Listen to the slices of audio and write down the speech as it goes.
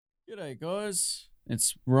G'day, guys.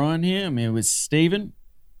 It's Ryan here. I'm here with Stephen.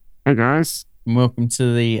 Hey guys. And welcome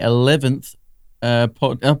to the 11th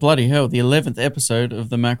bloody hell, the 11th episode of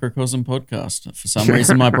the Macrocosm podcast. For some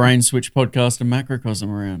reason, my brain switched podcast and Macrocosm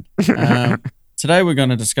around. Today, we're going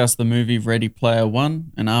to discuss the movie Ready Player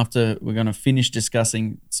One, and after, we're going to finish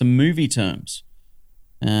discussing some movie terms.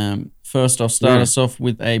 First, I'll start us off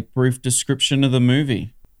with a brief description of the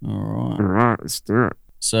movie. All right, let's do it.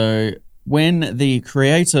 So, when the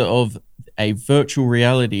creator of a virtual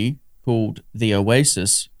reality called The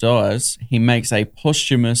Oasis dies, he makes a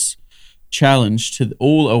posthumous challenge to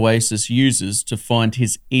all Oasis users to find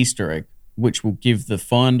his Easter egg, which will give the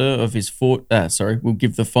finder his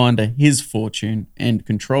fortune and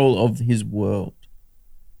control of his world,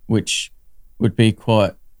 which would be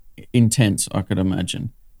quite intense, I could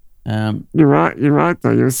imagine. You're right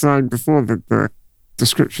though. You were saying before that the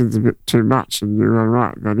description's a bit too much, and you were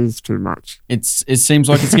right, that is too much. It seems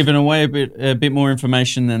like it's given away a bit more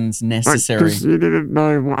information than's necessary. Because you didn't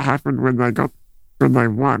know what happened when they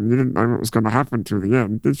won. You didn't know what was going to happen till the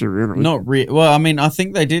end, did you really? Not really. Well, I mean, I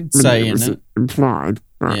think they did say it was in it. Implied.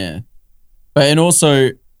 But. Yeah. And also,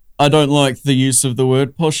 I don't like the use of the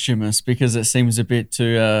word posthumous because it seems a bit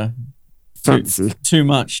too fancy. Too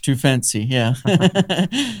much, too fancy, yeah.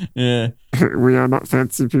 Yeah. We are not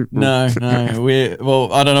fancy people. No.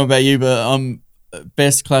 Well, I don't know about you, but I'm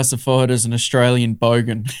best classified as an Australian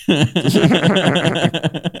bogan.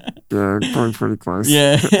 Yeah, probably pretty close.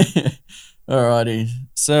 Yeah. Alrighty.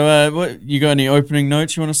 So, what you got any opening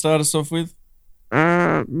notes you want to start us off with?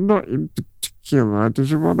 Not in particular. Did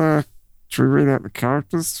you want to? Should we read out the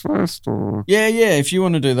characters first, or? Yeah. If you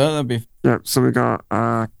want to do that, that'd be. Yeah. So we got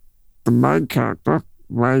the main character,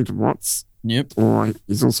 Wade Watts. Yep. Or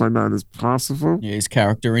he's also known as Parsifal. Yeah, his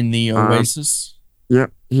character in the Oasis.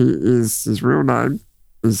 Yep. His real name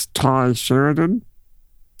is Ty Sheridan.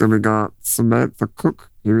 Then we got Samantha Cook,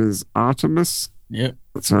 who is Artemis. Yep.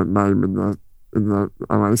 That's her name in the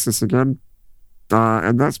Oasis again.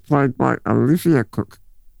 And that's played by Olivia Cook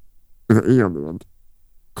with an E on the end.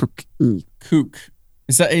 Cook E. Cook.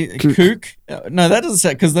 Is that a kook? No, that doesn't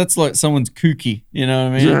sound, because that's like someone's kooky. You know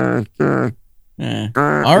what I mean? Yeah.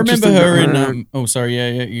 I remember her in. Sorry.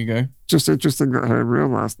 Yeah. You go. Just interesting that her real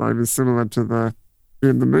last name is similar to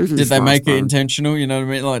in the movie. Did they make it intentional? You know what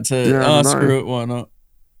I mean? Like screw it, why not?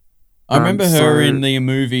 I remember her in the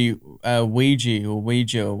movie Ouija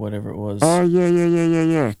or whatever it was. Oh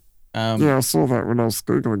yeah. Yeah, I saw that when I was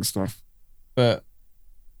Googling stuff. But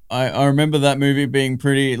I remember that movie being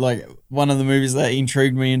pretty, like, one of the movies that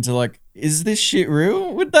intrigued me into, like, is this shit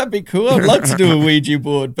real? Would that be cool? I'd love to do a Ouija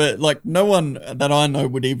board, but, like, no one that I know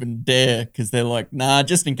would even dare because they're like, nah,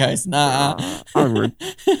 just in case, nah. I would.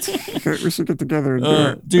 We should get together and do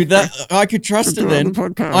it. Dude, that I could trust it then.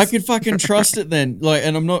 The I could fucking trust it then. Like,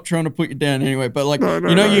 and I'm not trying to put you down anyway, but, like,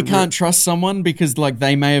 you can't trust someone because, like,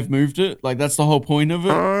 they may have moved it. Like, that's the whole point of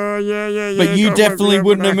it. Oh, yeah. But you definitely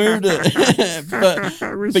wouldn't have moved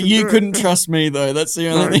it. but you couldn't trust me, though. That's the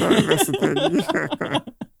only thing. No, that's the thing.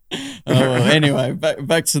 Oh, well, anyway,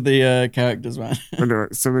 back to the characters, man. Anyway,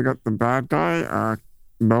 so we got the bad guy,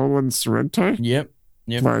 Nolan Sorrento. Yep.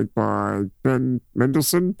 Played by Ben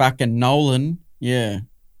Mendelsohn. Back in Nolan, yeah.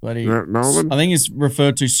 Bloody. Yeah, Nolan. I think it's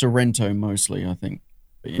referred to Sorrento mostly, I think.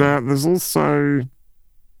 Yeah. Now, there's also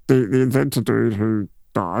the inventor dude who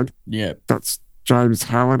died. Yep. That's James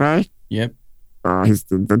Halliday. Yep. He's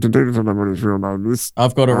the inventor dude. I don't know what his real name is.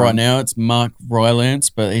 I've got it right now. It's Mark Rylance,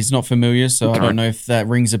 but he's not familiar, so I don't know if that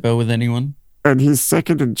rings a bell with anyone. And his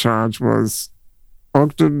second in charge was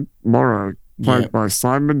Ogden Morrow, played by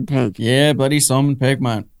Simon Pegg. Yeah, bloody Simon Pegg,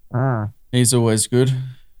 mate. He's always good.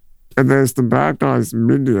 And there's the bad guy's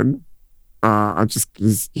minion. He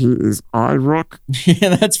is IROC.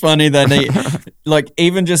 Yeah, that's funny that he, like,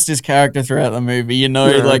 even just his character throughout the movie,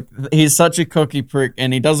 like, he's such a cocky prick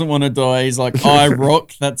and he doesn't want to die. He's like,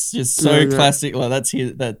 IROC. That's just so classic. Like, that's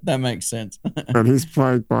his, that makes sense. And he's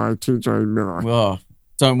played by TJ Miller. Oh,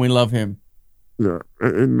 don't we love him? Yeah,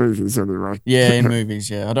 in movies anyway. Yeah, in movies,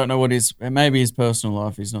 yeah. I don't know what maybe his personal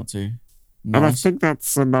life is not too nice. And I think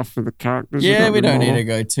that's enough for the characters. Yeah, we don't need to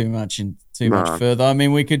go too much further. I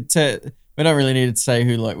mean, we could we don't really need to say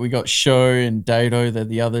who, like, we got Sho and Dato, they're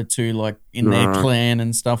the other two, like, in their clan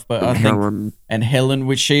and stuff, but I think Helen,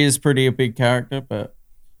 which she is pretty a big character, but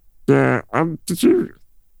yeah, did you,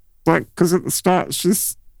 like, because at the start she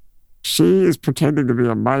is pretending to be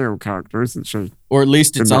a male character, isn't she? Or at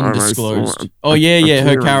least it's undisclosed.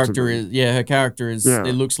 Her character is,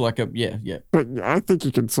 it looks like a, yeah. But I think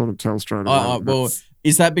you can sort of tell straight away. Well,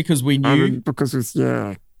 is that because we knew? Because it's,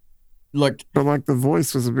 but like the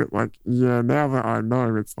voice was a bit like, now that I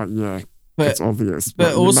know, it's like, But it's obvious.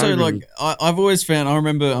 But also, maybe, like, I've always found, I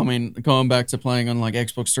remember, I mean, going back to playing on like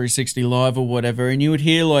Xbox 360 Live or whatever, and you would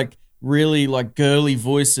hear like really like girly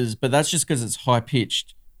voices, but that's just because it's high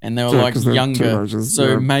pitched and they were like 'cause they're younger. teenagers,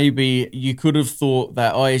 So yeah. maybe you could have thought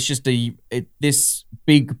that, oh, it's just this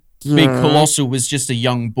big Yeah. colossal was just a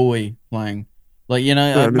young boy playing. Like, you know,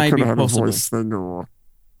 Yeah, and he could maybe have had a possible. voice thing or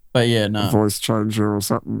But yeah, a no. voice changer or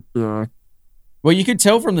something. Yeah. Well, you could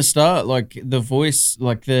tell from the start, like the voice,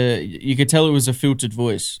 like you could tell it was a filtered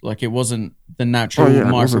voice. Like it wasn't the natural Oh, yeah,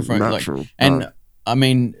 it wasn't microphone. natural, Like, and I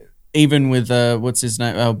mean, even with what's his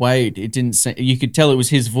name, Wade, it didn't say. You could tell it was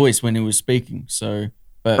his voice when he was speaking. So,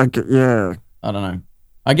 but Like, yeah. I don't know.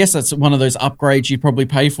 I guess that's one of those upgrades you'd probably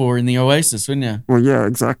pay for in the Oasis, wouldn't you? Well, yeah,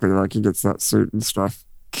 exactly. Like he gets that suit and stuff.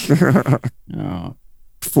 Oh,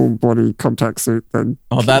 Full body contact suit then.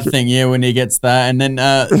 oh, that thing, yeah, when he gets that. And then,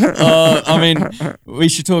 I mean, we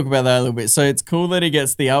should talk about that a little bit. So it's cool that he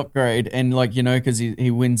gets the upgrade and, like, you know, because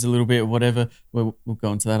he wins a little bit or whatever. We'll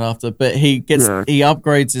go into that after. But he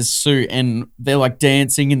upgrades his suit and they're, like,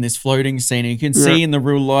 dancing in this floating scene. And you can see in the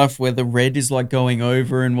real life where the red is, like, going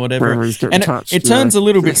over and whatever. Where he's getting And touched, it turns a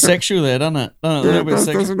little bit sexual there, doesn't it? A little bit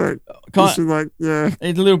sexual. Doesn't it? Like, yeah.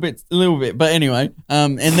 A little bit. But anyway,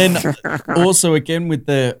 and then also again with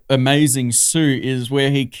the amazing suit is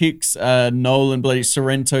where he kicks Nolan bloody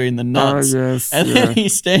Sorrento in the nuts. Oh, yes. And then he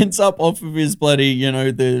stands up off of his bloody, you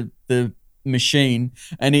know, the machine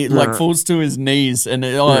and he like falls to his knees and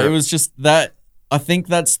it was just that. I think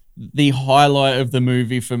that's the highlight of the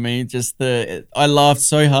movie for me. Just I laughed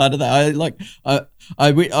so hard at that.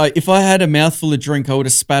 I if I had a mouthful of drink, I would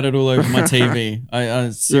have spat it all over my TV. I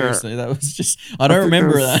seriously, that was just. I don't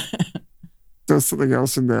remember that. There's something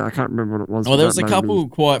else in there. I can't remember what it was. Well, there was a couple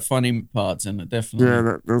quite funny parts in it, definitely.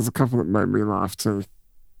 Yeah, there was a couple that made me laugh too.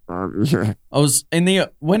 Yeah. I was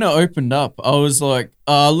when it opened up, I was like,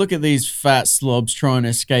 look at these fat slobs trying to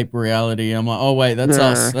escape reality. I'm like, oh wait, that's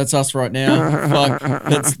us. That's us right now. Fuck.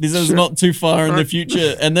 This is not too far in the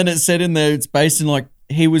future. And then it said in there, it's based in like,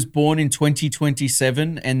 he was born in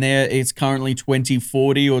 2027 and there it's currently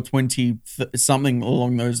 2040 or 20 something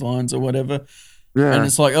along those lines or whatever. Yeah. And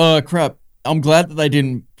it's like, oh crap. I'm glad that they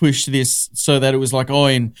didn't push this so that it was like, oh,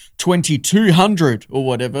 in 2200 or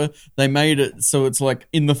whatever, they made it so it's like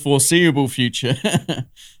in the foreseeable future.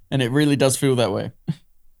 And it really does feel that way.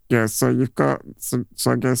 Yeah, so you've got, so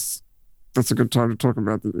I guess that's a good time to talk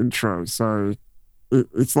about the intro. So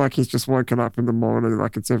it's like he's just woken up in the morning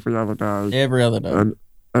like it's every other day. Every other day.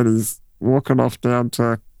 And he's walking off down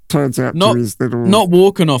to, turns out to his little... Not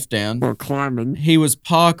walking off down. Well, climbing. He was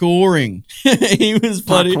parkouring. He was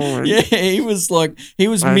bloody... Parkouring. Yeah, he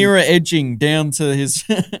was mirror edging down to his...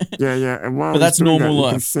 yeah. And while but that's normal life.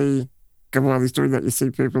 You can see, and while he's doing that, you see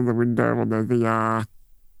people in the window on their VR,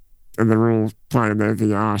 and they're all playing their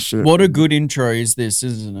VR shit. What a good intro is this,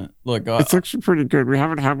 isn't it? Like, it's actually pretty good. We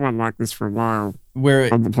haven't had one like this for a while.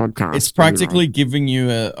 Where on the podcast, it's practically giving you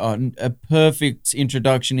a perfect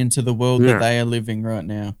introduction into the world that they are living right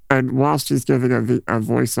now. And whilst he's giving a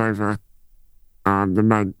voiceover,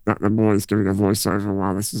 the boy's giving a voiceover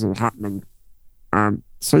while this is all happening.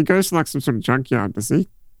 So he goes to like some sort of junkyard, does he?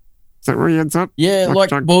 Is that where he ends up? Yeah,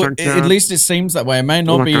 at least it seems that way. It may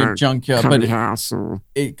not like be a junkyard, but house or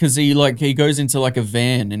because he goes into like a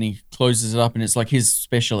van and he closes it up and it's like his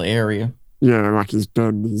special area. Yeah, like his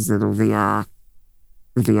bed, his little VR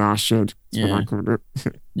shed. That's what I called it.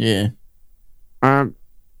 Yeah. And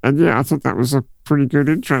yeah, I thought that was a pretty good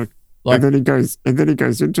intro. Like, and then he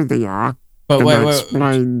goes into the VR. But wait,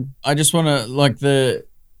 explain. I just want to like the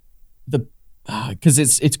because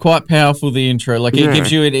it's quite powerful, the intro. Like it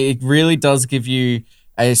gives you it really does give you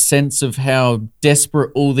a sense of how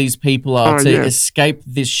desperate all these people are to escape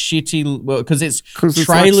this shitty, because it's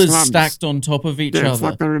trailers like stacked on top of each other. It's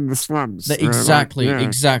like they're in the slums. Exactly.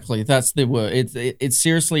 That's the word. It's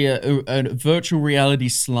seriously a virtual reality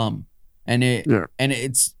slum. And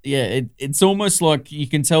it's almost like you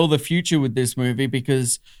can tell the future with this movie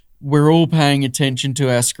because we're all paying attention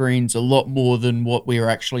to our screens a lot more than what we're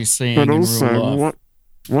actually seeing in real life. But also,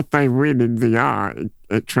 what they win in VR,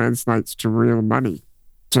 it translates to real money,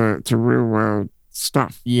 to real world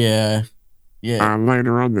stuff. Yeah.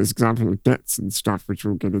 Later on, there's example of bets and stuff, which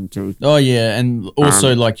we'll get into. Oh yeah, and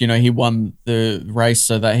also he won the race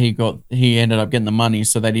so that he ended up getting the money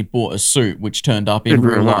so that he bought a suit which turned up in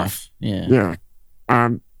real life. Yeah.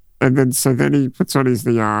 And then he puts on his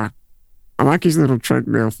VR. I like his little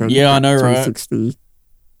treadmill thing. Yeah, I know, right? 360.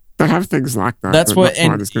 They have things like that. That's what,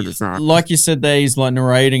 and as good as that. Like you said there, he's like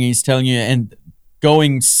narrating, he's telling you, and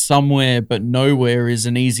going somewhere but nowhere is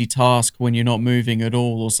an easy task when you're not moving at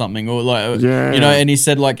all or something, or like Yeah. you know. And he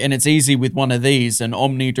said like, and it's easy with one of these, an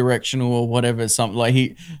omnidirectional or whatever, something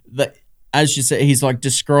like as you said, he's like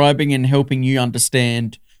describing and helping you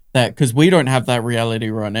understand that, because we don't have that reality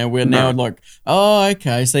right now. We're now like, oh,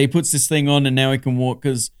 okay, so he puts this thing on and now he can walk.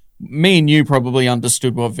 Because me and you probably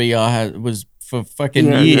understood what VR was for fucking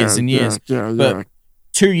years and years. But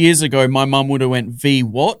 2 years ago, my mum would have went, V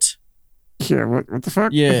what? Yeah, what the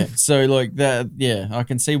fuck? Yeah, so like that, yeah, I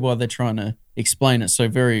can see why they're trying to explain it so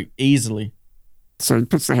very easily. So he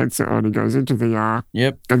puts the headset on, he goes into VR.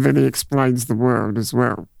 Yep. And then he explains the world as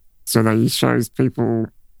well. So that he shows people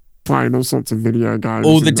playing all sorts of video games.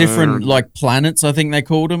 All the different like planets, I think they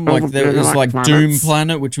called them. Like there was like Doom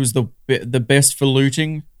Planet, which was the best for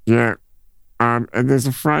looting. Yeah. And there's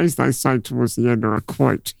a phrase they say towards the end, or a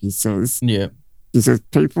quote, he says. Yeah. He says,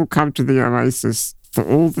 people come to the Oasis for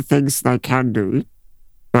all the things they can do,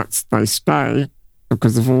 but they stay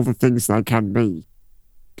because of all the things they can be.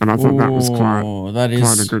 And I thought that was quite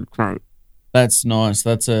a good quote. That's nice.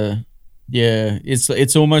 That's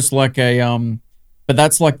it's almost like a but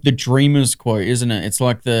that's like the dreamer's quote, isn't it? It's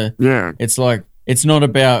like it's like, it's not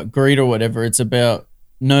about greed or whatever. It's about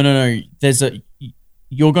no.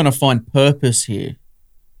 You're gonna find purpose here.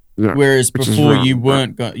 Yeah, whereas before you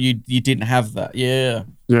weren't you didn't have that. Yeah.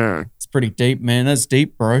 Yeah. It's pretty deep, man. That's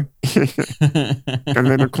deep, bro. And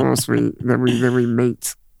then of course we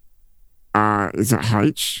meet is it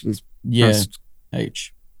H?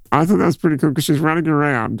 H. I thought that was pretty cool because she's running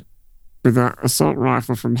around with an assault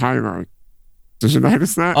rifle from Halo. Did you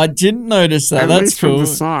notice that? I didn't notice that. That's cool. From the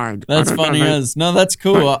side. That's funny as. No, that's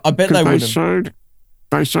cool. I bet they would have.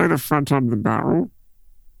 They showed a front on the barrel,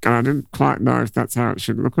 and I didn't quite know if that's how it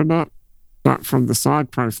should look or not. But from the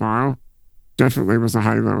side profile, definitely was a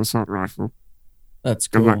Halo assault rifle. That's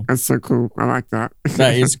cool. Like, that's so cool. I like that.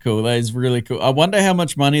 That is cool. That is really cool. I wonder how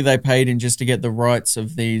much money they paid in just to get the rights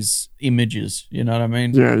of these images. You know what I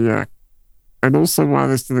mean? Yeah. And also, while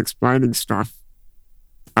they're still explaining stuff,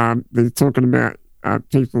 they're talking about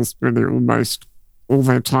people spending almost all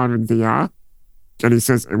their time in VR. And he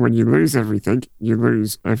says, and when you lose everything, you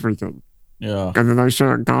lose everything. Yeah. And then they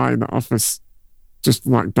show a guy in the office just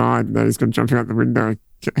like died, and then he's going to jump out the window.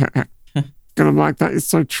 And I'm like, that is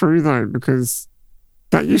so true though, because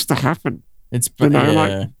that used to happen. It's,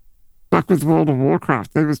 like back with World of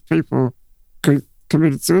Warcraft, there was people who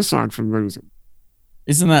committed suicide from losing.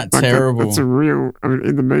 Isn't that like terrible? That's a real, I mean,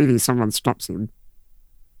 in the movie, someone stops him.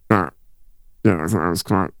 But yeah, I thought that was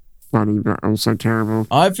quite funny, but also terrible.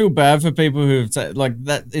 I feel bad for people who've like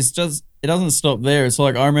that. It's just, it doesn't stop there. It's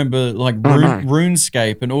like, I remember like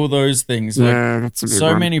RuneScape and all those things. Yeah, like, that's a big so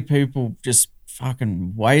one. many people just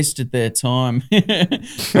fucking wasted their time.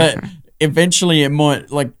 But eventually it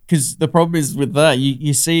might, like, because the problem is with that,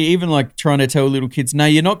 you see, even like trying to tell little kids, no,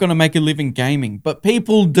 you're not going to make a living gaming, but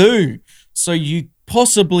people do. So you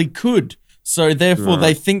possibly could. So therefore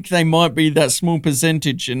they think they might be that small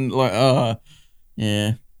percentage, and like,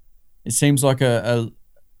 yeah, it seems like a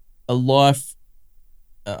life.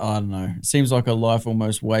 I don't know. It seems like a life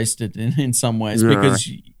almost wasted in some ways, because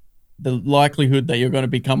the likelihood that you're going to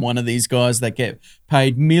become one of these guys that get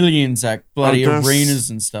paid millions at bloody arenas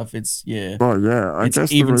and stuff, it's Well, yeah, I guess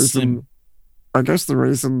the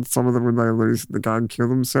reason some of them, when they lose the game, kill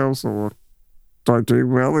themselves or don't do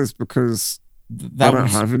well is because they don't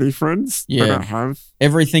have any friends. Yeah. They don't have.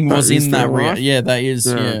 Everything was in that that is,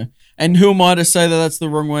 yeah. And who am I to say that that's the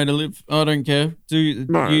wrong way to live? I don't care.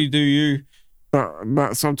 You do you.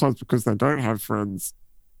 But sometimes because they don't have friends,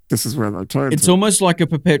 this is where they turn. It's almost like a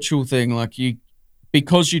perpetual thing. Like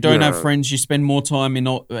because you don't have friends, you spend more time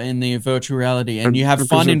in the virtual reality, and you have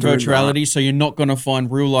fun in virtual reality, so you're not going to find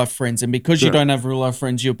real life friends. And because you don't have real life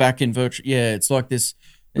friends, you're back in virtual. Yeah, it's like this.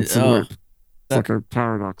 It's like a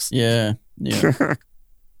paradox. Yeah.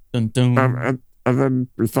 Dun, dun. And then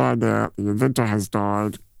we find out the inventor has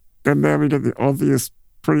died. And now we get the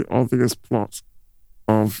pretty obvious plot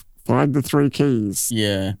of find the 3 keys.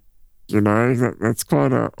 Yeah. You know, that's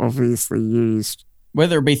quite obviously used.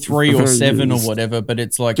 Whether it be 3 or 7 or whatever, but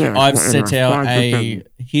it's like, I've set out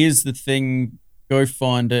here's the thing, go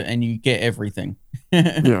find it, and you get everything.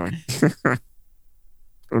 Yeah.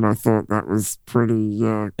 And I thought that was pretty...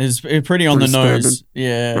 it's pretty on the nose.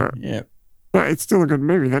 Yeah, yeah. But it's still a good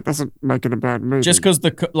movie. That doesn't make it a bad movie. Just because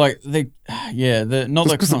the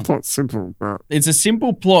plot's simple, but it's a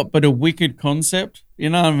simple plot, but a wicked concept. You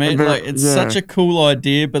know what I mean? Like, it's such a cool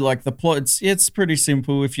idea, but like the plot, it's pretty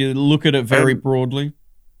simple if you look at it very broadly.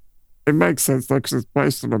 It makes sense, though, because it's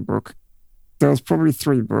based on a book. There was probably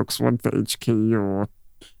 3 books, one for each key, or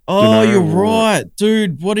Oh, you know, you're right,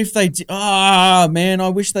 dude. What if they did? Ah, man, I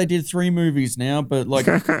wish they did 3 movies now, but like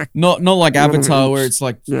not like One of Avatar each. where it's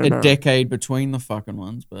like Yeah, a no. decade between the fucking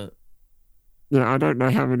ones. But Yeah, I don't know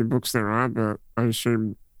how many books there are, but I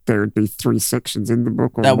assume there would be 3 sections in the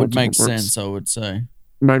book or that would multiple make books. sense, I would say.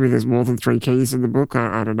 Maybe there's more than 3 keys in the book.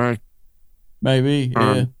 I don't know. Maybe,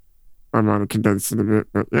 yeah. I might have condensed it a bit,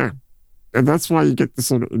 but yeah. And that's why you get the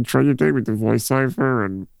sort of intro you do with the voiceover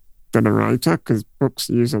and the narrator, because books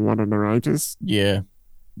use a lot of narrators. Yeah.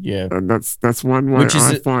 Yeah. And that's one way Which is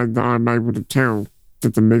I find that I'm able to tell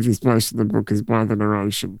that the movie's based on the book is by the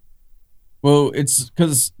narration. Well, it's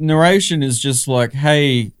because narration is just like,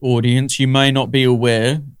 hey, audience, you may not be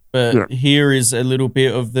aware, but here is a little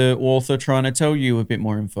bit of the author trying to tell you a bit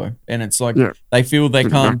more info. And it's like they feel they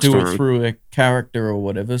can't do it through a character or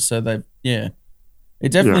whatever. So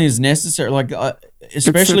it definitely is necessary. Like,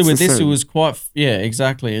 especially with this, it was quite,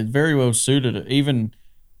 exactly. It very well suited it.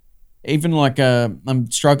 Even like, I'm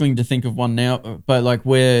struggling to think of one now, but like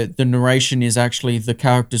where the narration is actually the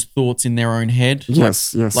character's thoughts in their own head.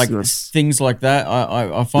 Yes. Things like that.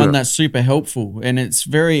 I find that super helpful, and it's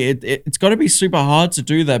got to be super hard to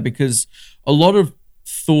do that because a lot of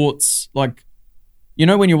thoughts, like, you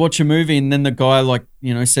know, when you watch a movie and then the guy, like,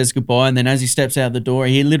 you know, says goodbye, and then as he steps out the door,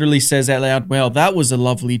 he literally says out loud, "Well, that was a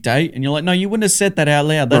lovely date," and you're like, no, you wouldn't have said that out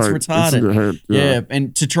loud. That's retarded. It's in your head, yeah,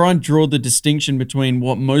 and to try and draw the distinction between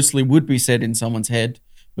what mostly would be said in someone's head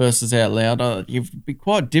versus out loud, it'd be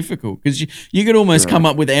quite difficult because you could almost come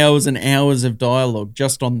up with hours and hours of dialogue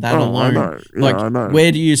just on that alone. I know. Yeah, I know.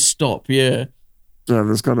 Where do you stop? Yeah,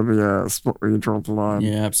 there's got to be a spot where you draw the line.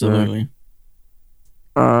 Yeah, absolutely.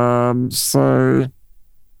 So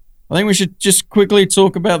I think we should just quickly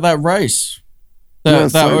talk about that race.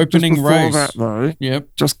 That opening race. That, though, yep.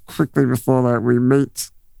 Just quickly before that, we meet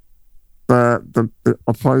the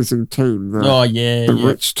opposing team. The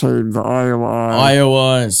rich team, the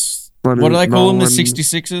Iowis. What do they call them? The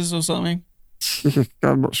 66ers or something?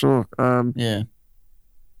 I'm not sure. Yeah.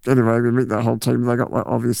 Anyway, we meet that whole team. They got, like,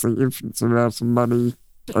 obviously infinite amounts of money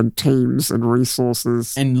and teams and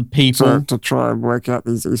resources. And people. To try and work out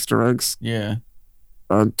these Easter eggs. Yeah.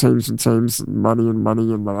 Teams and teams, and money, and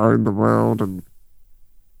they own the world, and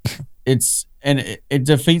it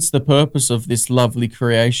defeats the purpose of this lovely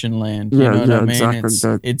creation land. You know what I mean?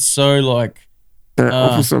 Exactly. It's so like the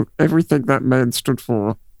opposite of everything that man stood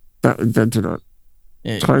for, that invented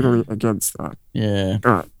it. Totally against that. Yeah.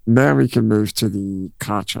 All right, now we can move to the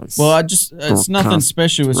car chase. Well, it's nothing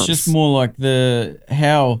special. It's just more like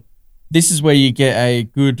how this is where you get a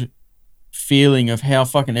good feeling of how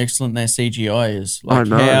fucking excellent their CGI is. Like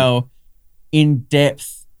how in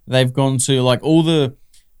depth they've gone to, like, all the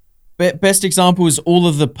best example is all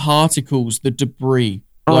of the particles, the debris.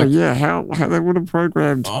 How they would have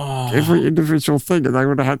programmed every individual thing, and they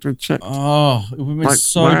would have had to check. It would have been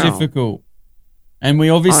so difficult. And we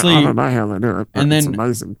obviously I don't know how they do it, but it's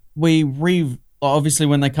amazing. Obviously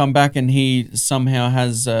when they come back and he somehow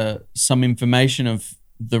has some information of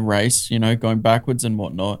the race, you know, going backwards and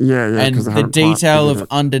whatnot. And the detail of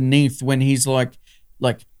underneath when he's like,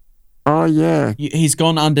 he's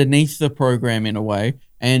gone underneath the program in a way,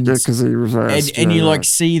 and because he reversed, and you like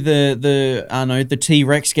see the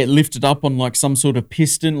T-Rex get lifted up on like some sort of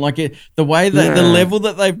piston, like the way that the level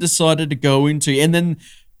that they've decided to go into, and then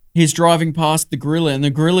he's driving past the gorilla, and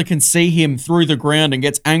the gorilla can see him through the ground and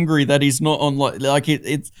gets angry that he's not on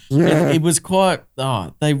it was quite.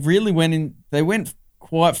 They really went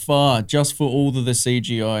quite far just for all of the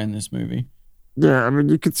CGI in this movie. Yeah, I mean,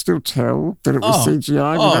 you could still tell that it was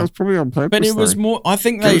CGI, but that was probably on purpose. But it was more, I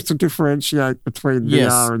think it was to differentiate between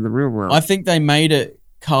VR and the real world. I think they made it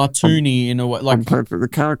cartoony in a way. Like, on purpose, the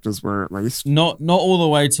characters were, at least. Not all the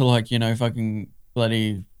way to, like, you know, fucking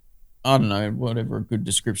bloody, I don't know, whatever a good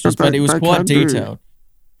description is, but it was quite detailed.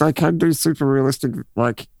 They can do super realistic,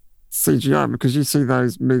 like, CGI, because you see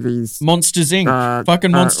those movies. Monsters Inc.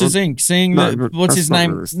 Fucking Monsters Inc. Seeing what's his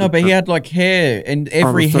name? No, but he had like hair, and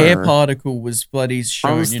every hair particle was bloody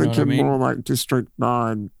shown. I was thinking what I mean? More like District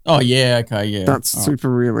 9. Oh, yeah, okay, yeah. That's super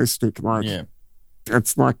realistic. Like,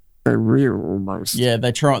 it's like they're real almost. Yeah,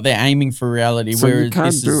 they're aiming for reality. So whereas you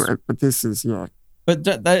can't do it, but this is, But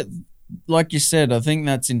that, like you said, I think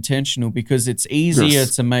that's intentional because it's easier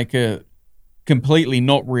to make a completely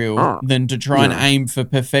not real than to try and aim for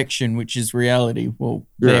perfection, which is reality. Well,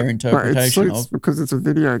 their interpretation but it suits because it's a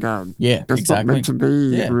video game. Yeah, it's not meant to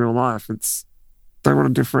be real life. They want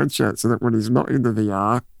to differentiate so that when he's not in the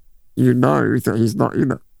VR, you know that he's not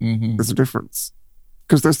in it. Mm-hmm. There's a difference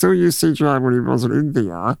because they still use CGI when he wasn't in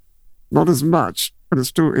VR, not as much, but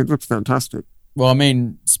it looked fantastic. Well, I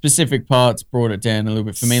mean, specific parts brought it down a little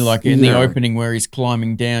bit for me. Like in the Yeah. opening where he's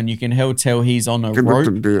climbing down, you can tell he's on a It looked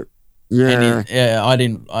a rope. bit. Yeah.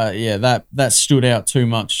 That stood out too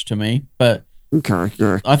much to me. But Okay.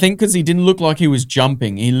 Yeah. I think because he didn't look like he was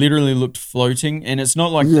jumping, he literally looked floating. And it's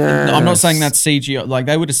not like I'm not saying that's CGI. Like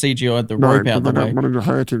they would have CGI'd the rope out the but they way. don't want him to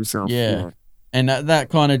hurt himself. Yeah. And that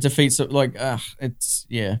kind of defeats it. Like, it's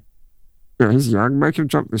Yeah, he's young. Make him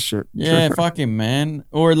jump this shit. Yeah, fuck him, man.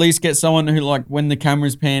 Or at least get someone who, like, when the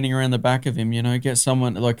camera's panning around the back of him, get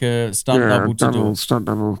someone like a stunt double to do it. Stunt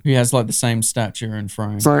double. Who has like the same stature and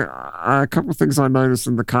frame. So a couple of things I noticed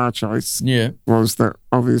in the car chase. Yeah. Was that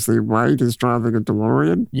obviously Wade is driving a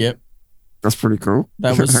DeLorean. Yep. That's pretty cool.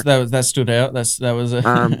 That stood out. That was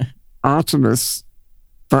a Artemis,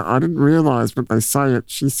 but I didn't realize, but they say it.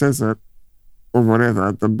 She says it, or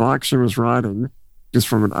whatever. The bike she was riding is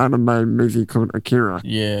from an anime movie called Akira.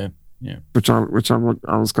 Yeah. Which I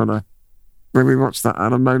was gonna, when we watched that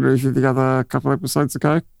anime movie the other couple episodes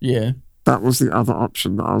ago. Yeah. That was the other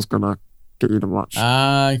option that I was gonna get you to watch.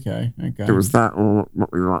 Okay. It was that or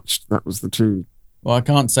what we watched. That was the two. Well, I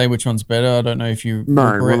can't say which one's better. I don't know if you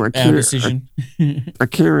regret our decision.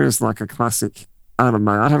 Akira is like a classic anime.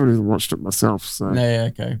 I haven't even watched it myself. So yeah,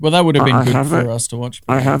 okay. Well, that would have been good for us to watch.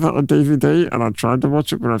 I have it on DVD, and I tried to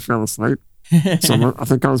watch it, but I fell asleep. So I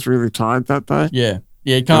think I was really tired that day. Yeah,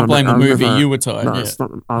 you can't blame the movie. You were tired. No, it's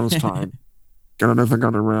not. I was tired. And I never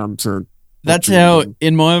got around to. That's how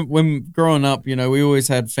when growing up, we always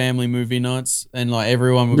had family movie nights, and like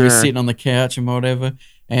everyone would be sitting on the couch and whatever.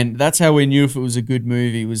 And that's how we knew if it was a good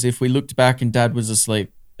movie, was if we looked back and Dad was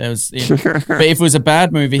asleep. That was, but if it was a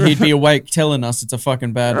bad movie, he'd be awake telling us it's a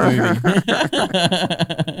fucking bad movie.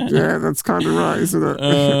 Yeah, that's kind of right, isn't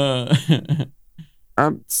it?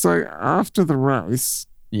 So after the race,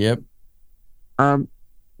 yep.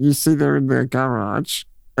 You see they're in their garage,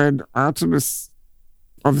 and Artemis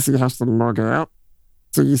obviously has to log out.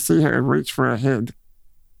 So you see her reach for her head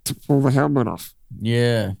to pull the helmet off.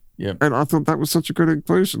 Yeah. Yep. And I thought that was such a good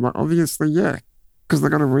inclusion. Like, obviously, because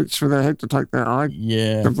they're going to reach for their head to take their eye.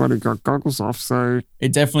 Yeah. They've bloody got goggles off. So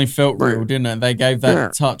it definitely felt real, didn't it? They gave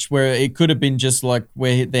that touch where it could have been just like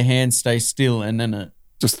where their hands stay still and then it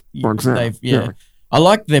just bugs out. Yeah. I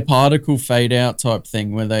like their particle fade out type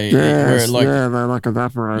thing where they they like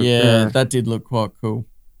evaporate. Yeah, that did look quite cool.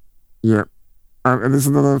 Yeah. And there's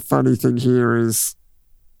another funny thing here is,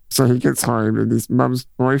 so he gets home and his mum's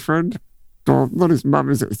boyfriend, well, not his mum,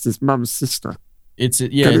 is it? It's his mum's sister. It's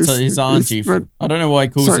his auntie. I don't know why he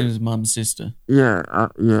calls him his mum's sister. Yeah.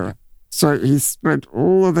 So he spent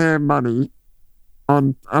all of their money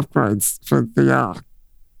on upgrades for VR.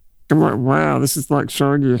 I'm like, wow, this is like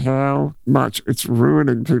showing you how much it's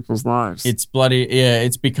ruining people's lives. It's bloody,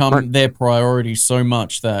 it's become their priority so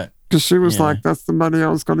much that. Because she was like, that's the money I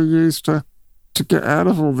was going to use to get out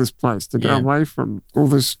of all this place, to get away from all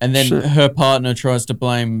this And then shit. her partner tries to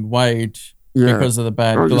blame Wade because of the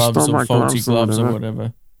bad gloves or faulty gloves or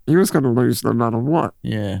whatever. He was going to lose no matter what.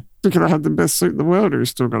 Yeah. He could have had the best suit in the world, and he's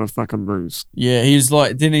still going to fucking lose. Yeah, he's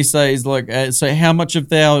like, didn't he say, he's like, so how much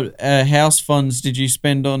of our house funds did you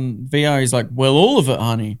spend on VR? He's like, well, all of it,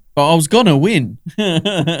 honey. But I was going to win.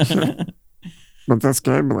 But that's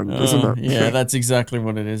gambling, isn't it? Yeah, that's exactly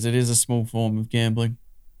what it is. It is a small form of gambling.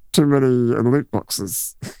 Too many loot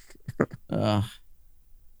boxes. Bloody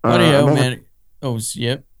hell, man. Oh,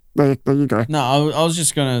 yep. There you go. No, I was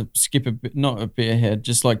just going to skip a bit, not a bit ahead,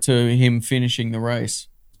 just like to him finishing the race.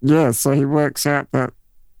 Yeah, so he works out that,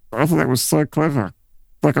 I thought that was so clever.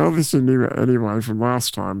 Like, I obviously knew it anyway from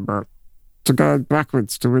last time, but to go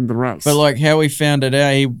backwards to win the race. But like how he found it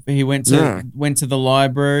out, he went to the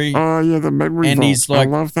library. Oh yeah, the memory and vault. He's like,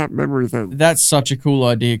 I love that memory thing. That's such a cool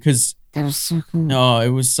idea because that was so cool. No, it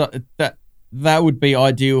was that would be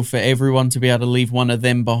ideal for everyone to be able to leave one of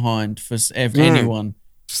them behind for anyone.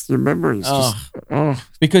 Just your memories.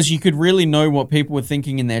 Because you could really know what people were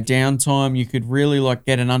thinking in their downtime. You could really like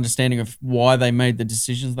get an understanding of why they made the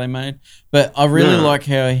decisions they made. But I really like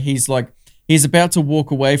how he's like, he's about to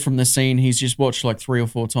walk away from the scene he's just watched like 3 or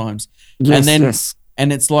 4 times.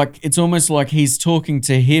 And it's like, it's almost like he's talking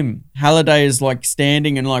to him. Halliday is like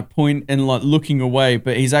standing and like looking away,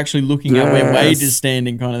 but he's actually looking at where Wade is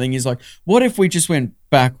standing kind of thing. He's like, what if we just went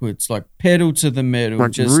backwards, like pedal to the metal,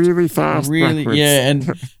 like just really fast, backwards. Yeah,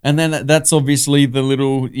 and then that's obviously the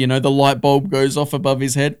little, the light bulb goes off above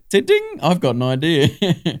his head. Ding! I've got an idea.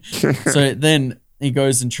 So then he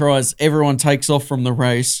goes and tries. Everyone takes off from the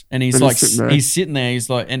race, and he's sitting there. He's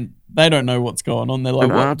like, and they don't know what's going on. They're like,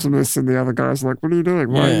 and what? Artemis and the other guy's like, what are you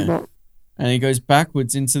doing? Why are you not? And he goes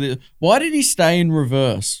backwards into the. Why did he stay in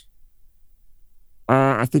reverse?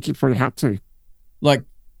 I think he probably had to. Like,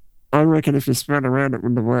 I reckon if he spun around, it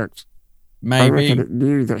wouldn't have worked. I reckon Maybe. it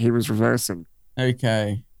knew that he was reversing.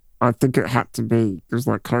 Okay. I think it had to be. It was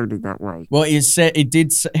like coded that way. Well,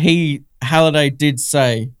 Halliday did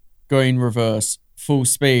say go in reverse, full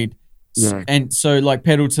speed. Yeah. And so like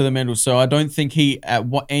pedal to the metal. So I don't think he at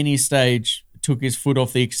any stage took his foot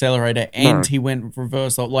off the accelerator and No. he went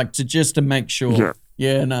reverse, like to make sure. Yeah.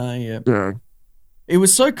 Yeah, no, yeah. Yeah. It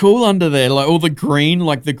was so cool under there, like all the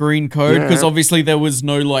green code, because Yeah. obviously there was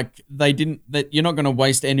no you're not going to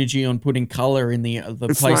waste energy on putting color in the It's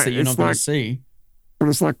place like- that you're it's not going like- to see. But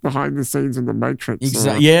it's like behind the scenes in the Matrix.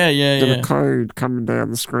 Exactly. Yeah. The code coming down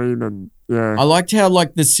the screen and yeah. I liked how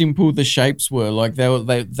like the simple the shapes were, like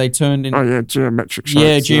they turned in. Oh yeah, geometric shapes.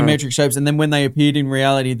 Yeah, geometric shapes, and then when they appeared in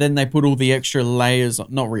reality, then they put all the extra layers,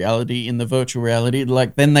 not reality, in the virtual reality.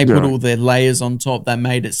 Like then they put Yeah. all their layers on top that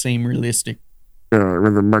made it seem realistic. Yeah,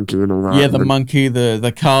 with the monkey and all that. Yeah, the and monkey,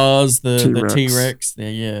 the cars, the T-Rex. T-Rex.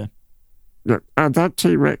 Yeah. Yeah, that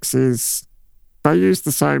T-Rex is. They use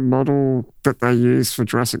the same model that they use for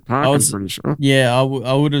Jurassic Park. I'm pretty sure. Yeah, I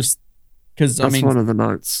would have, because That's one of the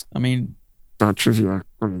notes. Trivia.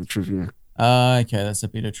 One of the trivia. Okay, that's a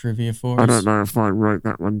bit of trivia for us. I don't know if I wrote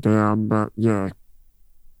that one down, but yeah,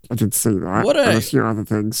 I did see that. What and a- a few other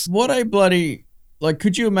things. What a bloody, like,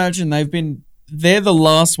 could you imagine they're the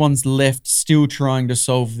last ones left still trying to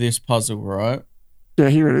solve this puzzle, right? Yeah,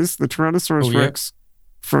 here it is. The Tyrannosaurus Oh, yeah. Rex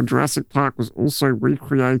from Jurassic Park was also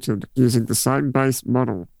recreated using the same base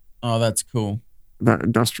model Oh, that's cool. that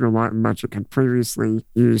Industrial Light and Magic had previously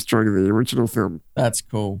used during the original film. That's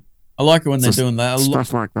cool. I like it when they're So doing that.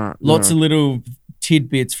 Stuff like that. Lots yeah. of little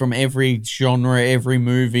tidbits from every genre, every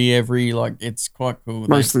movie, it's quite cool.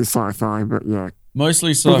 Mostly sci-fi, but yeah.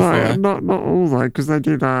 Mostly Although, sci-fi. not all though, because they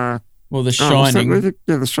did. Well, The what's that Shining. movie?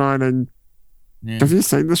 Yeah, The Shining. Yeah. Have you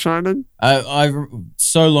seen The Shining? I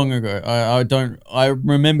so long ago. I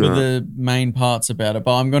remember Yeah. the main parts about it,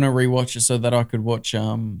 but I'm gonna rewatch it so that I could watch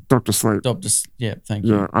Doctor Sleep. Yeah, thank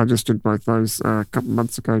you. Yeah, I just did both those a couple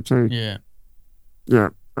months ago too. Yeah. Yeah.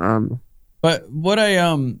 But what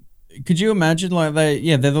could you imagine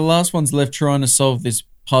they're the last ones left trying to solve this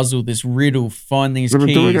puzzle, this riddle, find these They've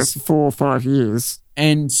been doing it keys, for 4 or 5 years.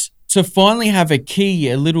 and to finally have a key,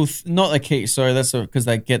 not a key, sorry, that's because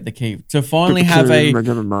they get the key. To finally have They get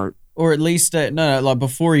a note. or at least like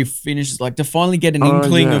before he finishes, like to finally get an Oh,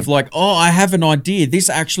 inkling yeah. of like, oh, I have an idea. This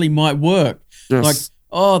actually might work. Yes. Like,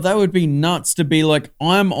 oh, that would be nuts to be like,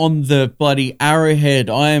 I'm on the bloody arrowhead.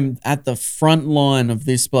 I am at the front line of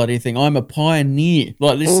this bloody thing. I'm a pioneer.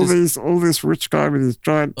 Like this all this rich guy with his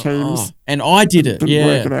giant teams. and I did it. Didn't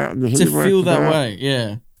work it Yeah. out, and he To worked feel it that out. way.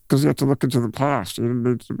 Yeah. Because you have to look into the past. You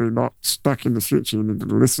need to be not stuck in the future. You need to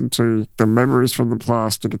listen to the memories from the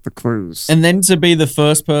past to get the clues. And then to be the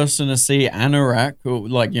first person to see Anorak, or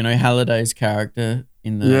like, Halliday's character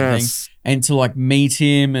in the thing, yes, and to like meet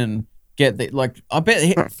him and get the, like, I bet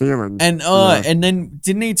he, that feeling. and Yeah. and then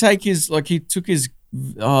didn't he take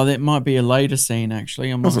that might be a later scene actually.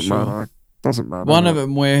 I'm not Doesn't sure. matter. Doesn't matter. One of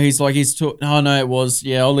them where he's like, oh no, it was,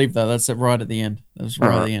 yeah, I'll leave that. That's it right at the end. That was right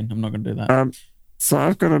at Alright. the end. I'm not going to do that. So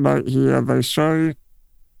I've got a note here. They show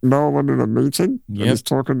Nolan in a meeting. Yep. And he's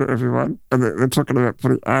talking to everyone. And they're talking about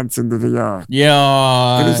putting ads in the VR.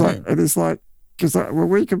 Yeah. And he's like, because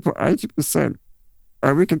we can put 80%,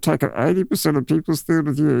 we can take up 80% of people's field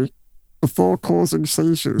of view before causing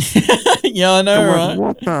seizures. yeah, I know, I'm right? like,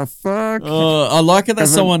 what the fuck? I like it that And then-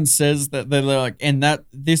 someone says that they're like, and that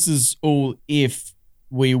this is all if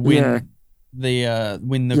we win Yeah.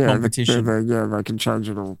 win the yeah, competition. they can change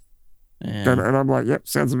it all. Yeah. And I'm like, yep,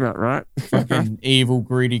 sounds about right. Fucking evil,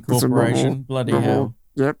 greedy It's a normal- corporation. Bloody normal- hell.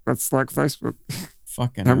 Yep, that's like Facebook.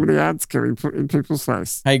 Fucking How hell. many ads can we put in people's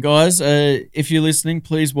face? Hey guys, if you're listening,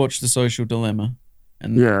 please watch The Social Dilemma.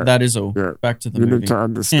 And Yeah, that is all. yeah. Back to the You movie. need to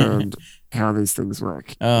understand how these things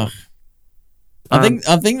work. Ugh. Um,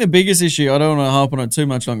 I think the biggest issue, I don't want to harp on it too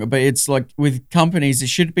much longer, but it's like with companies, it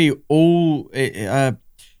should be all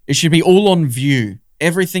on view.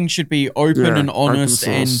 Everything should be open Yeah, and honest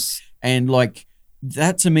open source. and like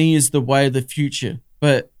that to me is the way of the future.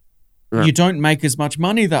 But Yeah. you don't make as much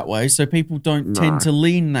money that way, so people don't No. tend to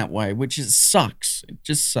lean that way, which sucks. It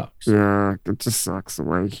just sucks. Yeah, it just sucks the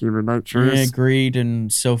way human nature Yeah, is. greed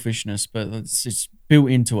and selfishness, but it's built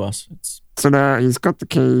into us. It's So now he's got the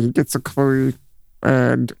key, he gets a clue,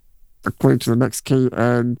 and a clue to the next key,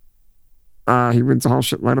 and he wins a whole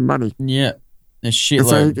shitload of money. yeah, a And so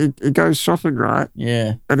shitload. he goes shopping, right?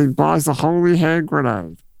 Yeah. And he buys a holy hand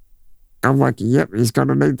grenade. I'm like, yep, he's going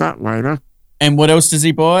to need that later. And what else does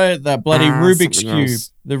he buy? That bloody Rubik's something Cube.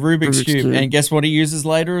 else. The Rubik's Cube. Cube. And guess what he uses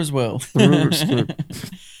later as well? The Rubik's Cube.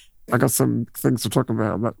 I got some things to talk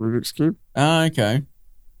about that Rubik's Cube. Ah, okay.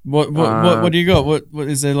 What do you got? What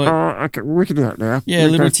is there like? Okay, we can do that now. Yeah,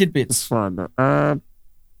 little It's tidbits. fine.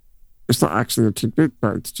 It's not actually a tidbit,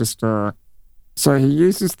 but it's just so he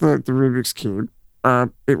uses the Rubik's Cube.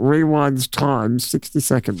 It rewinds time 60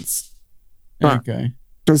 seconds. But Okay.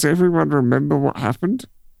 does everyone remember what happened?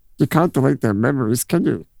 You can't delete their memories, can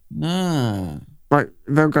you? Nah. Like,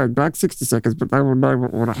 they'll go back 60 seconds, but they will know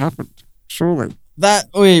what would have happened. Surely.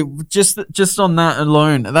 Just on that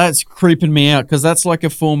alone, that's creeping me out because that's like a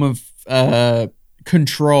form of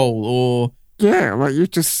control, or Yeah, like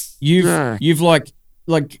you've like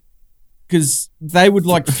because they would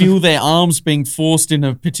like feel their arms being forced in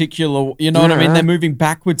a particular, you know what I mean? Yeah. They're moving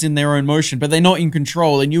backwards in their own motion, but they're not in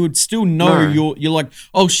control, and you would still know No. you're like,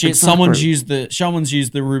 oh shit, Exactly. someone's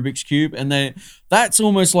used the Rubik's Cube, and that's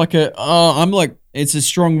almost like I'm like, it's a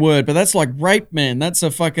strong word, but that's like rape, man. That's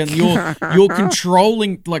a fucking you're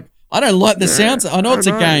controlling, like, I don't like the sounds. I know it's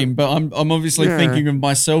a game, but I'm obviously thinking of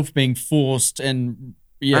myself being forced, and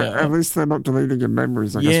At least they're not deleting your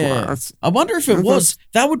memories, I guess. yeah. Well, that's, I wonder if it was.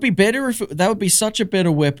 That would be better if that would be such a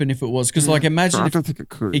better weapon if it was. Because like, imagine I if don't think it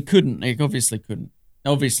could. it couldn't. It obviously couldn't.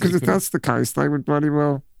 Obviously, Because if couldn't. that's the case, they would bloody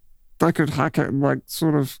well, they could hack it and like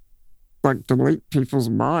sort of like delete people's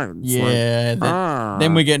minds. Like, yeah.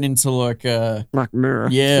 Then we're getting into like Black Mirror.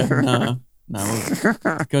 yeah, no.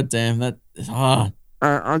 God damn that.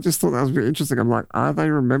 I just thought that was a bit interesting. I'm like, are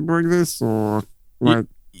they remembering this or like?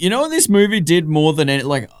 You know what this movie did more than any,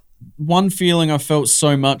 like, one feeling I felt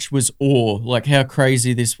so much was awe, like how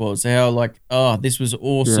crazy this was, how like, oh, this was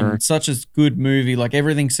awesome. Yeah. Such a good movie. Like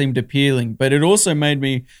everything seemed appealing, but it also made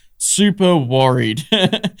me super worried,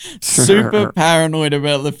 super paranoid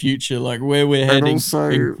about the future, like where we're And heading, also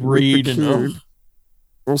and greed, with the and cube,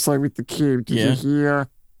 also with the cube, did you hear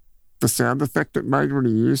the sound effect it made when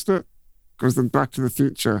he used it? Because the Back to the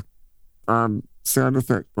Future sound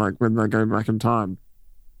effect, like when they go back in time.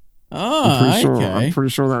 I'm pretty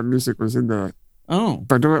sure that music was in there. Oh,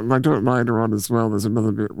 They do it later on as well. There's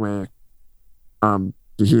another bit where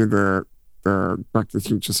you hear the Back to the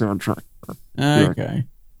Future soundtrack. okay.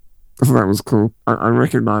 I thought that was cool. I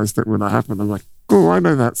recognized it when it happened. I'm like, oh, I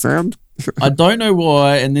know that sound. I don't know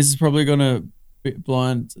why, and this is probably gonna be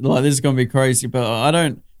blind. Like this is gonna be crazy, but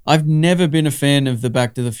I've never been a fan of the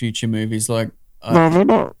Back to the Future movies. Like, No, they're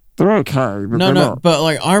not. They're okay, but they're not. but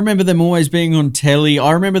like I remember them always being on telly.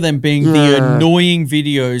 I remember them being the annoying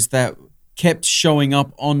videos that kept showing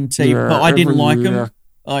up on TV, but I didn't like them.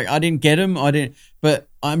 Like I didn't get them. But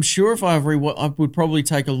I'm sure if I would probably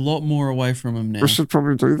take a lot more away from them now. We should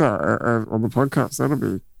probably do that on the podcast. That'll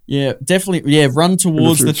be. Yeah, definitely. Yeah, run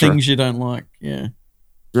towards the things you don't like. Yeah.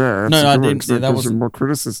 Yeah. No, I didn't. Yeah, that was more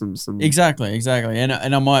criticisms. And, exactly, and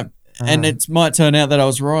I might. And it might turn out that I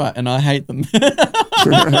was right, and I hate them.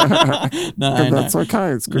 No, that's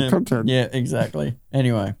okay. It's good content. Yeah, exactly.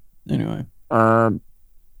 Anyway.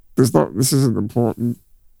 This isn't important,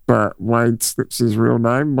 but Wade slips his real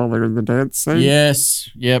name while they're in the dance scene. Yes.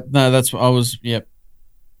 Yep. No, that's what I was. Yep.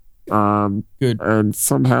 Good. And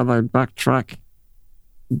somehow they backtrack.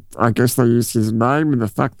 I guess they used his name and the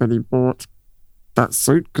fact that he bought that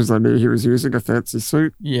suit because they knew he was using a fancy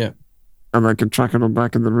suit. Yeah. And they could track it on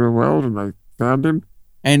back in the real world, and they found him.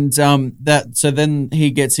 And so then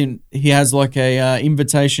he gets in. He has like a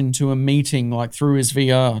invitation to a meeting, like through his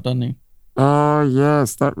VR, doesn't he? Oh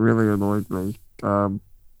yes, that really annoyed me.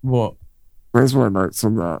 What? Where's my notes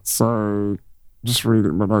on that? So, just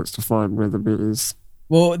reading my notes to find where the bit is.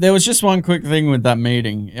 Well, there was just one quick thing with that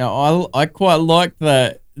meeting. I quite liked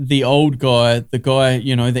that the old guy, the guy,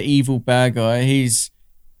 the evil bad guy. He's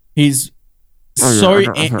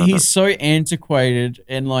so antiquated,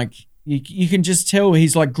 and like you can just tell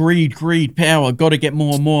he's like greed, power, got to get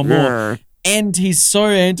more and more and more. And he's so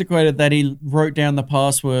antiquated that he wrote down the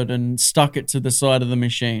password and stuck it to the side of the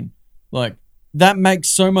machine. Like that makes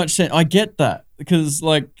so much sense. I get that because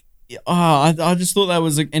like I just thought that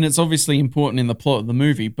was and it's obviously important in the plot of the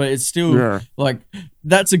movie, but it's still like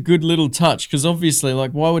that's a good little touch because obviously like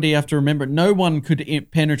why would he have to remember it? No one could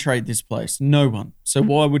penetrate this place. No one. So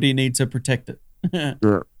why would he need to protect it? Yeah.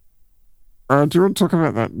 Do you want to talk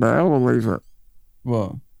about that now or leave it?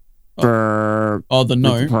 What? The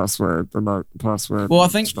note. The password. Well, I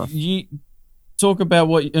think you talk about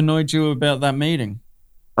what annoyed you about that meeting.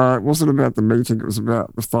 It wasn't about the meeting. It was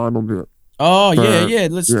about the final bit. Oh, yeah.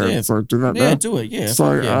 So do that now. Yeah, do it, yeah.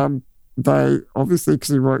 So, they, obviously, because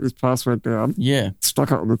he wrote his password down,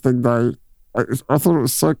 stuck it on the thing, I thought it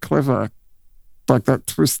was so clever, like that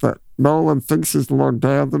twist that Nolan thinks he's logged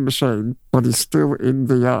down the machine, but he's still in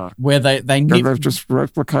VR. Where they've just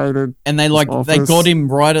replicated. And they got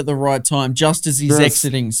him right at the right time, just as he's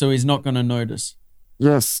exiting, so he's not going to notice.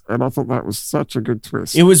 Yes, and I thought that was such a good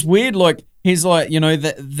twist. It was weird. Like he's like,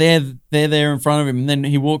 they're there in front of him, and then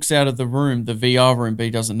he walks out of the room, the VR room, but he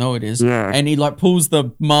doesn't know it is. Yeah. And he like pulls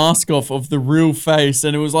the mask off of the real face,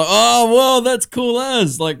 and it was like, oh, wow, that's cool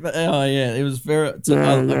as. Like, oh yeah, it was very.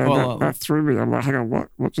 That threw me. I'm like, hang on,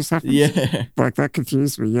 what just happened? Yeah. Like that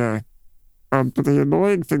confused me. Yeah. But the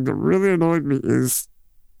annoying thing that really annoyed me is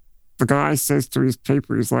the guy says to his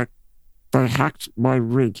people, he's like, they hacked my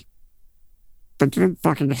rig. They didn't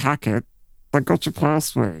fucking hack it. They got your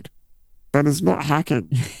password. That is not hacking.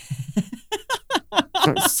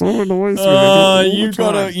 That so annoys me. Oh, you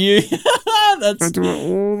gotta, they do it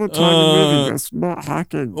all the time in movies. That's not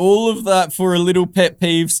hacking. All of that for a little pet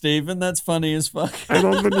peeve, Stephen. That's funny as fuck. And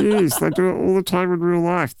on the news, they do it all the time in real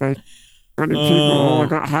life. When people, I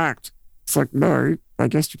got hacked. It's like, no, they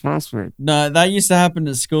guessed your password. No, that used to happen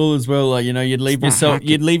at school as well. Like, you'd leave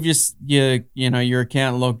your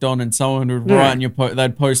account logged on, and someone would write in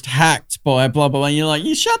they'd post hacked by blah blah blah. And you're like,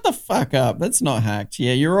 you shut the fuck up. That's not hacked.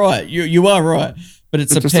 Yeah, you're right. You are right. But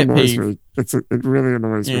it's a pet peeve. Me. It really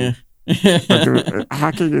annoys me.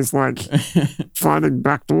 Hacking is like finding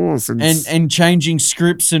backdoors and changing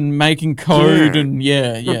scripts and making code and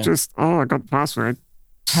Not just, I got the password.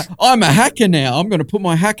 I'm a hacker now. I'm going to put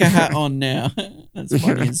my hacker hat on now. That's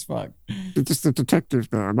funny as fuck. You're just a detective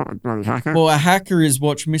now, not a bloody hacker. Well, a hacker is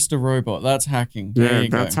watch Mr. Robot. That's hacking. Yeah,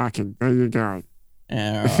 that's hacking. There you go.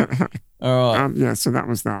 All right. So that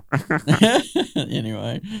was that.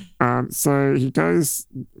 Anyway. So he goes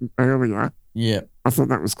earlier. Yeah. I thought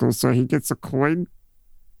that was cool. So he gets a coin.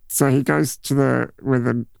 So he goes to with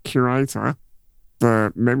the curator,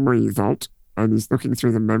 the memory vault, and he's looking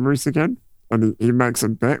through the memories again. And he makes a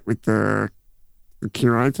bet with the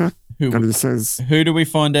curator. And he says, who do we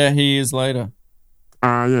find out he is later?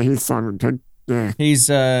 He's Simon Pegg. Yeah. He's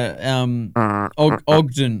Ogden.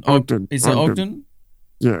 Ogden. Is it Ogden?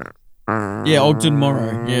 Yeah. Ogden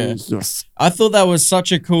Morrow. Yeah. Yes. I thought that was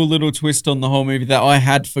such a cool little twist on the whole movie that I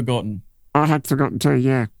had forgotten. I had forgotten too,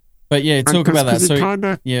 yeah. But yeah, talk about that. So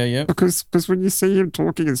yeah. Because when you see him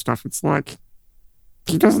talking and stuff, it's like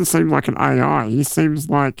he doesn't seem like an AI. He seems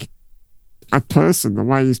like a person, the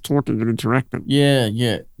way he's talking and interacting.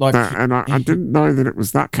 Yeah. Like, and I didn't know that it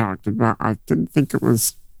was that character, but I didn't think it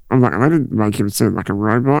was. I'm like, they didn't make him seem like a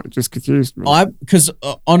robot. It just confused me. Because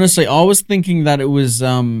honestly, I was thinking that it was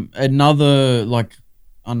another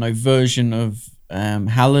version of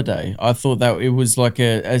Halliday. I thought that it was like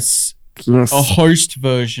a host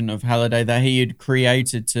version of Halliday that he had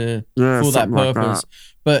created for that purpose.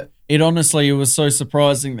 But it was so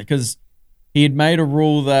surprising because he had made a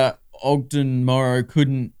rule that Ogden Morrow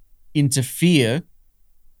couldn't interfere,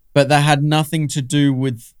 but that had nothing to do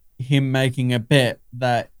with him making a bet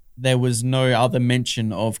that there was no other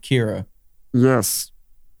mention of Kira. Yes,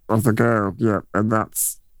 of the girl, yeah. And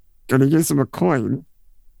he gives him a coin,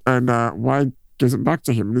 and Wade gives it back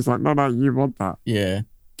to him. And he's like, no, you want that. Yeah.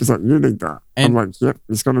 He's like, you need that. And I'm like, yep,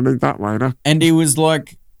 he's going to need that later. And he was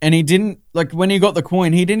like, and he didn't, when he got the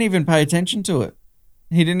coin, he didn't even pay attention to it.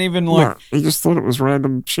 He didn't even he just thought it was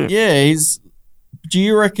random shit. Yeah, do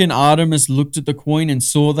you reckon Artemis looked at the coin and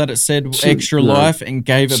saw that it said extra life and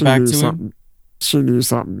gave it back to him? She knew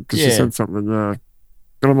something because she said something, yeah.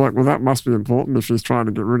 And I'm like, well, that must be important if she's trying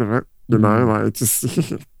to get rid of it. You know, like it's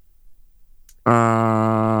just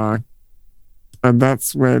and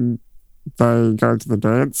that's when they go to the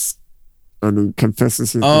dance and he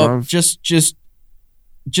confesses his love. Just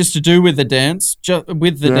to do with the dance,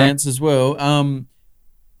 dance as well.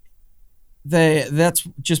 That's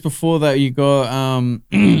just before that you got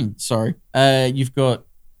you've got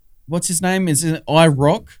what's his name? Is it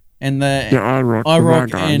iRock and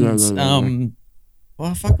iRock and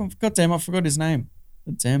God damn, I forgot his name.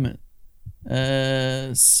 God damn it.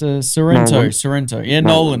 Sorrento. Yeah,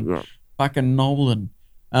 Nolan. Yeah. Fucking Nolan.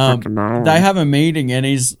 They have a meeting and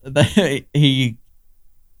he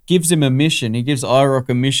gives him a mission. He gives iRock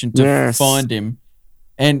a mission to find him.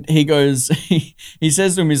 And he goes, he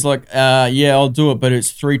says to him, he's like, I'll do it, but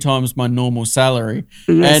it's 3 times my normal salary.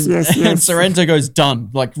 And Sorrento goes,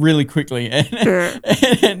 done, like really quickly. And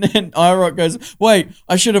then iRock goes, wait,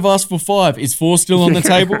 I should have asked for 5. Is 4 still on the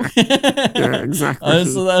table? Yeah, exactly.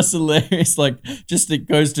 So that's hilarious. Like, just it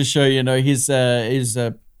goes to show,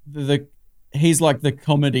 he's like the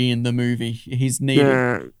comedy in the movie. He's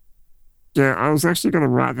needed. Yeah, I was actually going to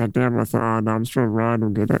write that down. I thought, I'm sure Ryan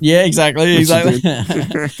will get it. Yeah, exactly.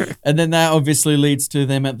 And then that obviously leads to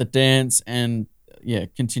them at the dance and,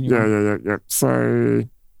 continue. Yeah. So,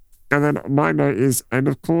 and then my note is, and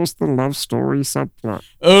of course, the love story subplot.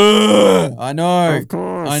 I know. Of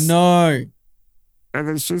course. I know. And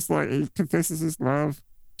then she's like, he confesses his love.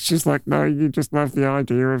 she's like, no, you just love the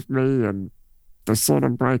idea of me and the sort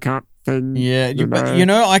of breakup thing. Yeah, but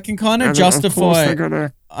I can kind of And then, of course, justify. they're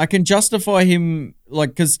gonna, I can justify him, like,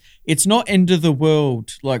 because it's not end of the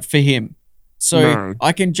world, like, for him. So No.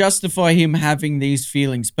 I can justify him having these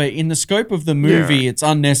feelings, but in the scope of the movie, it's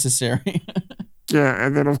unnecessary. yeah,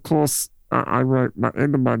 and then of course, I wrote my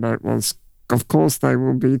end of my note was, of course, they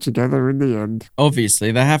will be together in the end.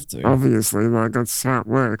 Obviously, they have to. Obviously, like that's how it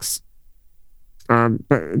works. But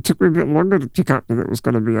it took me a bit longer to pick up that it was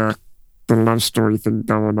going to be the love story thing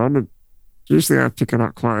going on. And usually, I pick it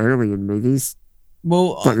up quite early in movies.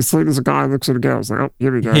 Well, Like as soon as a guy looks at a girl, it's like, oh,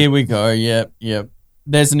 here we go. Here we go. Yep.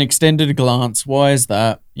 There's an extended glance. Why is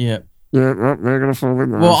that? Yep. Yeah, well, they're going to fall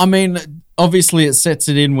in love. Well, I mean, obviously, it sets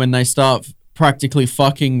it in when they start practically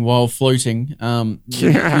fucking while floating.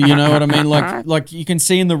 You know what I mean? Like you can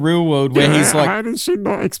see in the real world where he's like, how did she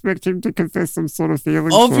not expect him to confess some sort of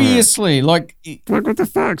feelings? obviously, like what the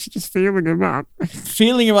fuck? She's just feeling him up.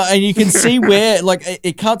 feeling about, and you can see where like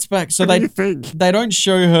it cuts back, so What do you think? they don't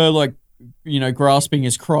show her like grasping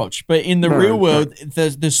his crotch, but in the No, real world,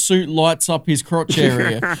 the suit lights up his crotch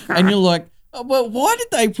area, and you're like, oh, well, why did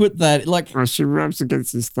they put that? Like, Or she rubs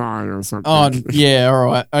against his thigh or something. oh yeah, all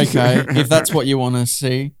right, okay, if that's what you want to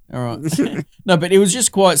see, all right. No, but it was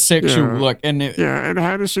just quite sexual, Yeah. like, and it, Yeah, and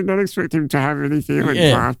how does she not expect him to have any feelings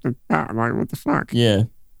Yeah. after that? Like, what the fuck? yeah.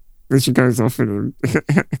 Then she goes off at him.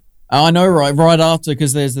 I know, right after,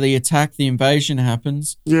 because there's the attack, the invasion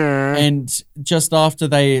happens, yeah. and just after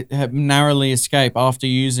they have narrowly escape after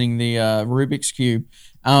using the Rubik's Cube,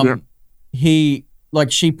 Yep.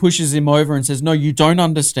 she pushes him over and says, no, you don't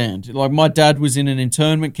understand. Like, my dad was in an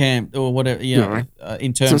internment camp or whatever, So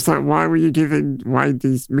internment. it's like, why were you giving Wade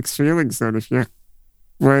these mixed feelings then if you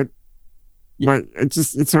weren't like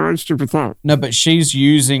it's her own stupid thought. No, but she's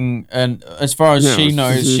using, and as far as Yeah, she she's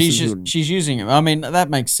knows, using him. she's using him. I mean,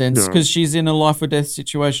 that makes sense Yeah. because she's in a life or death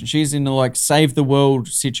situation. She's in a like save the world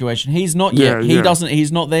situation. He's not yet. Yeah.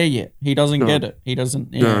 He's not there yet. He doesn't No. get it. He doesn't.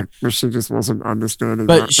 Yeah. But she just wasn't understanding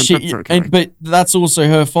But that. she, that's okay. but that's also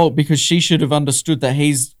her fault because she should have understood that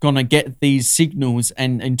he's gonna get these signals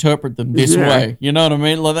and interpret them this Yeah. way. You know what I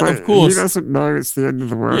mean? Like, that, But of course, he doesn't know it's the end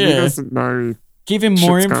of the world. He Yeah. doesn't know. give him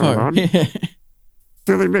more shit's going info. on. Yeah,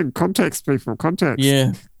 Fill him in. Context, people. Context.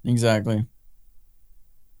 yeah, exactly.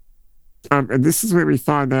 And this is where we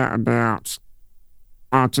find out about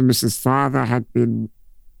Artemis's father had been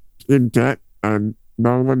in debt, and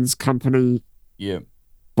Nolan's company Yep,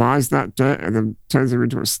 buys that debt and then turns him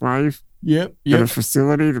into a slave yep, in a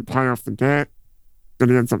facility to pay off the debt. Then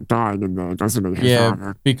he ends up dying in there, doesn't he? His Yeah,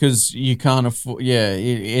 father? because you can't afford. Yeah, it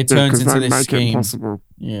Yeah, turns 'cause into they this make it scheme. impossible.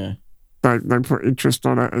 Yeah, They put interest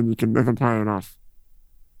on it and you can never pay it off.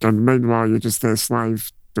 And meanwhile, you're just their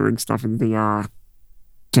slave doing stuff in VR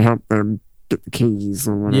to help them get the keys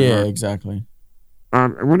or whatever. yeah, exactly.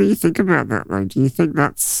 What do you think about that, though? Do you think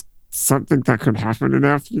that's something that could happen in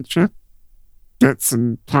our future? Debts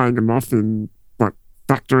and paying them off in like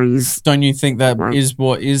factories. Don't you think that Well, is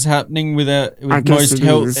what is happening with I with guess most it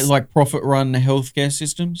health is. like profit run healthcare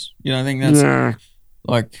systems? You know, I think that's Yeah,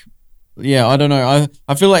 like. Yeah, I don't know.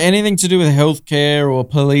 I feel like anything to do with healthcare or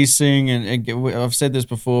policing, and I've said this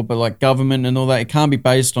before, but like government and all that, it can't be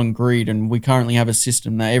based on greed. And we currently have a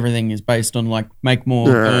system that everything is based on like make more,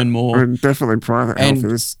 yeah. earn more, And definitely private health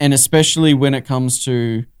is. and especially when it comes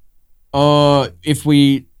to, if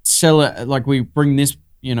we sell it, like we bring this,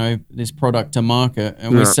 this product to market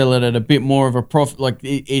and we Yeah. sell it at a bit more of a profit, like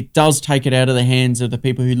it does take it out of the hands of the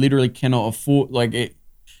people who literally cannot afford, like it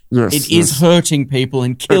Yes, is yes. hurting people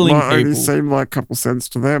and It killing might only people. seem like a couple cents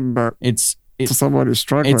to them, but It's to someone who's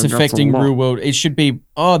struggling, it's that's a affecting lot. real world. It should be,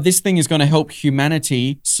 this thing is going to help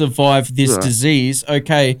humanity survive this Yeah. disease.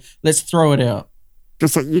 Okay, let's throw it out.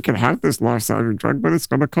 Just like you can have this life-saving drug, but it's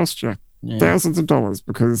going to cost you Yeah. thousands of dollars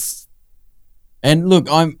because And look,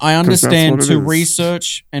 I understand what it to is.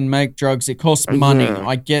 research and make drugs, it costs money. Yeah.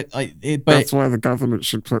 I get it, that's but why the government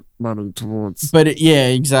should put money towards. yeah,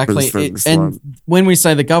 exactly. These things, And like- when we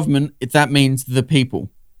say the government, that means the people.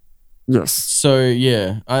 Yes. So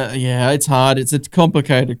yeah, it's hard. It's a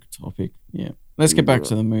complicated topic. Yeah, let's get back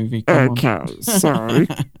to the movie. Come Okay, so on.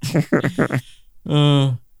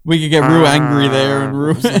 We could get real angry there and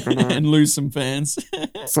what was I gonna- and lose some fans.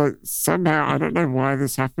 so somehow I don't know why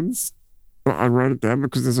this happens, but I wrote it down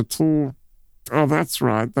because there's a tool. Oh, that's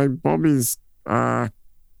right. They bomb his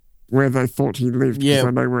where they thought he lived because Yeah.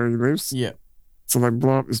 they know where he lives. Yeah, So they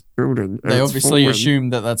blow up this building. and they it's obviously fallen.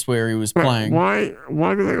 assumed that that's where he was But playing.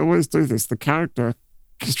 why do they always do this? The character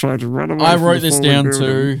He's trying to run away. I from wrote the this falling down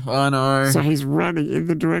building. too. I know. So he's running in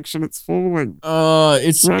the direction it's falling.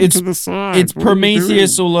 It's Run to the side. it's What are you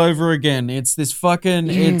Prometheus doing? all over again. It's this fucking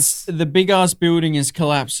Yes. it's the big ass building is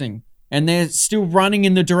collapsing and they're still running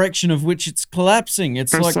in the direction of which it's collapsing.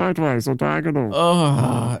 It's Go like sideways or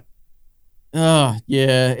diagonal.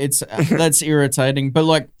 yeah, it's that's irritating. But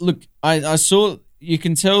like, look, I saw you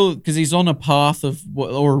can tell because he's on a path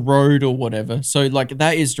or a road or whatever. So like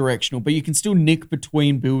that is directional, but you can still nick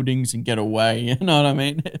between buildings and get away. You know what I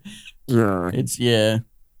mean? Yeah. It's yeah.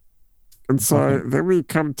 And so then we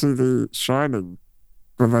come to The Shining,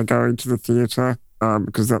 where they go into the theatre,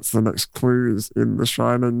 because that's the next clue is in The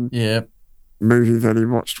Shining Yeah. movie that he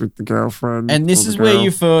watched with the girlfriend. And this or the is where girl.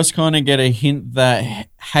 you first kind of get a hint that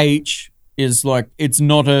H is like it's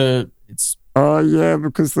not a it's Oh yeah,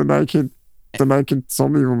 because the naked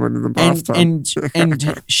zombie woman in the bathtub.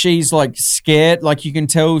 and she's like scared. Like you can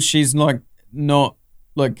tell she's like not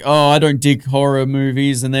like I don't dig horror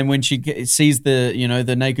movies. And then when she sees the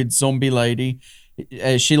the naked zombie lady,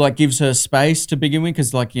 she like gives her space to begin with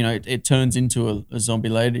because like it turns into a zombie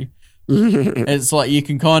lady. Yeah. It's like you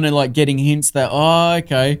can kind of like getting hints that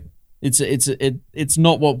okay, it's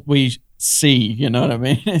not what we see. You know what I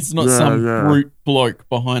mean? It's not some brute bloke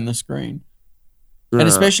behind the screen. Yeah. And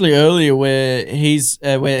especially earlier where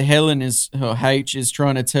where Helen or H is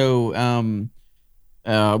trying to tell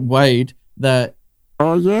Wade that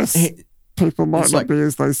Oh yes, people might not be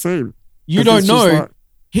as they seem. You don't know.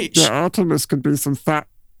 Artemis could be some fat,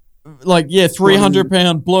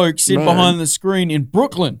 300-pound bloke sitting behind the screen in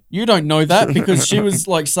Brooklyn. You don't know that because she was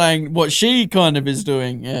like saying what she kind of is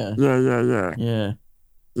doing. Yeah. Yeah.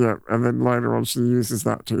 And then later on, she uses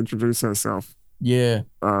that to introduce herself. Yeah.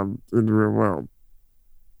 In the real world.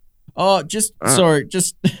 Oh, sorry,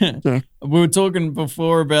 yeah. We were talking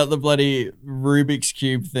before about the bloody Rubik's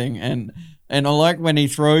Cube thing, and I like when he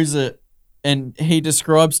throws it and he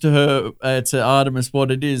describes to her, to Artemis what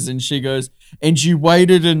it is, and she goes, and you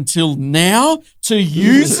waited until now to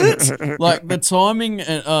use it? Like the timing,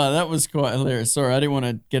 and that was quite hilarious. Sorry, I didn't want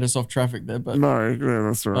to get us off traffic there, but... No, yeah,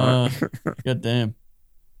 that's all right. God damn.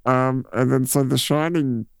 And then so the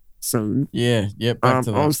Shining scene. Yeah, back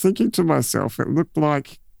to that. I was thinking to myself, it looked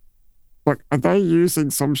like, are they using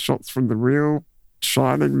some shots from the real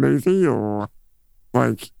Shining movie, or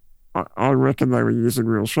like, I reckon they were using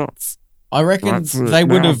real shots. I reckon they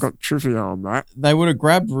would have got trivia on that. They would have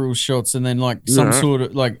grabbed real shots and then some sort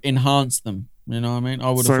of enhanced them. You know what I mean?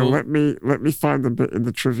 I would have. So let me find the bit in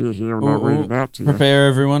the trivia here and I'll read it out to you. Prepare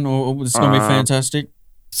everyone, or it's gonna be fantastic.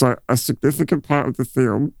 So a significant part of the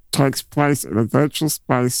film takes place in a virtual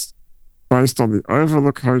space based on the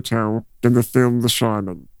Overlook Hotel in the film The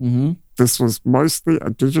Shining. Mm-hmm. This was mostly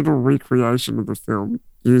a digital recreation of the film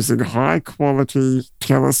using high-quality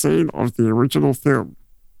telecine of the original film.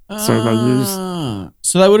 So they used...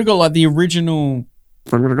 So they would have got the original...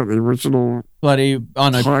 They would have got the original... Bloody,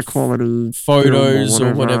 high-quality... Photos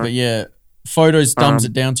or whatever, yeah. Photos dumbs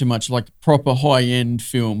it down too much, like proper high-end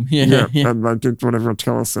film. Yeah. And they did whatever a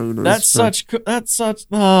telecine is. That's such...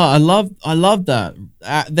 I love that.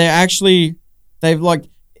 They've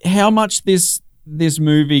how much this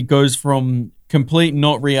movie goes from complete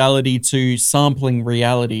not reality to sampling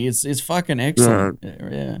reality is fucking excellent.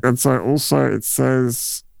 Yeah. And so also it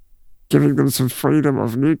says giving them some freedom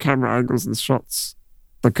of new camera angles and shots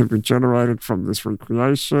that could be generated from this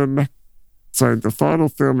recreation. So the final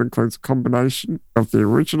film includes a combination of the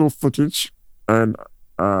original footage and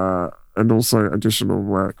also additional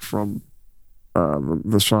work from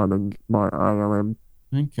The Shining by ILM.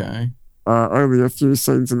 Okay. Only a few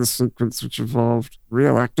scenes in the sequence which involved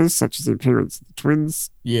real actors, such as the appearance of the twins,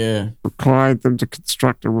 required them to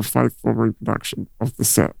construct a faithful reproduction of the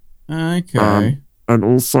set. Okay. And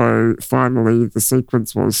also, finally, the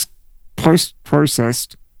sequence was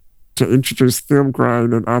post-processed to introduce film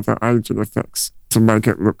grain and other aging effects to make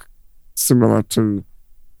it look similar to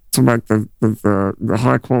make the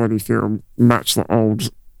high-quality film match the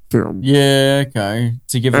old film. Yeah, okay.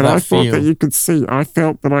 To give it and that I feel. thought that you could see, I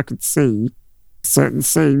felt that I could see certain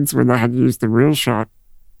scenes when they had used the real shot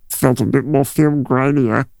felt a bit more film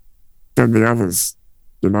grainier than the others,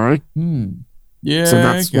 you know? Yeah. So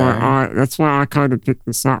that's why I kind of picked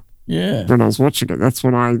this up. Yeah. When I was watching it, that's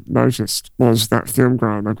what I noticed was that film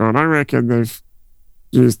grain. I reckon they've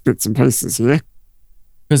used bits and pieces here.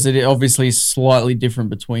 Because it obviously is slightly different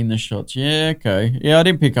between the shots. Yeah, okay. Yeah, I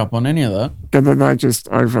didn't pick up on any of that. And then they just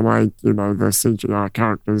overlaid, the CGI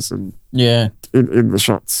characters and in the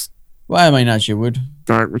shots. Well, I mean, as you would.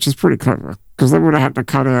 Which is pretty clever. Because they would have had to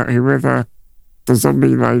cut out whoever the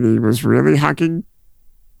zombie lady was really hugging.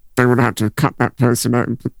 They would have had to cut that person out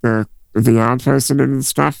and put the VR person in and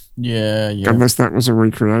stuff. Yeah. Unless that was a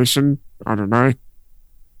recreation. I don't know.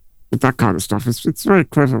 But that kind of stuff, it's very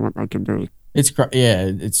clever what they can do.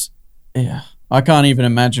 Yeah. I can't even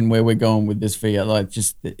imagine where we're going with this VR. Like,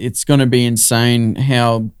 just it's going to be insane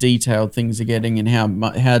how detailed things are getting and how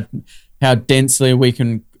densely we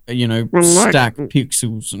can, stack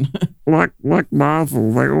pixels and like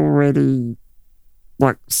Marvel. They already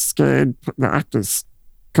scanned the actors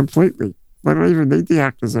completely. They don't even need the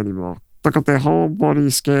actors anymore. They got their whole body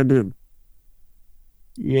scanned in.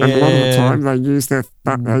 Yeah. And a lot of the time they use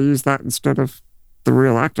that instead of the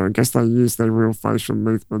real actor. I guess they use their real facial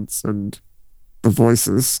movements and the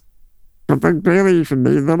voices. But they barely even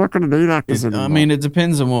need, they're not going to need actors anymore. I mean, it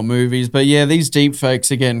depends on what movies, but yeah, these deep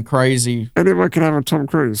fakes are getting crazy. Anyone can have a Tom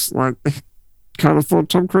Cruise. Like, can't afford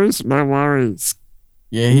Tom Cruise? No worries.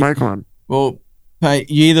 Yeah. Make one. Well,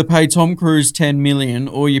 you either pay Tom Cruise $10 million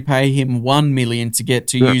or you pay him $1 million to get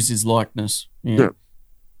to use his likeness. Yeah.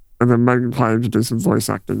 And then maybe pay him to do some voice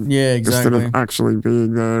acting. Yeah, exactly. Instead of actually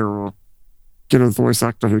being there, or get a voice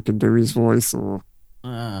actor who can do his voice, or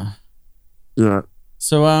yeah.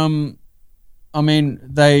 So I mean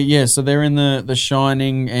so they're in the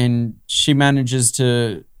Shining, and she manages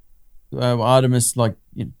to Artemis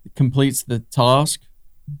completes the task.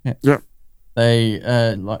 Yep. They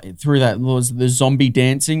through that was the zombie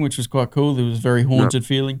dancing, which was quite cool. There was a very haunted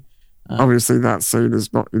feeling. Obviously, that scene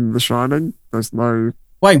is not in The Shining. There's no.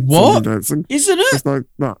 Wait, what? Dancing. Isn't it? There's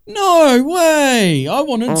no. No way! I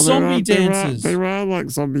wanted zombie dancers. There are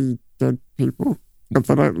like zombie dead people, but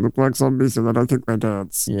they don't look like zombies, and I don't think they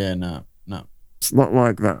dance. Yeah, no. It's not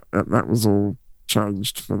like that. That was all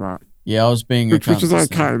changed for that. Yeah, I was being which is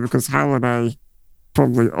okay because Halliday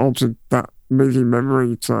probably altered that movie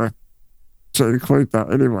memory to include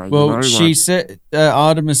that anyway. Well, she said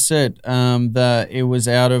Artemis said that it was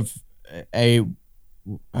out of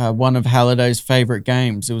one of Halliday's favorite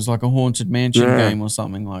games. It was like a Haunted Mansion game or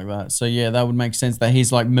something like that. So yeah, that would make sense that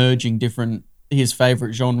he's like merging his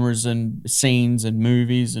favorite genres and scenes and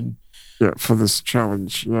movies and for this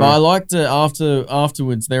challenge. Yeah. But I liked it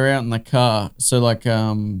afterwards. They're out in the car. So like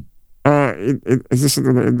is this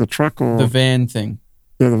in the truck or the van thing?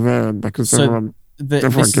 Yeah, the van, because everyone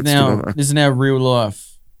gets together. This is now real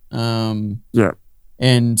life. Yeah.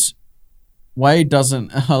 And Wade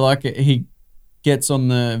doesn't. I like it. He gets on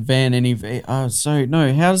the van and how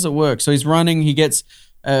does it work? So he's running. He gets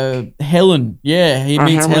Helen. Yeah, he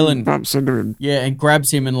meets Helen. Bumps into him. Yeah, and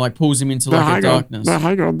grabs him and like pulls him into a darkness. No,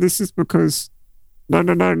 hang on. This is because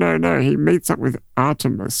no. He meets up with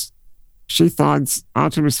Artemis.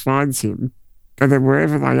 Artemis finds him. And then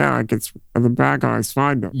wherever they are, and the bad guys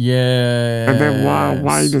find him. Yeah. And then while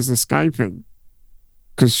Wade is escaping,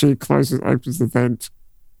 because she opens the vent,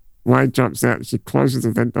 Wade jumps out, she closes the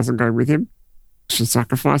vent, doesn't go with him. She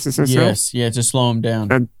sacrifices herself. Yes, to slow him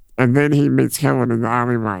down. And then he meets Helen in the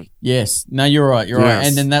alleyway. Yes. No, you're right. Right.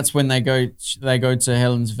 And then that's when they go to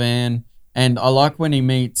Helen's van. And I like when he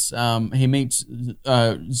meets Zoe,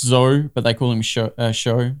 but they call him Show.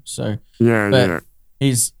 So yeah.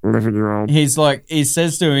 He's 11-year-old. He's like, he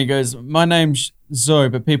says to him, he goes, "My name's Zoe,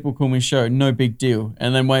 but people call me Show. No big deal."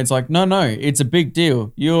 And then Wade's like, No, it's a big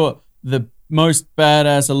deal. You're the most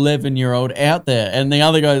badass 11-year-old out there. And the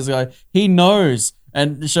other guy's like, he knows.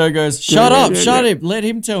 And the Show goes, shut him. Let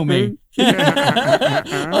him tell me. I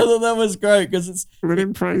thought that was great because let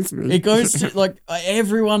him praise me. It goes to like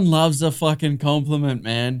everyone loves a fucking compliment,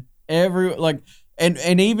 man.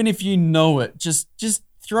 And even if you know it, just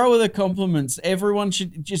throw the compliments. Everyone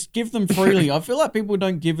should just give them freely. I feel like people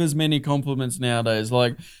don't give as many compliments nowadays.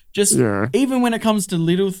 Like, even when it comes to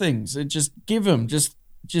little things, just give them.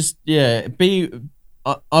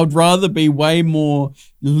 I'd rather be way more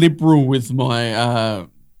liberal with my,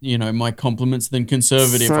 my compliments than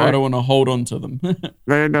conservative. So, I don't want to hold on to them.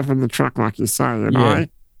 They end up in the truck, like you say, and I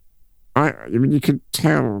mean, you could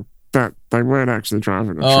tell that they weren't actually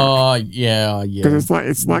driving a truck. Oh, yeah. Because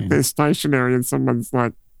it's like they're stationary and someone's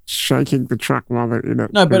like shaking the truck while they're in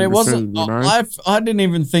it. No, but it wasn't. I didn't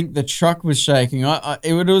even think the truck was shaking.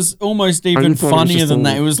 It was almost even funnier than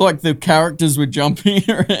that. It was like the characters were jumping.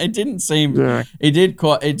 It didn't seem. Yeah. It did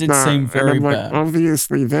seem very bad.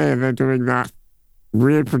 Obviously, they're doing that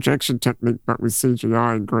rear projection technique, but with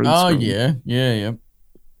CGI and green screen. Oh yeah.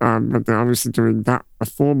 But they're obviously doing a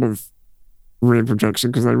form of rear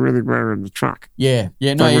projection because they really were in the truck. Yeah.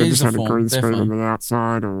 No, they it is just a had form, a green screen definitely. on the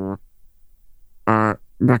outside, or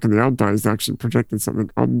back in the old days, they actually projected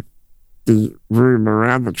something on the room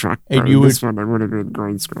around the truck. And this one, they would have been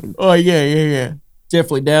green screen. Oh yeah.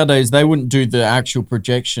 Definitely. Nowadays, they wouldn't do the actual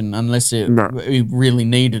projection unless it really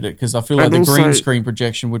needed it, because I feel like the green screen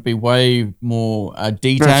projection would be way more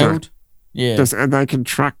detailed. Yeah. And they can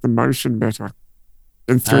track the motion better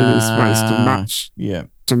in 3D space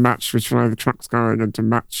to match which way the truck's going and to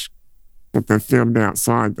match what they filmed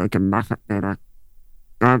outside. They can map it better.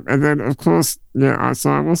 And then, of course, so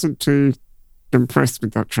I wasn't too impressed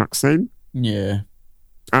with that truck scene. Yeah.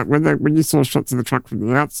 When you saw shots of the truck from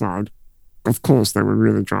the outside, of course, they were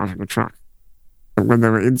really driving a truck. But when they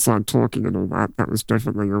were inside talking and all that, that was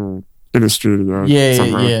definitely all in a studio.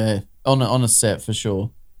 Yeah. On a set, for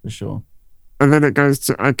sure. And then it goes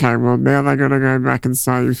to, okay, well, now they're going to go back and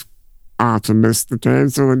save Artemis, the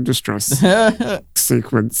damsel in distress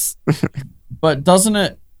sequence. But doesn't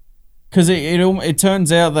it, because it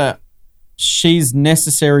turns out that she's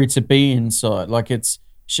necessary to be inside. Like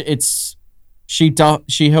she helps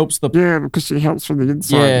the... Yeah, because she helps from the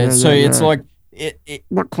inside. It's like...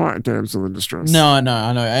 Not quite a damsel in distress. No, I know.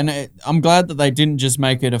 And I'm glad that they didn't just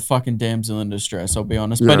make it a fucking damsel in distress, I'll be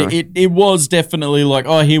honest. Yeah. But it was definitely like,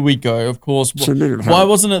 oh, here we go, of course. Why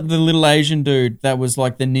wasn't it the little Asian dude that was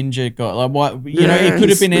like the ninja guy? Like, why? It could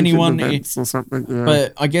have been anyone. Or something, yeah.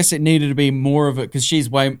 But I guess it needed to be more of it because she's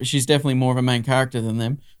definitely more of a main character than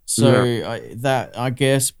them. So I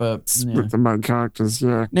guess, but split the main characters,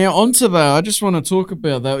 yeah. Now onto that, I just want to talk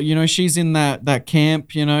about that. She's in that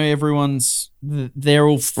camp. Everyone's they're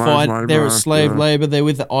all they're slave labor. They're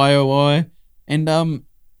with the IOI, and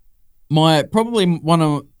most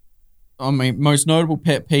notable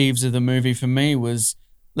pet peeves of the movie for me was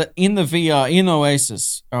in the VR in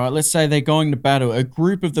Oasis. All right, let's say they're going to battle. A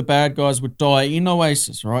group of the bad guys would die in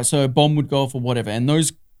Oasis. Right, so a bomb would go off or whatever, and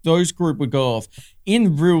those group would go off.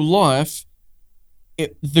 In real life,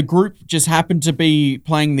 the group just happened to be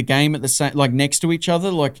playing the game at the same, like next to each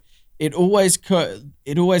other. Like it always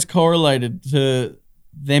correlated to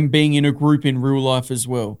them being in a group in real life as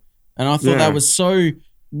well. And I thought that was so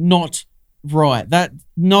not right.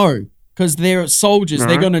 Because they're soldiers. No.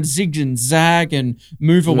 They're going to zig and zag and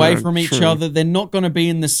move away from each other. They're not going to be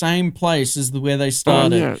in the same place as where they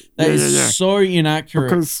started. That is so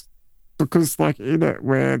inaccurate. Because like in it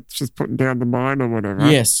where she's putting down the mine or whatever.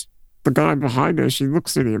 Yes. The guy behind her, she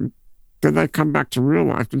looks at him. Then they come back to real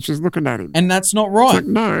life and she's looking at him. And that's not right. Like,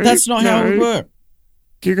 no. That's not how it would work.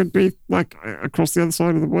 You could be like across the other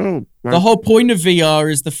side of the world. Like, the whole point of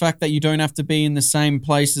VR is the fact that you don't have to be in the same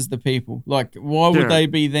place as the people. Like, why would they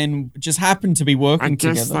be then just happen to be working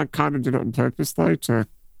together? I guess they kind of did it on purpose though to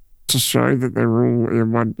show that they're all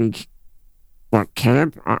in one big like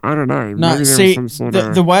camp. I don't know. No, maybe see, some sort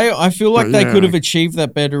the way I feel like they could have achieved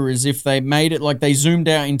that better is if they made it like they zoomed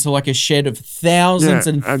out into like a shed of thousands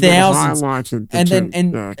and thousands,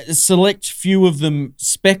 and a select few of them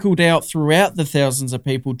speckled out throughout the thousands of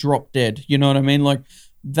people drop dead. You know what I mean? Like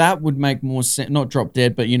that would make more sense. Not drop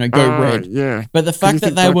dead, but go red. Yeah. But the fact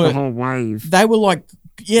that they were the whole wave. They were like.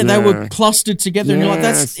 Yeah, they were clustered together, and you're like,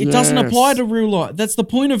 it doesn't apply to real life. That's the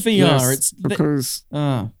point of VR. Yes,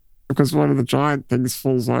 because one of the giant things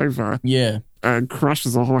falls over. Yeah. And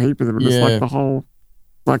crushes a whole heap of them. And it's like the whole,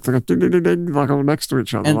 like ding, ding, ding, ding, like all next to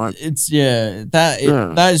each other. And like,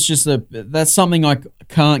 that is just that's something I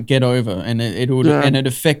can't get over. And it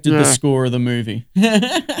affected the score of the movie.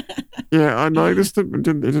 Yeah, I noticed it, but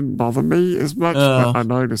it didn't bother me as much, but I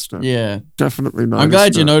noticed it. Yeah. Definitely noticed it. I'm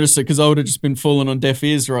glad you noticed it because I would have just been falling on deaf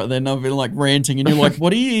ears right then. I've been like ranting and you're like,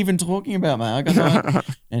 what are you even talking about, mate?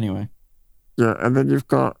 Anyway. Yeah, and then you've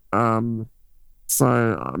got, so,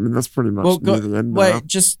 I mean, that's pretty much near the end now.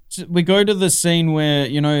 We go to the scene where,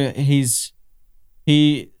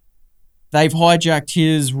 they've hijacked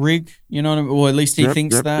his rig, you know what I mean? Or at least he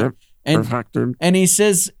thinks that. Yep. And, hacked him. And he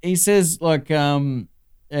says like,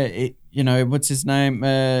 what's his name?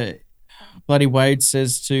 Bloody Wade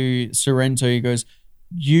says to Sorrento, he goes,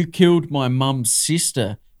 "You killed my mum's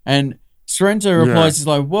sister." And Sorrento replies, he's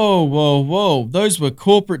like, whoa, those were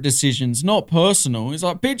corporate decisions, not personal. He's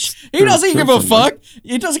like, bitch, he doesn't give a fuck.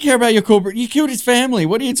 He doesn't care about your corporate. You killed his family.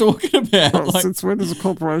 What are you talking about? Well, since when does a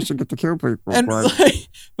corporation get to kill people? And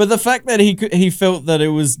but the fact that he felt that it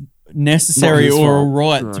was necessary or all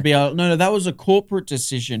right to be able, no, that was a corporate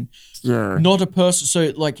decision, not a person.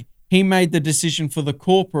 So like he made the decision for the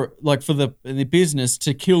corporate, like for the business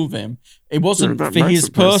to kill them. It wasn't for his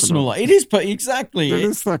personal life. It is, exactly. It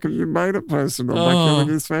is like you made it personal by killing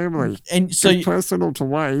his family. And so it's personal to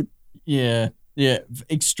Wade. Yeah,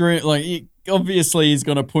 extreme. Like obviously he's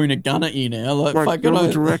gonna point a gun at you now. Like the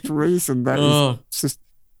direct reason that is just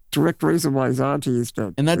direct reason why his auntie is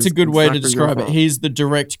dead. And that's a good way to describe it. He's the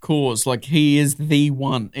direct cause. Like he is the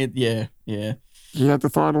one. He had the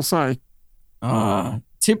final say.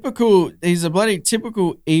 He's a bloody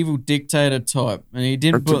typical evil dictator type, and he A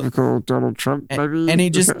didn't. typical Donald Trump, maybe. And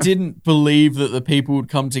he just didn't believe that the people would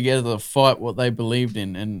come together to fight what they believed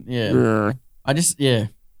in, and Yeah.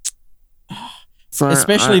 So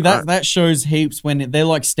Especially that shows heaps when they're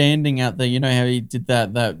like standing out there. You know how he did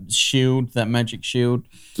that shield, that magic shield.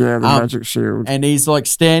 Yeah, the magic shield. And he's like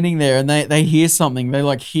standing there, and they hear something. They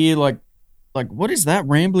like hear like what is that,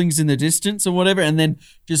 ramblings in the distance or whatever, and then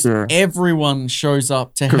just everyone shows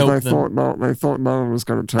up to help them. They thought no one was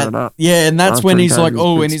going to turn up. Yeah, and that's when he's like,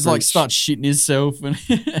 and he's like starts shitting himself, and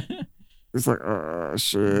it's like, oh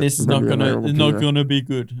shit, this is not gonna be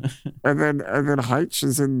good. and then H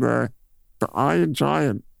is in the Iron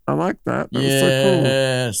Giant. I like that. That was so cool.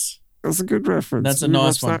 Yes, that's a good reference. That's a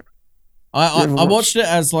nice one. I watched it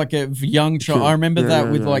as like a young child. I remember that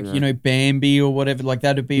with Bambi or whatever. Like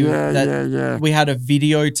that'd be yeah. We had a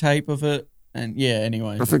videotape of it, and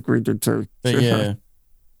anyway. I think we did too. But yeah,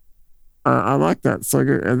 I like that. So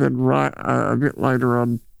good. And then a bit later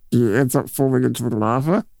on, he ends up falling into the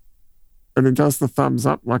lava, and he does the thumbs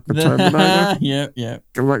up like the Terminator. Yeah.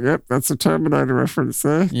 I'm like, yep, that's a Terminator reference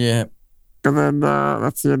there. Yeah. And then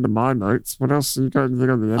that's the end of my notes. What else you got? Anything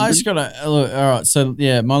on the ending? I just gotta look. All right, so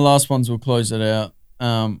my last ones will close it out.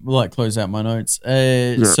 Close out my notes.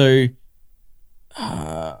 So,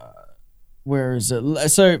 where is it?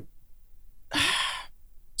 So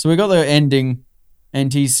we got the ending,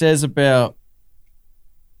 and he says,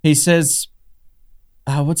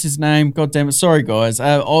 what's his name? God damn it! Sorry, guys.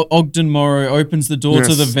 Ogden Morrow opens the door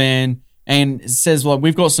to the van and says, "Like,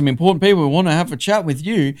 we've got some important people who want to have a chat with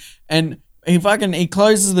you," and he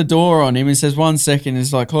closes the door on him and says 1 second.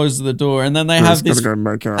 It's like closes the door, and then they have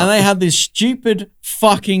this stupid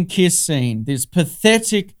fucking kiss scene. This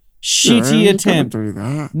pathetic, shitty attempt. Do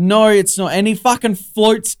that. No, it's not. And he fucking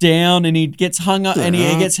floats down, and he gets hung up, and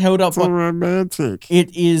he gets held up. It's all romantic.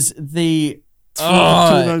 It is the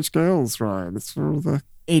teenage girls, Ryan. It's for all the.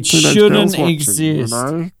 It shouldn't exist.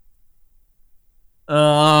 You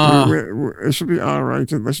know? It should be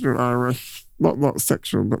R-rated. They should do R-rated. Not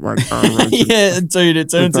sexual, but like R-rated. Yeah, dude,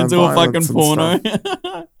 it turns into a fucking porno.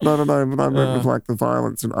 No, but I meant with like the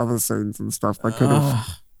violence and other scenes and stuff. They could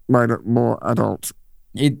have made it more adult.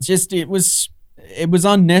 It was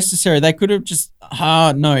unnecessary. They could have just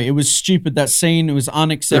no, it was stupid. That scene, it was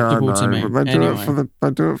unacceptable to me. But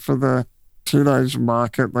they do it for the teenage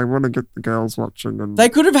market. They want to get the girls watching, and they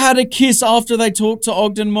could have had a kiss after they talked to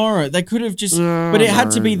Ogden Morrow. They could have just, but it had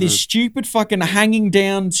to be this stupid fucking hanging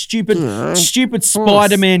down, stupid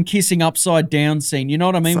Spider-Man kissing upside down scene. You know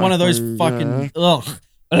what I mean? Exactly, one of those fucking ugh.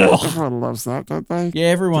 Everyone loves that, don't they? Yeah,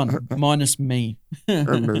 everyone minus me.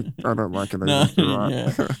 And me. I don't like it either. Right.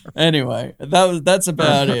 Yeah. Anyway, that's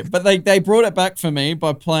about it. But they brought it back for me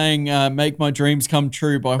by playing "Make My Dreams Come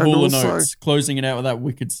True" by Hall & Oates, closing it out with that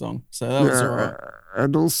wicked song. So that was alright.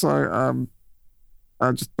 And also,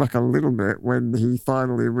 just like a little bit when he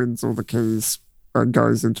finally wins all the keys and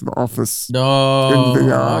goes into the office in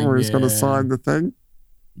VR where he's going to sign the thing.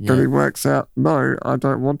 Yeah. And he works out, no, I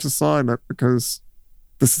don't want to sign it because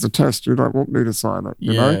this is a test. You don't want me to sign it,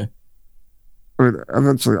 you know? I mean,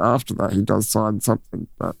 eventually after that, he does sign something,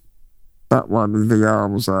 but that one in VR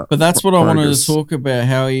was But that's what I wanted to talk about,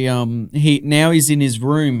 how he now he's in his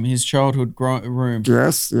room, his childhood room.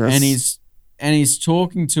 Yes. And he's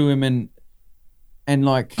talking to him and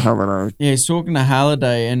like... Halliday. Yeah, he's talking to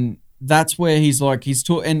Halliday, and that's where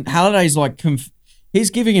and Halliday's like...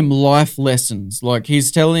 he's giving him life lessons. Like,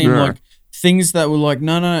 he's telling him like things that were like,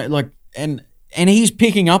 no, like... And he's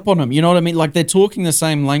picking up on them, you know what I mean? Like, they're talking the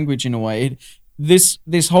same language in a way. This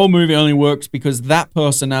whole movie only works because that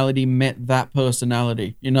personality met that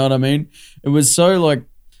personality, you know what I mean? It was so, like,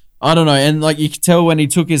 I don't know. And, like, you could tell when he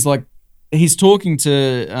took his, like, he's talking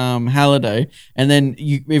to Halliday, and then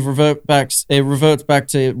it reverts back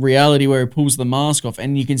to reality where he pulls the mask off,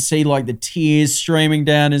 and you can see like the tears streaming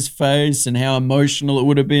down his face and how emotional it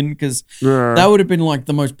would have been, because that would have been like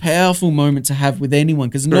the most powerful moment to have with anyone,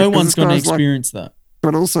 because no one's going to experience that.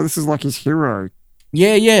 But also, this is like his hero.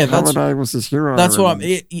 Yeah. Halliday was his hero. That's what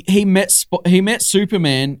he met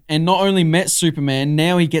Superman, and not only met Superman,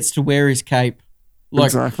 now he gets to wear his cape. Like,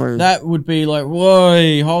 exactly. That would be like,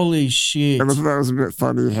 whoa, holy shit. And I thought that was a bit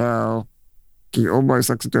funny how he almost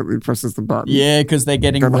accidentally presses the button. Yeah, because they're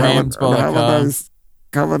getting rammed by the car.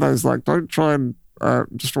 Halliday's like, don't try and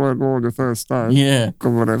destroy it all on your first day. Yeah.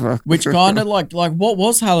 Or whatever. Which kind of like what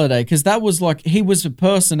was Halliday? Because that was like, he was a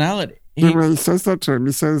personality. He says that to him.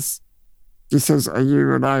 He says, are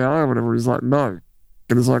you an AI or whatever? He's like, no.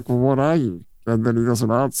 And he's like, well, what are you? and then he doesn't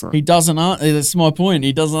answer. He doesn't answer. That's my point.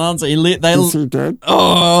 He doesn't answer. Is he dead?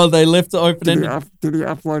 Oh, they left it open ended. Did he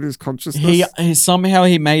upload his consciousness? He somehow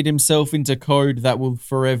he made himself into code that will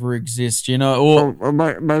forever exist. You know, or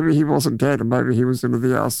maybe he wasn't dead, and maybe he was in the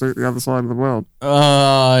VR suit, the other side of the world. Who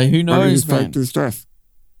knows? Maybe he man. faked his death.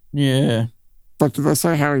 Yeah. But did they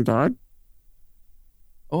say how he died?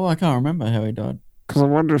 Oh, I can't remember how he died. Because I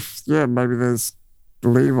wonder if maybe there's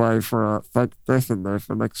leeway for a fake death in there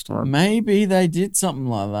for next time. Maybe they did something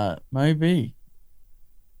like that. Maybe.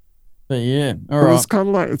 But yeah, all right. It's kind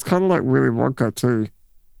of like Willy Wonka too.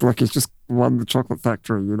 Like he's just won the chocolate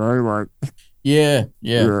factory, you know, like yeah.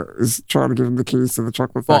 He's trying to give him the keys to the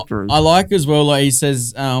chocolate factory. I like as well. Like he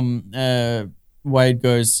says, Wade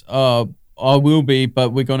goes, I will be,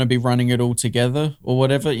 but we're going to be running it all together or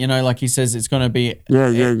whatever. You know, like he says, it's going to be.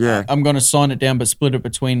 Yeah. I'm going to sign it down, but split it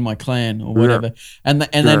between my clan or whatever. Yeah. And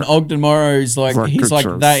then Ogden Morrow is like, he's like,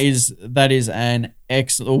 choice. that is an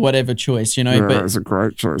excellent or whatever choice, you know. Yeah, but it's a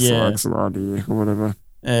great choice. Yeah. Excellent idea or whatever.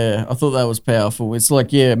 Yeah, I thought that was powerful. It's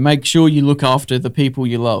like, make sure you look after the people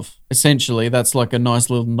you love. Essentially, that's like a nice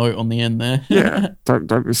little note on the end there. Yeah,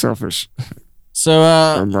 don't be selfish. So,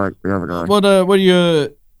 unlike the other guy. What are your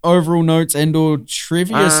overall notes and or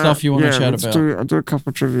trivia stuff you want to chat about? I'll do a couple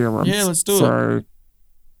of trivia ones. Yeah, let's do it.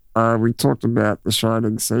 So, we talked about the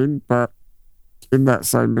Shining scene, but in that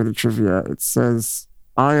same bit of trivia, it says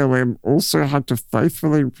ILM also had to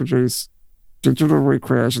faithfully produce digital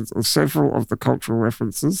recreations of several of the cultural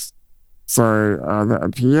references that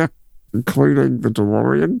appear, including the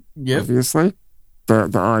DeLorean, obviously,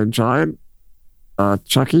 the Iron Giant,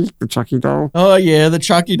 Chucky, the Chucky doll. Oh yeah, the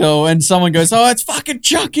Chucky doll, and someone goes, "Oh, it's fucking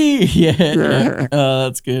Chucky!" Yeah. Oh,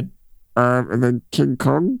 that's good. And then King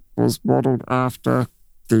Kong was modeled after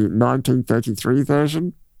the 1933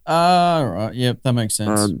 version. Right. Yep, that makes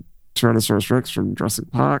sense. Tyrannosaurus Rex from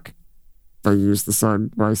Jurassic Park. They used the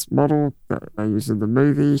same base model that they used in the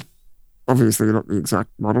movie. Obviously, not the exact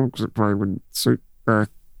model because it probably wouldn't suit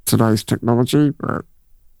today's technology, but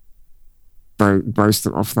they based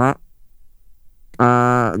it off that.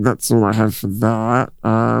 That's all I have for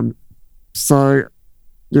that. So,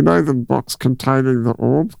 you know the box containing the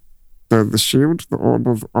orb, the shield, the orb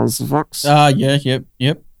of Ozvox?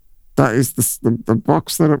 Yep. That is the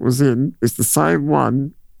box that it was in is the same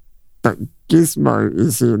one that Gizmo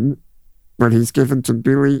is in when he's given to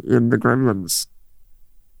Billy in the Gremlins.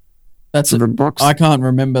 That's the box. I can't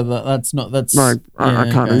remember that.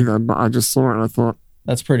 I can't either, but I just saw it and I thought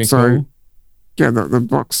that's pretty cool. Yeah, the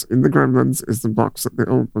box in the Gremlins is the box that the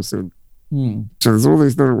orb was in. So there's all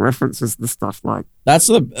these little references to stuff like that's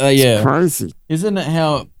it's crazy, isn't it?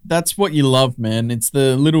 How that's what you love, man. It's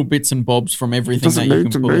the little bits and bobs from everything that you can pull.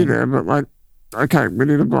 Doesn't need to be there, but like, okay, we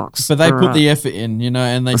need a box. But they put the effort in, you know,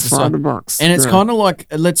 and they find a box. And it's kind of like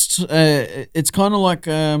it's kind of like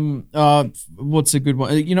what's a good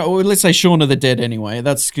one? You know, let's say Shaun of the Dead. Anyway,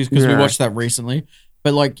 that's because we watched that recently.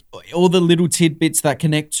 But like all the little tidbits that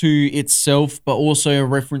connect to itself, but also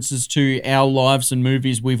references to our lives and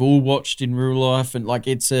movies we've all watched in real life, and like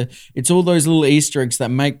it's all those little Easter eggs that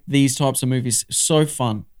make these types of movies so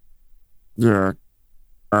fun. Yeah,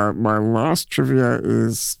 my last trivia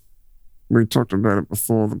is we talked about it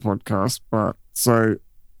before the podcast, but so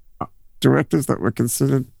directors that were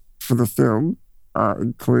considered for the film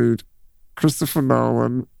include Christopher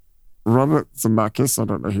Nolan, Robert Zemeckis, I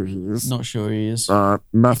don't know who he is. Not sure he is.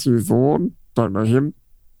 Matthew Vaughn, don't know him.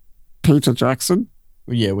 Peter Jackson.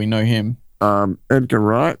 Yeah, we know him. Edgar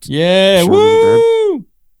Wright. Yeah, woo!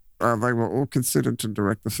 They were all considered to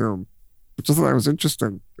direct the film, which I thought was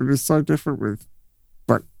interesting. It was so different with,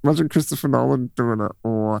 like, imagine Christopher Nolan doing it,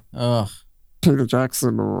 or Peter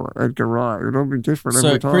Jackson or Edgar Wright. It would all be different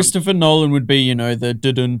every time. So Christopher Nolan would be, you know, the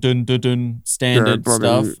dun-dun-dun-dun standard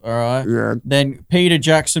stuff, all right? Yeah. Then Peter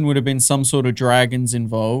Jackson would have been some sort of dragons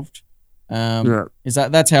involved.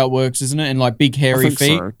 That's how it works, isn't it? And like big hairy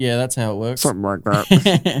feet. So. Yeah, that's how it works. Something like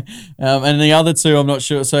that. And the other two, I'm not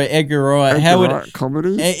sure. So Edgar Wright,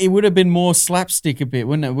 comedy? It would have been more slapstick a bit,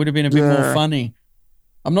 wouldn't it? It would have been a bit more funny.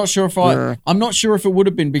 I'm not sure if it would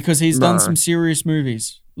have been because he's done some serious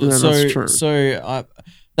movies. Yeah, that's true. So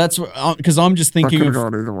that's because I'm just thinking of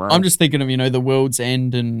you know The World's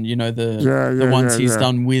End and you know the ones he's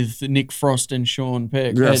done with Nick Frost and Sean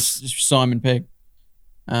Pegg. Yes. Simon Pegg.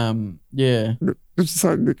 Yeah. Did you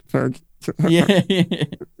say Nick Pegg? Yeah.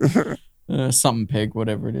 Something Pegg,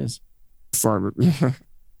 whatever it is. Simon.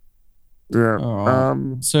 Yeah. All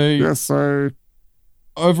right. So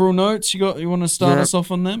overall notes. You want to start Yeah. us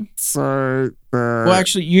off on them? So Well,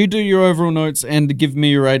 actually, you do your overall notes and give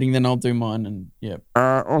me your rating, then I'll do mine. And yeah.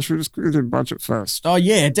 should we just quickly do budget first? Oh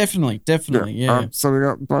yeah, definitely. Yeah. So we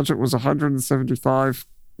got budget was 175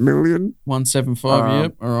 million, 175.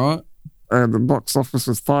 Yep. All right. and the box office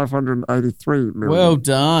was 583 million. Well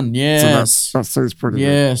done. so Yes. that seems pretty good.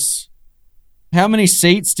 Yes. How many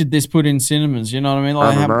seats did this put in cinemas? You know what I mean?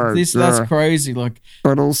 Like, I don't know, that's yeah. crazy. Like,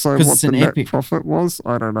 But also 'Cause what it's the an net epic. profit was,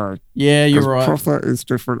 I don't know. yeah, you're 'Cause right. Profit is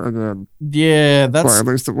different again. Yeah, Well, that's. at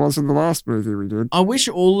least it was in the last movie we did. I wish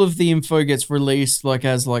all of the info gets released like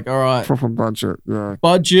as like, all right, Proper budget, yeah.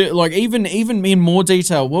 budget, like even in more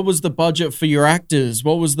detail. What was the budget for your actors?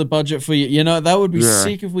 What was the budget for you know, that would be Yeah.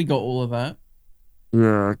 sick if we got all of that.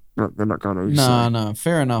 Yeah, but they're not going to. No,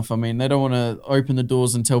 fair enough. I mean, they don't want to open the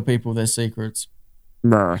doors and tell people their secrets.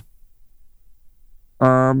 No.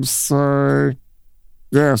 So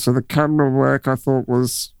the camera work I thought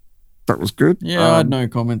was good. Yeah, I had no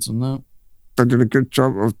comments on that. They did a good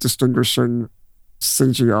job of distinguishing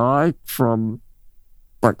CGI from,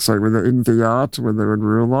 like, say, when they're in VR to when they're in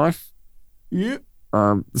real life. Yep.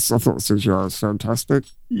 I thought CGI was fantastic.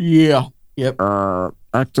 Yeah. Yep.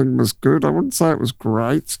 Acting was good. I wouldn't say it was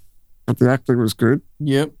great, but the acting was good.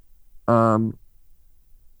 Yep. And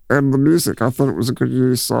the music, I thought it was a good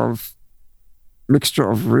use of mixture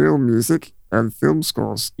of real music and film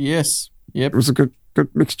scores. Yes. Yep. It was a good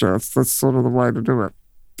mixture. That's sort of the way to do it.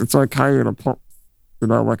 It's okay in a pop,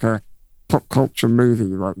 like a pop culture movie.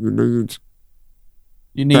 Like you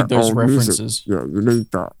need that those old references. music. Yeah, you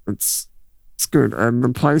need that. It's good. And the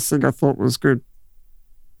pacing I thought was good.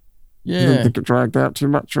 You didn't Yeah. think it dragged out too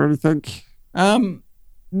much or anything?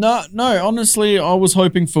 No, honestly, I was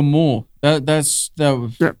hoping for more. That was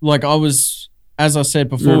Yep. like I was, as I said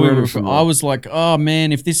before, Yeah, really for more. I was like, oh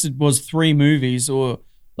man, if this was 3 movies, or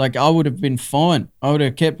like I would have been fine. I would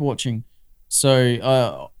have kept watching.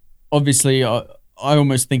 So obviously, I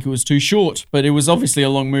almost think it was too short, but it was obviously a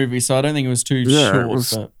long movie, so I don't think it was too Yeah, short. it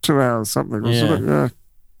was But 2 hours something, wasn't it? Yeah,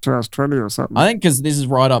 2 hours 20 or something. I think because this is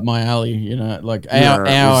right up my alley, you know, like Yeah, our it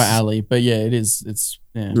was- alley. But yeah, it is. It's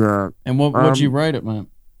yeah. Yeah, And what'd you rate it, mate?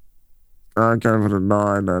 I gave it a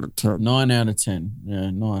 9 out of 10. 9 out of 10.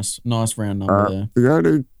 Yeah, nice round number there. The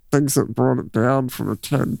only things that brought it down from a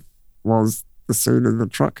 10 was the scene in the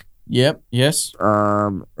truck. Yep. Yes.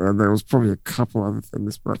 And there was probably a couple other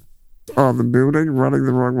things, but the building running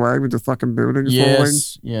the wrong way with the fucking building falling.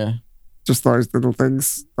 Yes. Yeah. Just those little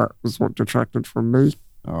things. That was what detracted from me.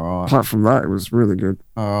 All right. Apart from that, it was really good.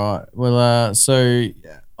 All right. Well, so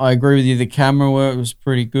I agree with you. The camera work was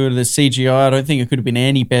pretty good. The CGI, I don't think it could have been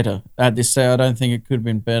any better. At this stage, I don't think it could have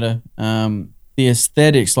been better. The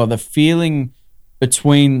aesthetics, like the feeling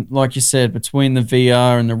between, like you said, between the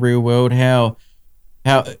VR and the real world, how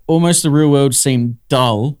almost the real world seemed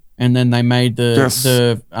dull, and then they made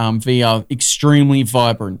the VR extremely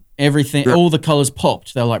vibrant. Everything, Yep. all the colors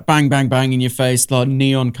popped. They were like bang, bang, bang in your face, like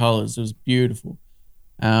neon colors. It was beautiful.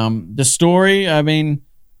 The story, I mean,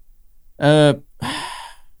 yeah,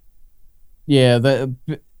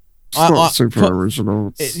 It's not super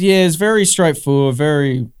original. it's very straightforward,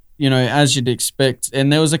 very, as you'd expect.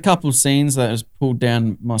 And there was a couple scenes that was pulled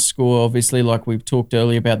down my score, obviously, like we've talked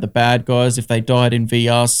earlier about the bad guys. If they died in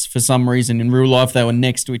VR for some reason, in real life, they were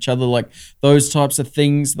next to each other, like those types of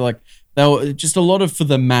things. Like they were just a lot of for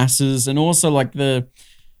the masses, and also like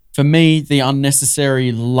for me, the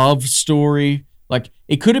unnecessary love story. Like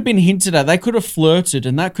it could have been hinted at. They could have flirted,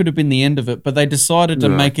 and that could have been the end of it. But they decided to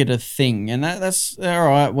make it a thing, and that's all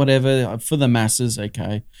right. Whatever for the masses,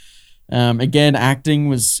 okay. Again, acting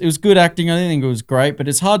was good acting. I think it was great, but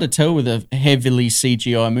it's hard to tell with a heavily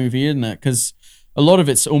CGI movie, isn't it? Because a lot of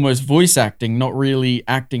it's almost voice acting, not really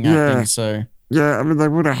acting. So yeah, I mean they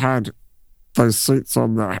would have had those suits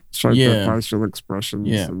on that showed their facial expressions.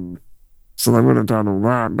 Yeah. And so they would have done all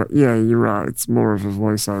that. But yeah, you're right. It's more of a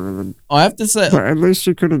voiceover than. I have to say, but at least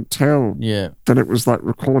you couldn't tell. Yeah. That it was like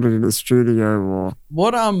recorded in a studio or.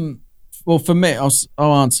 What well for me,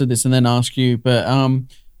 I'll answer this and then ask you. But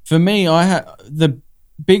for me, I had the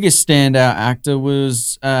biggest standout actor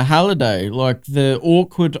was Halliday, like the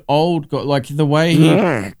awkward old guy, like the way he.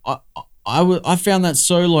 Yeah. I found that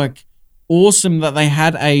so like awesome that they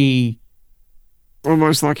had a.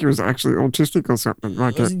 Almost like he was actually autistic or something.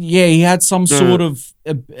 Like yeah, he had some sort of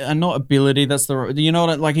not ability. That's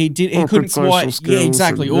like he couldn't quite. Yeah,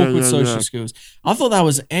 exactly. Awkward social skills. I thought that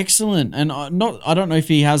was excellent, and I don't know if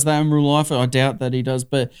he has that in real life. I doubt that he does,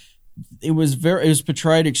 but it was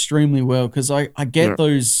portrayed extremely well because I get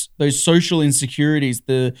those social insecurities,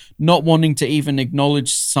 the not wanting to even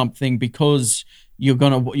acknowledge something because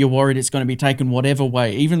you're worried it's gonna be taken whatever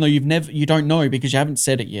way, even though you don't know because you haven't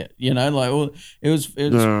said it yet. You know, like he was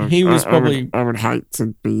probably. I would hate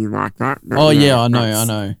to be like that. But Oh yeah, I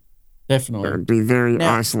know, definitely. It would be very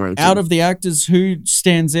isolating. Out of the actors, who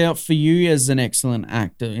stands out for you as an excellent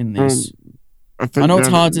actor in this? I know it's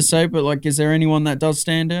hard to say, but like, is there anyone that does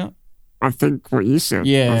stand out? I think what you said.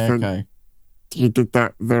 Yeah, okay. He did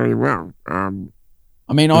that very well. I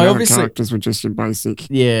mean, I obviously characters were just your basic.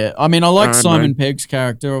 Yeah, I mean, I like Simon Pegg's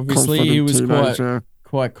character. Obviously, he was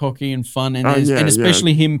quite cocky and fun, and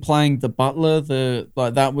especially him playing the butler.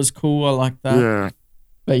 That was cool. I like that. Yeah.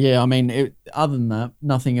 But yeah, I mean, other than that,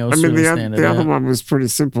 nothing else. I mean, the other one was pretty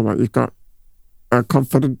simple. Like you've got a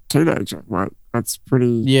confident teenager. Like that's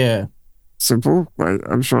pretty simple. Like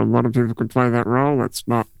I'm sure a lot of people could play that role. It's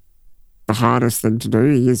not the hardest thing to do.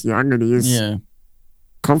 He is young and he is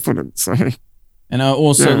confident. So. And I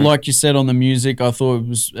also, like you said on the music, I thought it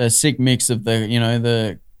was a sick mix of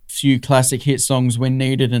the few classic hit songs when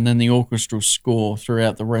needed, and then the orchestral score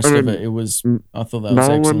throughout the rest of it. It was, I thought that was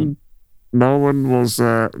excellent. Nolan was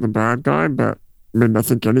the bad guy, but I mean, I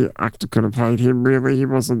think any actor could have played him. Really, he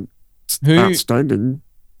wasn't outstanding.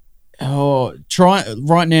 Oh, try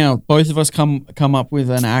right now. Both of us come up with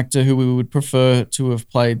an actor who we would prefer to have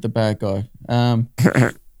played the bad guy. Well,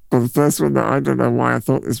 the first one that I don't know why I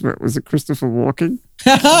thought this was it Christopher Walken.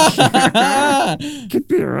 Could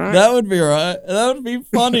be alright. That would be right. That would be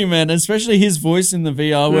funny, man. Especially his voice in the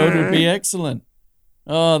VR world would be excellent.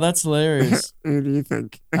 Oh, that's hilarious. Who do you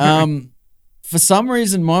think? For some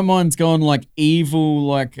reason, my mind's gone like evil,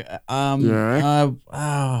 like oh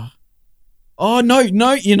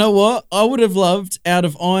no, you know what? I would have loved out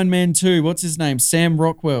of Iron Man 2. What's his name? Sam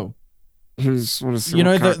Rockwell. What is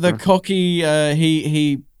the cocky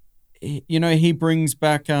he brings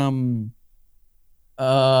back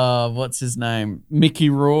what's his name? Mickey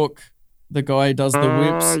Rourke, the guy who does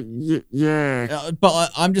the whips.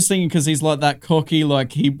 But I'm just thinking because he's like that cocky,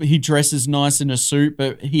 like he dresses nice in a suit,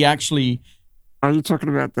 but he actually. Are you talking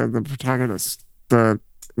about the protagonist, the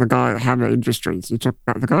guy at Hammer Industries? You talking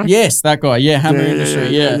about the guy? Yes, that guy. Yeah, Hammer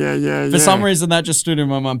Industries. Yeah. For some reason, that just stood in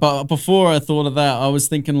my mind. But before I thought of that, I was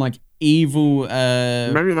thinking like evil.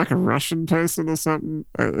 Maybe like a Russian person or something.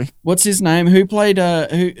 What's his name? Who played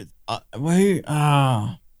From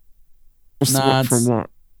what?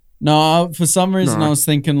 No, for some reason I was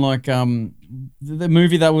thinking like the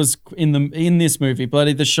movie that was in this movie,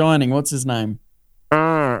 bloody The Shining. What's his name?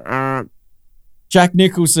 Jack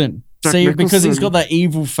Nicholson. Because he's got that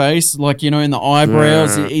evil face, like, in the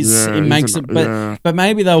eyebrows, it makes it. But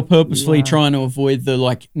maybe they were purposefully trying to avoid the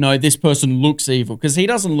like, no, this person looks evil because he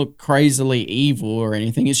doesn't look crazily evil or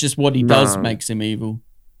anything. It's just what he does makes him evil.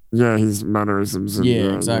 Yeah, his mannerisms.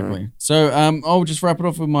 Exactly. So I'll just wrap it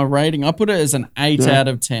off with my rating. I put it as an 8 out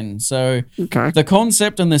of 10. So the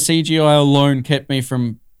concept and the CGI alone kept me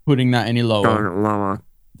from putting that any lower. Going lower.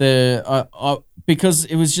 Because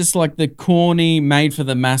it was just like the corny, made for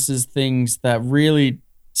the masses things that really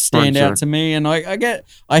stand out to me, and I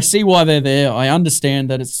see why they're there. I understand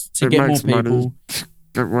that it's to get more people. Money.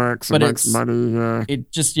 It works. It makes money. Yeah.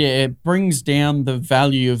 It just it brings down the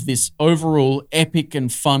value of this overall epic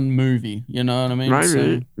and fun movie. You know what I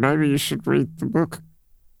mean? Maybe you should read the book.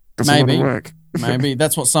 Maybe. A lot of work. Maybe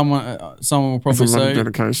that's what someone will probably say. It's a lot of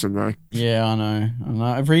dedication, though. Yeah, I know.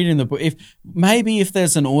 I'm reading the book. If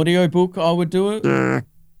there's an audio book, I would do it. Yeah,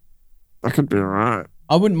 that could be alright.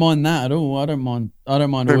 I wouldn't mind that at all. I don't mind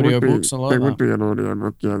audio books. I like that. There would be an audio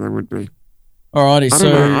book. Yeah, there would be. Alrighty,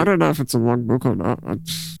 I don't know if it's a long book or not.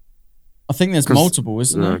 I think there's multiple,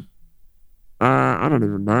 isn't there? I don't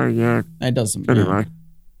even know. Yeah, it doesn't. Anyway,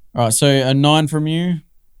 all right. So a 9 from you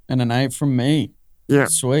and an 8 from me. Yeah,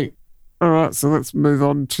 sweet. All right, so let's move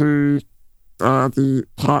on to the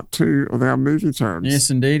part 2 of our movie terms.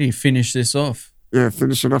 Yes, indeed. Finish this off. Yeah,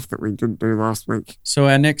 finish it off that we didn't do last week. So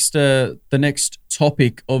our next, the next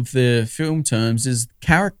topic of the film terms is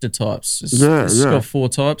character types. It's got 4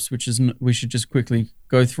 types, which is we should just quickly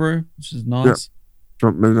go through, which is nice. Yeah. Do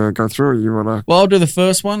you want me to go through, or you want to? Well, I'll do the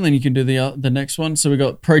first one, then you can do the next one. So we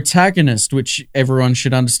got protagonist, which everyone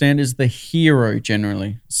should understand is the hero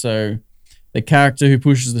generally. So the character who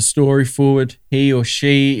pushes the story forward, he or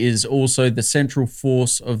she is also the central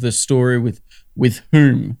force of the story with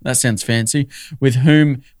whom, that sounds fancy, with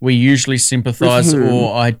whom we usually sympathize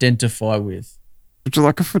or identify with. Would you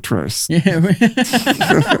like a foot race? Yeah.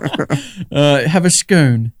 Have a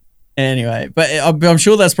scone. Anyway, but I'm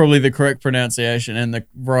sure that's probably the correct pronunciation and the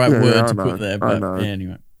right word to put there. But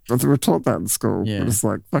anyway. I think we were taught that in school. Yeah. But it's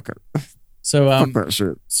like, fuck it. So, fuck that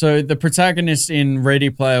shit. So the protagonist in Ready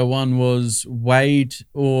Player One was Wade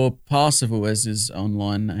or Parsifal, as his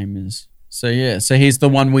online name is. So he's the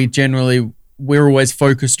one we're always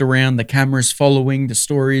focused around. The camera's following, the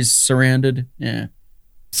story's surrounded. Yeah.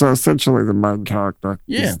 So essentially, the main character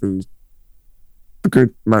is the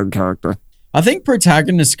good main character. I think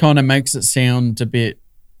protagonist kind of makes it sound a bit,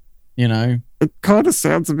 It kind of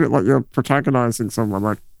sounds a bit like you're protagonizing someone,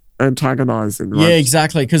 like antagonizing. Right? Yeah,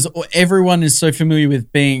 exactly. Because everyone is so familiar with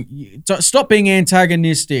stop being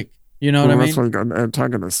antagonistic. You know what I mean? That's why you got an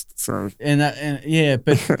antagonist. So but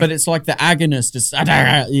it's like the agonist.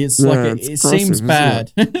 It seems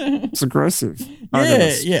bad. It's aggressive.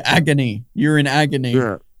 Yeah, agony. You're in agony.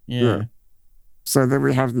 Yeah. So then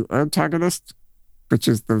we have the antagonist, which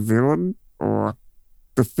is the villain or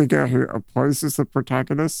the figure who opposes the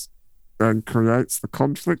protagonist and creates the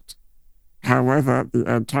conflict. However, the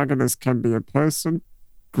antagonist can be a person,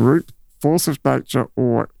 group, force of nature,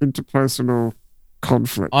 or interpersonal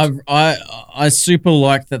conflict. I super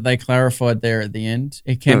like that they clarified there at the end.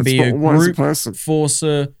 It can be a group,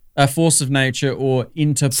 a force of nature, or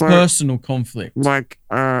interpersonal conflict. Like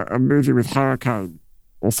a movie with Hurricane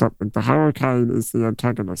or something. The Hurricane is the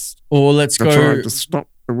antagonist. Or let's go trying to stop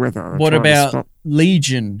the weather. What about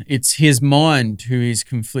Legion? It's his mind who he's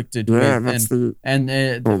conflicted with. That's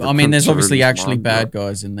there's obviously actually bad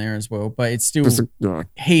guys in there as well, but it's still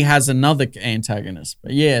he has another antagonist.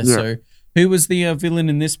 But so who was the villain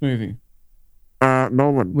in this movie?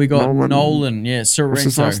 Nolan. We got Nolan. Yeah, Sorrento. What's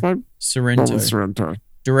his last name? Sorrento. Nolan Sorrento.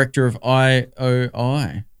 Director of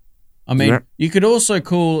IOI. I mean, you could also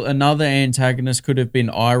call another antagonist could have been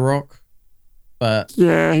IROC, but he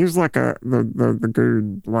was like the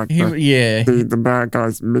goon, like the bad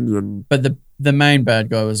guy's minion. But the main bad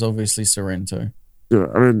guy was obviously Sorrento. Yeah,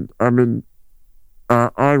 I mean,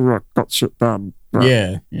 IROC got shit done.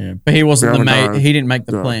 But but he wasn't the mate. He didn't make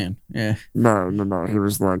the plan. Yeah. No. He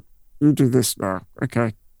was like, you do this now,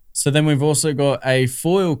 okay. So then we've also got a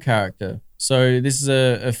foil character. So this is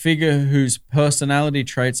a figure whose personality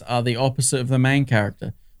traits are the opposite of the main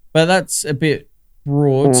character. But that's a bit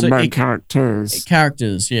broad. Or main characters.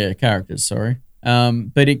 Characters, sorry.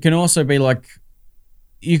 But it can also be like,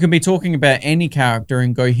 you can be talking about any character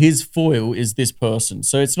and go, his foil is this person.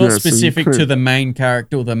 So it's not specific to the main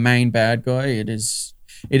character or the main bad guy. It is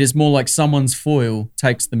more like someone's foil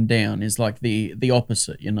takes them down, is like the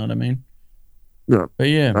opposite, you know what I mean? Yeah. But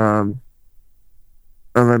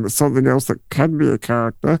and then something else that can be a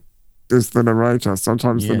character is the narrator.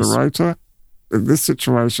 Sometimes the narrator, in this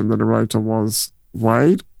situation, the narrator was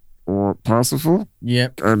Wade or Parsifal.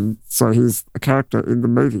 Yep. And so he's a character in the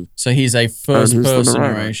movie. So he's a first-person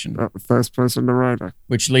narration. First-person narrator.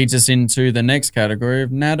 Which leads us into the next category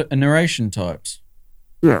of narration types.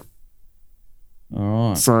 Yeah. All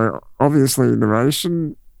right. So obviously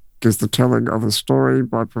narration is the telling of a story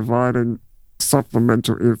by providing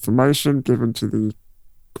supplemental information given to the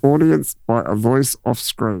audience by a voice off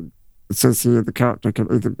screen. It says here the character can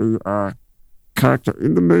either be a character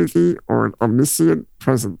in the movie or an omniscient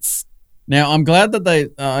presence. Now, I'm glad that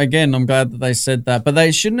they said that, but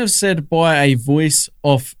they shouldn't have said by a voice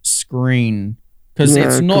off screen because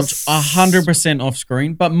it's not 100% off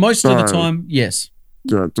screen, but most of the time, yes.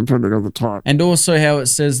 Yeah, depending on the type. And also how it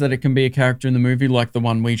says that it can be a character in the movie like the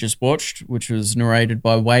one we just watched, which was narrated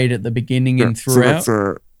by Wade at the beginning and throughout.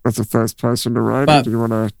 So that's a first-person narrator. Do you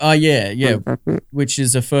want to... Oh, yeah. Which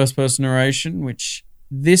is a first-person narration, which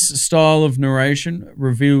this style of narration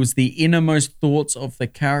reveals the innermost thoughts of the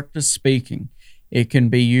character speaking. It can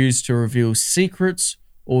be used to reveal secrets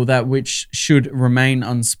or that which should remain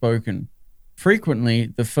unspoken. Frequently,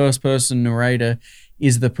 the first-person narrator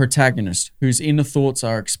is the protagonist, whose inner thoughts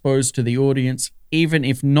are exposed to the audience, even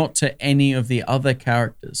if not to any of the other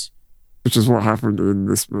characters. Which is what happened in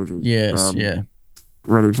this movie. Yes,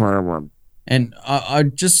 Ready Player One. And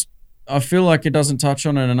I feel like it doesn't touch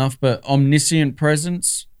on it enough, but omniscient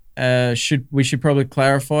presence, we should probably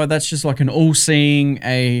clarify. That's just like an all-seeing,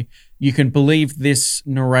 you can believe this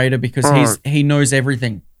narrator because he knows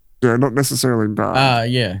everything. Yeah, not necessarily bad.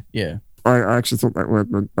 Yeah. I actually thought that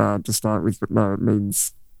word meant bad to start with, but no, it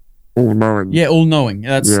means all-knowing. Yeah, all-knowing.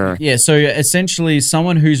 So essentially,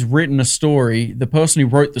 someone who's written a story, the person who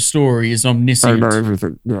wrote the story is omniscient. They know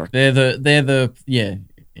everything. Yeah. They're the yeah.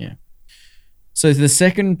 So the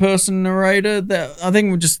second-person narrator, I think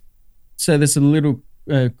we'll just say this a little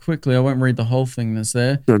quickly. I won't read the whole thing that's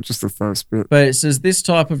there. Yeah, just the first bit. But it says this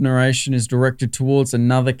type of narration is directed towards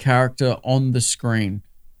another character on the screen.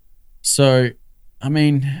 So, I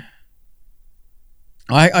mean,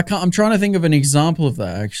 I'm trying to think of an example of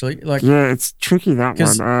that actually. It's tricky that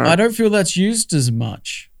one. I don't feel that's used as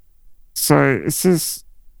much. So it says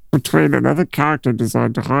between another character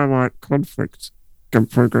designed to highlight conflict and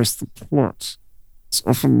progress the plot. It's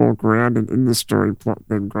often more grounded in the story plot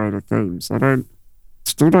than greater themes.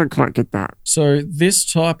 Still don't quite get that. So this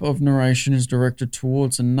type of narration is directed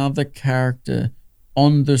towards another character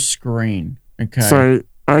on the screen. Okay. So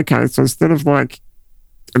instead of like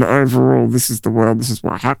an overall, this is the world, this is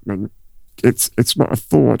what's happening, it's not a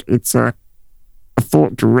thought, it's a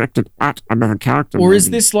thought directed at another character. Or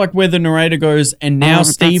is this like where the narrator goes, and now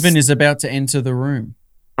Stephen is about to enter the room?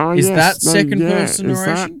 Is that second person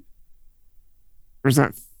narration? Or is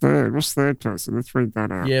that third? What's third person? Let's read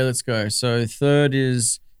that out. Yeah, let's go. So third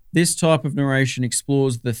is, this type of narration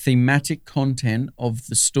explores the thematic content of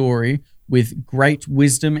the story with great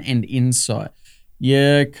wisdom and insight.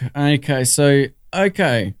 Yeah, okay. So,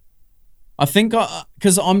 okay. I think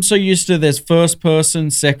because I'm so used to there's first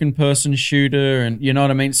person, second person shooter, and you know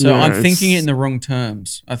what I mean? So I'm thinking it in the wrong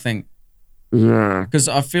terms, I think. Yeah. Because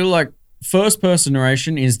I feel like first person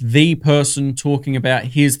narration is the person talking about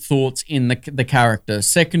his thoughts in the character.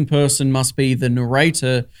 Second person must be the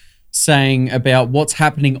narrator saying about what's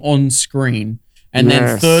happening on screen. And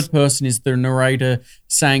then third person is the narrator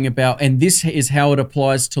saying about, and this is how it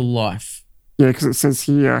applies to life. Yeah, because it says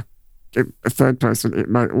here, a third person, it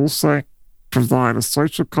may also provide a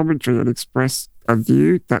social commentary and express a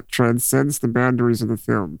view that transcends the boundaries of the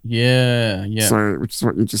film. Yeah. So, which is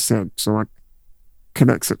what you just said. So, like,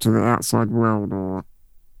 connects it to the outside world, or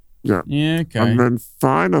yeah. Okay. And then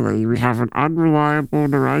finally, we have an unreliable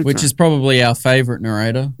narrator, which is probably our favorite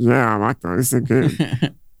narrator. Yeah, I like those. They're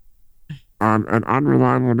good. An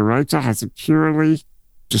unreliable narrator has a purely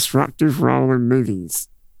disruptive role in movies.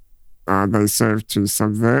 They serve to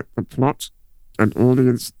subvert the plot and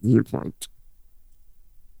audience viewpoint.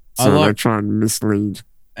 So they try and mislead.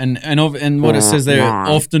 And what it says there,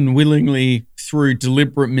 often willingly through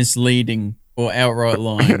deliberate misleading or outright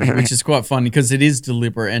lying, which is quite funny because it is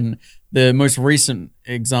deliberate. And the most recent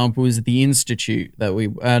example is The Institute that we,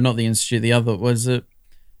 not The Institute, the other, was it?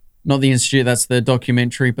 Not The Institute, that's the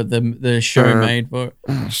documentary, but the show made for it.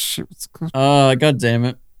 Oh, shit, what's it called? Oh, God damn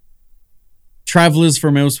it. Travelers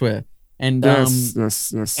from Elsewhere. And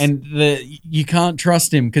yes. And you can't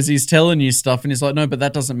trust him because he's telling you stuff, and he's like, no, but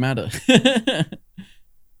that doesn't matter.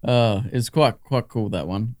 It's quite cool, that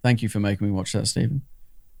one. Thank you for making me watch that, Stephen.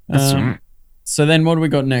 That's right. So then what do we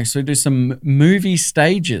got next? We do some movie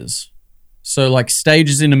stages. So like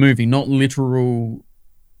stages in a movie, not literal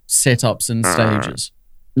setups and stages.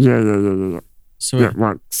 Yeah. So we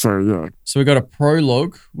got a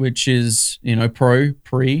prologue, which is, pre.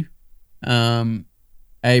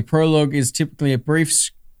 A prologue is typically a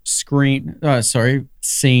brief scene, not screen,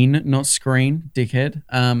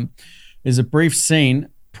 dickhead. Is a brief scene,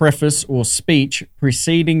 preface, or speech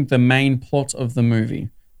preceding the main plot of the movie.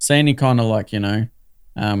 So any kind of like, so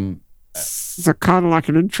kind of like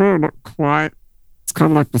an intro, not quite. It's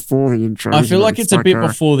kind of like before the intro. I feel like it's a bit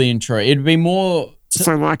before the intro. It'd be more...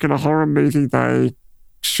 So like in a horror movie, they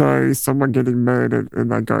show someone getting murdered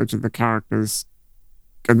and they go to the characters,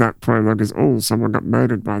 and that prologue is, someone got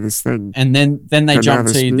murdered by this thing. And then they jump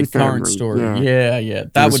to the current story. Yeah.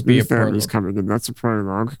 That would be a prologue. Coming in. That's a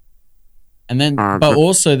prologue. And then, but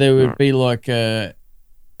also there would be like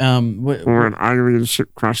or an alien ship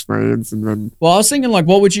crash lands, and then. Well, I was thinking, like,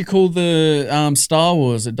 what would you call the Star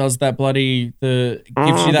Wars? It does that gives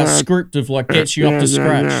you that script of like gets you up to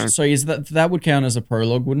scratch. Yeah. So is that would count as a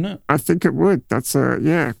prologue, wouldn't it? I think it would. That's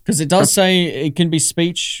because it does say it can be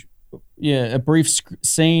speech. Yeah, a brief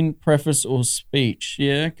scene, preface, or speech.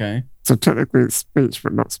 Yeah, okay. So technically it's speech,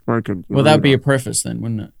 but not spoken. Well, that would be a preface then,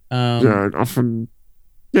 wouldn't it? It often.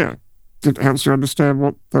 Yeah, it helps you understand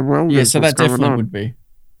what the world is. Yeah, so that definitely would be.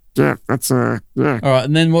 Yeah, that's yeah. All right,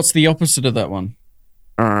 and then what's the opposite of that one?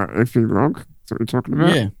 Epilogue. That's what you're talking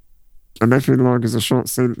about. Yeah. An epilogue is a short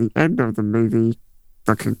scene at the end of the movie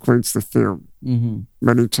that concludes the film. Mm-hmm.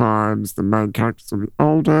 Many times the main characters will be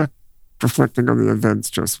older, reflecting on the events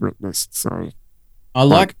just witnessed. So,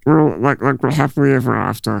 we're happily ever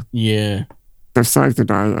after. Yeah. They've saved the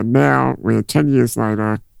day, and now we're 10 years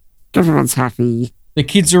later. Everyone's happy. The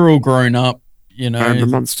kids are all grown up, and the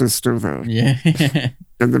monster's still there. Yeah.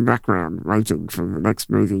 In the background, waiting for the next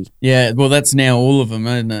movie. Yeah, well, that's now all of them,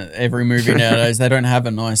 isn't it? Every movie nowadays, they don't have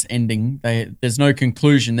a nice ending. There's no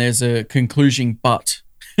conclusion. There's a conclusion, but.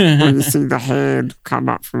 When you see the hand come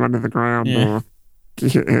up from under the ground, or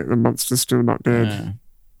the monster's still not dead.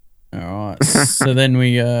 Yeah. All right. So then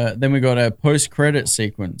we got a post-credit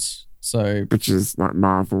sequence. So, which is like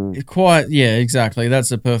Marvel. Exactly.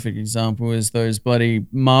 That's a perfect example. Is those bloody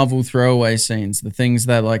Marvel throwaway scenes, the things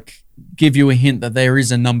that like give you a hint that there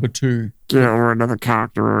is a number 2. Yeah, or another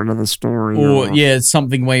character or another story. Or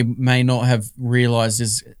something we may not have realized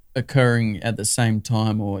is occurring at the same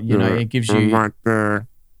time, or it gives or you, like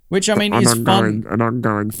which I mean is fun. An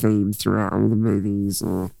ongoing theme throughout all the movies.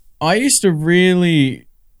 Or I used to really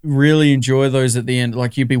enjoy those at the end.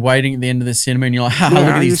 Like you'd be waiting at the end of the cinema and you're like, look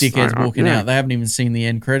at these dickheads walking out. They haven't even seen the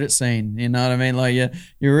end credit scene. You know what I mean? Like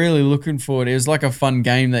you're really looking forward. It was like a fun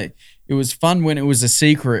game that it was fun when it was a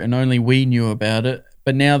secret and only we knew about it.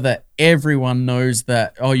 But now that everyone knows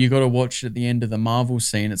that, you got to watch at the end of the Marvel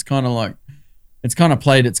scene, it's kind of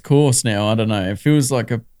played its course now. I don't know. It feels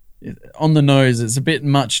like on the nose. It's a bit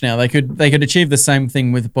much now. They could achieve the same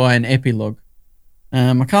thing by an epilogue.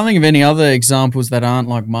 I can't think of any other examples that aren't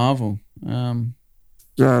like Marvel.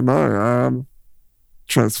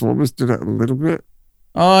 Transformers did it a little bit.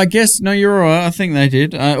 Oh, I guess, no, you're right. I think they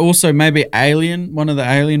did. Also, maybe Alien, one of the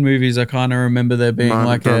Alien movies, I kind of remember there being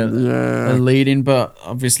a lead in, but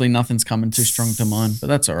obviously nothing's coming too strong to mind, but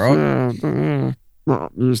that's all right. Yeah.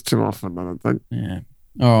 Not used too often, I don't think. Yeah.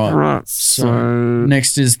 All right. So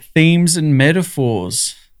next is themes and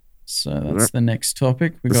metaphors. So that's the next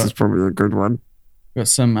topic. This is probably a good one. Got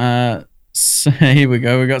some, so here we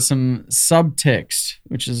go. We got some subtext,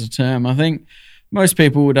 which is a term. I think most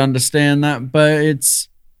people would understand that, but it's,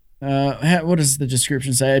 what does the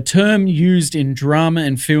description say? A term used in drama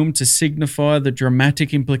and film to signify the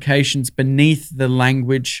dramatic implications beneath the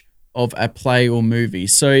language of a play or movie.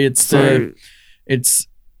 So it's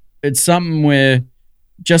something where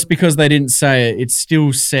just because they didn't say it, it's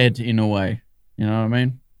still said in a way. You know what I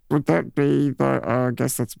mean? Would that be, though? I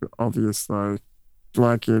guess that's a bit obvious, though.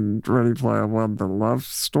 Like in Ready Player One, the love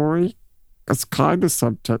story. It's kind of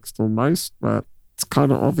subtext almost, but it's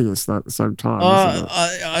kind of obvious at the same time. Isn't it?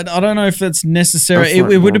 I don't know if that's necessary.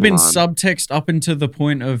 It would have been subtext up until the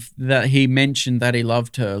point of that he mentioned that he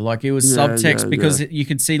loved her. Like it was subtext because you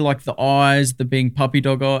could see like the eyes, the being puppy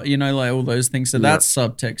dog eye, like all those things. So that's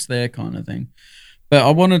subtext there kind of thing. But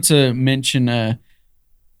I wanted to mention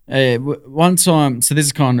one time, so this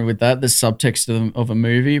is kind of with that, the subtext of a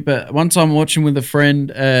movie, but one time watching with a friend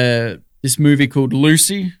this movie called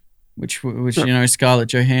Lucy, which Scarlett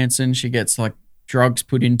Johansson, she gets like drugs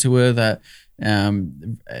put into her that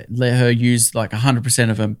let her use like 100%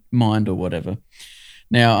 of her mind or whatever.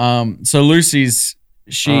 Now, so Lucy's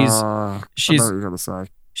I know what you're gonna say.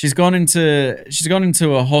 She's gone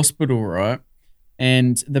into a hospital, right?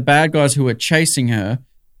 And the bad guys who are chasing her,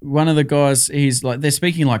 one of the guys, he's like, they're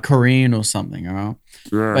speaking like Korean or something, all right?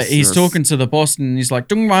 Yes, but he's talking to the boss and he's like,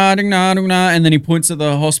 dung ma, ding na, dung na, and then he points at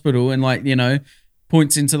the hospital and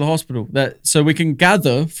points into the hospital. So we can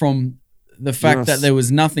gather from the fact that there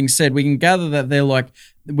was nothing said, we can gather that they're like,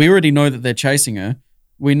 we already know that they're chasing her.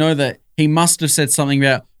 We know that he must have said something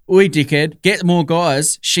about, oi, dickhead, get more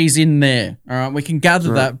guys, she's in there. All right, we can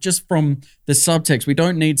gather that just from the subtext. We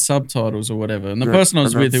don't need subtitles or whatever. And the person I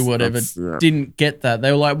was with who didn't get that.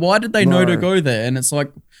 They were like, why did they know to go there? And it's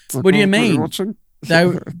like, what do you mean?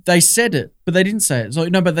 They said it, but they didn't say it. So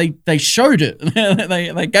no, but they showed it.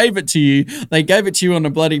 they gave it to you. They gave it to you on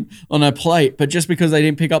a plate, but just because they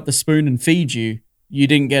didn't pick up the spoon and feed you, you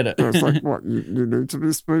didn't get it. It's like, what, you need to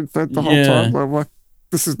be spoon fed the whole time? Like,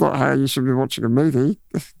 this is not how you should be watching a movie.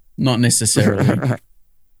 Not necessarily.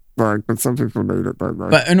 But some people need it, don't they?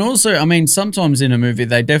 But and also, I mean, sometimes in a movie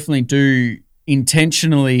they definitely do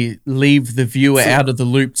intentionally leave the viewer out of the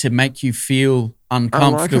loop to make you feel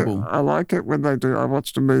uncomfortable. I like it when they do. I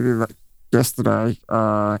watched a movie yesterday.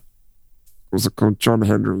 What was it called? John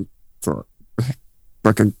Henry. So,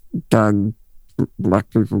 like a black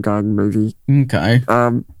people gang movie. Okay.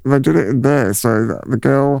 They did it in there. So the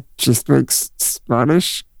girl, she speaks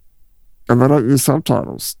Spanish, and they don't use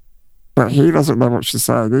subtitles. But he doesn't know what she's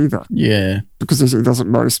saying either. Yeah. Because he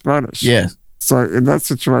doesn't know Spanish. Yeah. So in that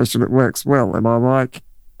situation, it works well. And I like,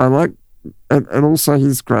 and also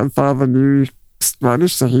his grandfather knew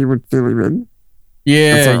Spanish, so he would fill him in.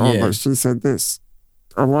 Yeah, but she said this.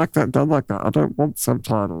 I like that done like that. I don't want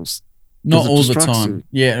subtitles. Not all the time.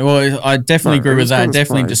 Yeah, well, I definitely agree with that. It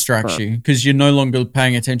definitely distracts you because you're no longer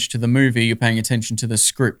paying attention to the movie, you're paying attention to the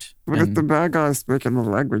script. But if the bad guys speak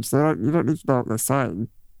another language, you don't need to know what they're saying.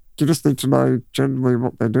 You just need to know generally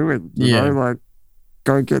what they're doing. You know, like,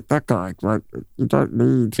 go get that guy. Like, you don't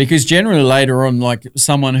need... Because generally later on, like,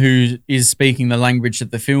 someone who is speaking the language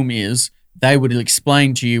that the film is, they would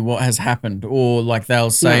explain to you what has happened, or like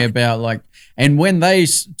they'll say about like, and when they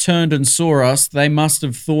turned and saw us, they must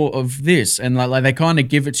have thought of this, and like they kind of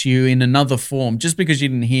give it to you in another form. Just because you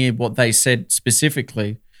didn't hear what they said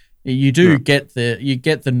specifically, you do get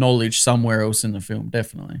the knowledge somewhere else in the film,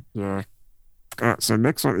 definitely. Yeah. So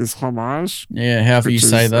next one is homage. Yeah, how do you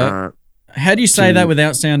say that? How do you say that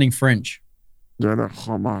without sounding French? Yeah,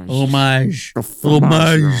 homage. Homage.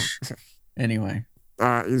 Homage. Anyway.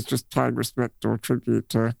 is just paying respect or tribute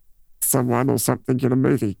to someone or something in a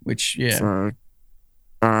movie. Which, yeah.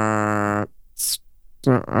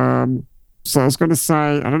 So I was going to say,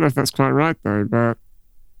 I don't know if that's quite right though, but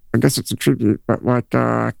I guess it's a tribute. But like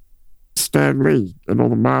Stan Lee and all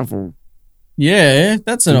the Marvel. Yeah,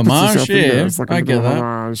 that's an homage. Yeah, it's like I get that.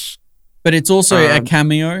 Homage. But it's also a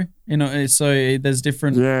cameo. You know, so there's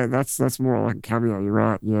different. Yeah, that's more like a cameo. You're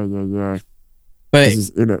right. Yeah. But he's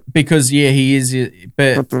in it because he is.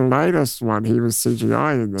 But the latest one, he was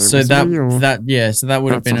CGI in there. So so that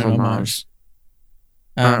would have been an homage.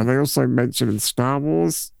 They also mentioned in Star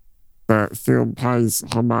Wars that film pays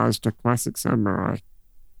homage to classic samurai.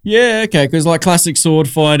 Yeah, okay, because like classic sword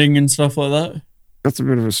fighting and stuff like that. That's a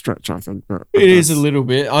bit of a stretch, I think. But it is a little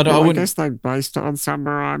bit. I guess they based it on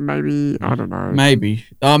samurai, maybe. I don't know. Maybe.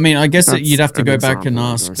 I mean, I guess you'd have to go back and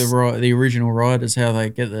ask the original writers how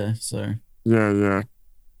they get there. So yeah.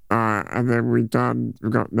 And then we got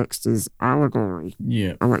next is allegory.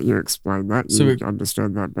 Yeah, I'll let you explain that. You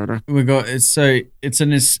understand that better. We got it's an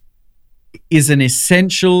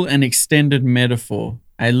essential and extended metaphor,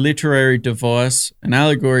 a literary device. An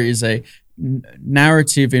allegory is a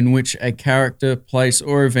narrative in which a character, place,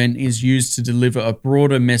 or event is used to deliver a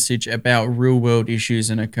broader message about real-world issues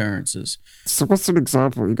and occurrences. So what's an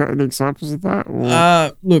example? You got any examples of that?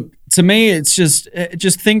 Or? Look, to me, it's just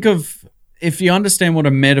think of, if you understand what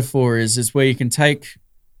a metaphor is, it's where you can take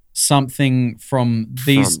something from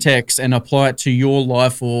these texts and apply it to your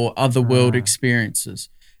life or other world experiences.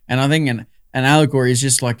 And I think an allegory is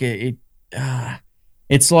just like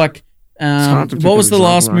it's like what was the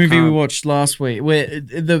last movie we watched last week where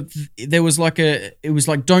there was like it was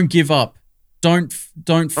like don't give up, don't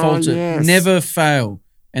falter, never fail.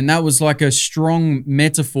 And that was like a strong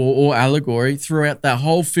metaphor or allegory throughout that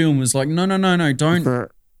whole film. Was like no, don't.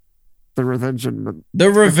 The Revengeance. The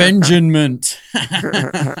Revengeance.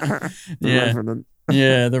 Revenant.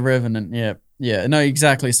 Yeah, the Revenant. Yeah. No,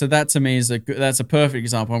 exactly. So that to me is that's a perfect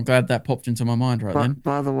example. I'm glad that popped into my mind then.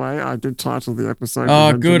 By the way, I did title the episode.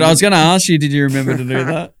 Oh, good. I was going to ask you, did you remember to do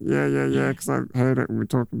that? Yeah. Because I heard it when we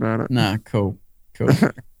talked about it. Nah, cool.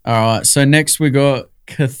 All right. So next we got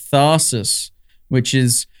catharsis, which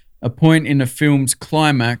is a point in a film's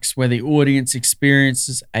climax where the audience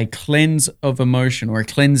experiences a cleanse of emotion or a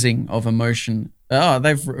cleansing of emotion. Oh,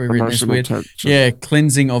 they've written this weird. Tension. Yeah,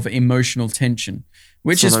 cleansing of emotional tension,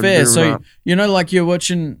 which is fair. So, like you're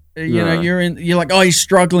watching, you're like, oh, he's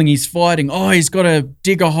struggling, he's fighting. Oh, he's got to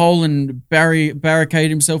dig a hole and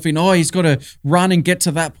barricade himself in. Oh, he's got to run and get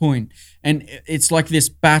to that point. And it's like this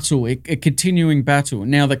battle, a continuing battle.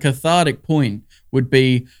 Now, the cathartic point would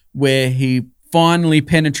be where he finally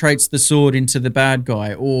penetrates the sword into the bad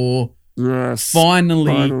guy, or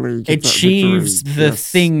finally achieves the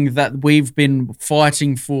thing that we've been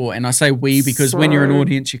fighting for. And I say we because when you're an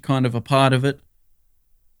audience, you're kind of a part of it.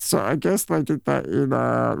 So I guess they did that in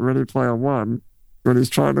Ready Player One when he's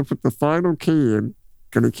trying to put the final key in,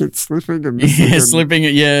 and he keeps slipping and missing. Slipping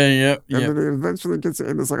it. Yeah. And then he eventually gets it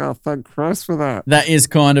in. It's like, oh, thank Christ for that. That is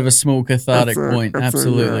kind of a small cathartic point.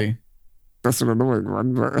 Absolutely. That's an annoying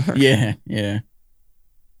one, but yeah. And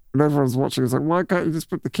everyone's watching. It's like, why can't you just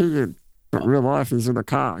put the key in? But in real life, he's in a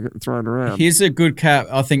car getting thrown around. Here's a good cap.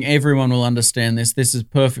 I think everyone will understand this. This is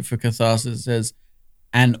perfect for catharsis. It says,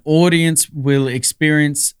 an audience will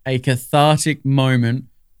experience a cathartic moment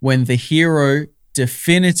when the hero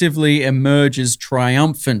definitively emerges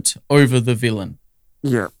triumphant over the villain.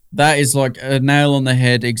 Yeah. That is like a nail on the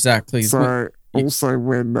head. Exactly. So also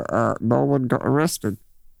when Nolan got arrested.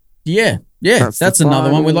 Yeah, that's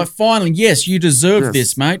another one. We're like, finally, yes, you deserve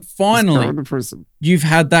this, mate. Finally, going to prison. You've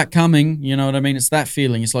had that coming. You know what I mean? It's that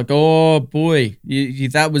feeling. It's like, oh boy,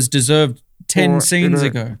 that was deserved 10 scenes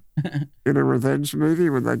ago. In a revenge movie,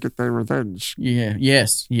 when they get their revenge. Yeah.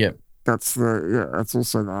 Yes. Yep. That's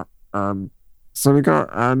also that. So we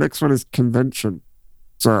got next one is convention.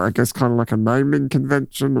 So I guess kind of like a naming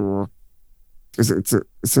convention, or it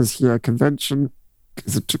says here convention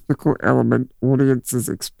is a typical element audiences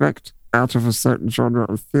expect out of a certain genre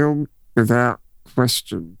of film without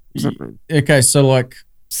question. What does that mean? Okay,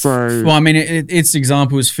 well, I mean, its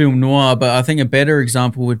example is film noir, but I think a better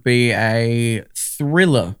example would be a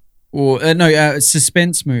thriller or a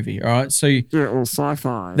suspense movie. All right, so or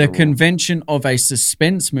sci-fi. The convention of a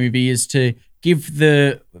suspense movie is to give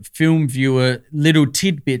the film viewer little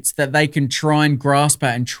tidbits that they can try and grasp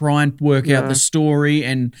at and try and work out the story,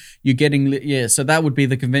 and you're getting so that would be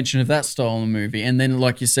the convention of that style of movie. And then,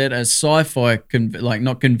 like you said, a sci-fi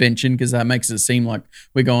not convention, because that makes it seem like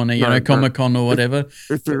we're going to Comic-Con or whatever.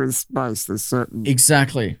 If you're in space, there's certain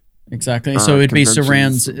exactly Exactly. So it'd be conventions.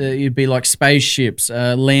 surrounds. It'd be like spaceships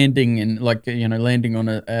landing and landing on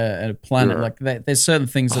a planet Yeah. like that. There's certain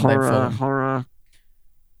things that they follow.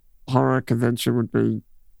 Horror convention would be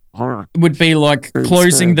horror. Would be like Being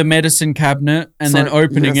closing scared. the medicine cabinet and So, then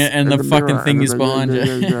opening yes, it, and in the fucking mirror, thing and is then behind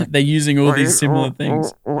you. They're using all these similar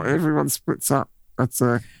things. Or everyone splits up. That's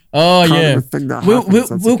a Oh kind yeah, of a thing that we'll happens. we'll,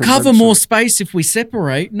 That's a we'll cover convention. more space if we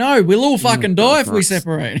separate. No, we'll all fucking die if we fucks.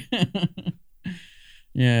 separate.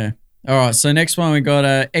 Yeah. All right. So next one we got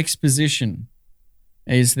exposition.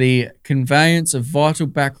 Is the conveyance of vital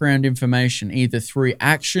background information either through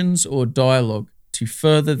actions or dialogue to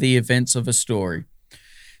further the events of a story.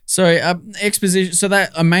 So exposition. So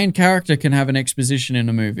that a main character can have an exposition in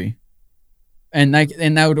a movie, and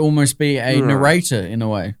that would almost be a narrator in a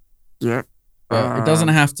way. Yeah. But it doesn't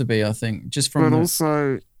have to be, I think, just from. But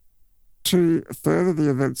also to further the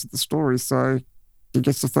events of the story. So he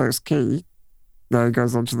gets the first key, now he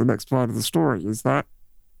goes on to the next part of the story. Is that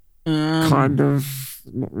kind of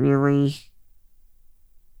not really?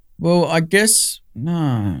 Well, I guess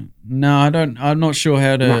no. I don't. I'm not sure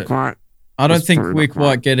how to. Not quite. I don't That's think probably we're not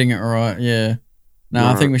quite getting it right. Yeah. No,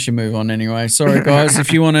 I Right. think we should move on anyway. Sorry, guys.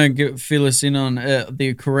 If you want to fill us in on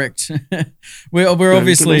the correct, we're Yeah,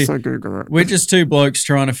 obviously you can also Google it. we're just two blokes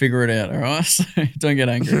trying to figure it out. All right, so don't get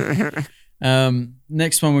angry.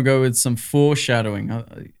 Next one we'll go with some foreshadowing,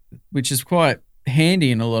 which is quite handy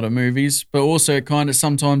in a lot of movies, but also it kind of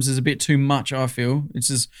sometimes is a bit too much. I feel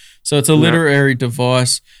it's a literary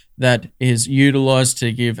device that is utilized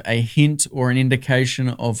to give a hint or an indication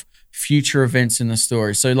of future events in the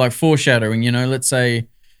story. So like foreshadowing, let's say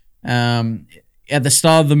at the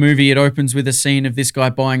start of the movie, it opens with a scene of this guy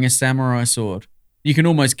buying a samurai sword. You can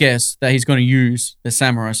almost guess that he's going to use the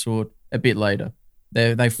samurai sword a bit later.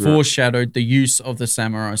 They foreshadowed the use of the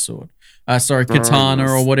samurai sword. Katana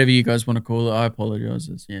or whatever you guys want to call it. I apologize.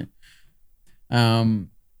 I'm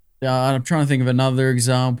trying to think of another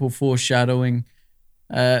example. Foreshadowing.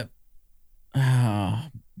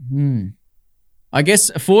 I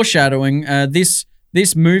guess foreshadowing. This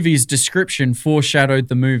movie's description foreshadowed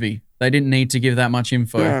the movie. They didn't need to give that much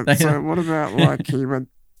info. Yeah. So what about like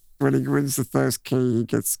when he wins the first key,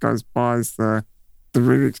 he buys the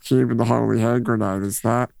Rubik's Cube and the holy hand grenade. Is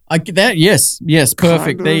that? Yes, perfect.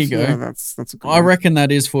 Kind of? There you go. Yeah, that's a good I reckon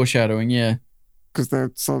that is foreshadowing. Yeah. Because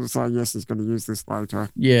they're sort of saying, yes, he's going to use this later.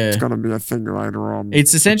 Yeah. It's going to be a thing later on.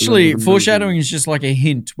 It's essentially foreshadowing is just like a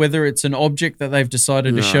hint, whether it's an object that they've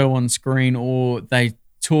decided to show on screen or they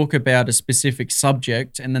talk about a specific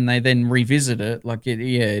subject and then they revisit it. Like it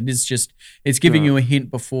is just, it's giving you a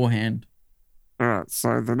hint beforehand. All right.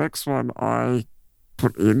 So the next one I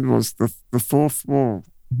put in was the fourth wall.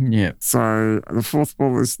 Yeah. So the fourth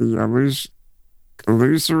wall is the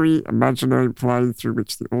illusory imaginary plane through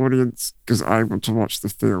which the audience is able to watch the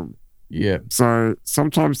film. Yeah. So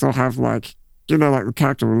sometimes they'll have like the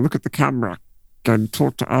character will look at the camera and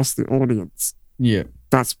talk to us, the audience. Yeah.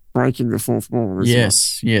 That's breaking the fourth wall, isn't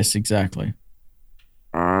it? Yes, exactly.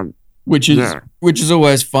 Which is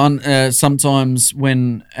always fun. Sometimes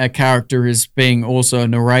when a character is being also a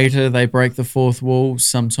narrator, they break the fourth wall.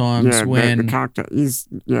 Sometimes when the character is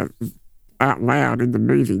out loud in the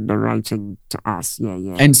movie narrating to us.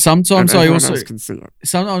 Yeah. And sometimes and I also can see it.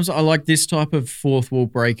 Sometimes I like this type of fourth wall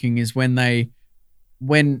breaking is when a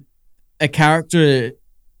character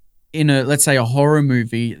in let's say a horror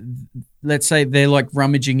movie, let's say they're like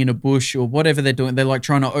rummaging in a bush or whatever they're doing, they're like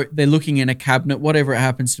they're looking in a cabinet, whatever it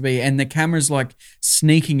happens to be, and the camera's like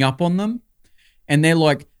sneaking up on them, and they're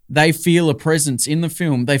like, they feel a presence in the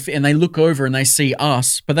film. And they look over and they see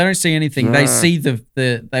us, but they don't see anything. Yeah. They see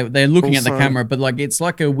they're looking at the camera, but like it's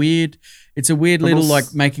a weird little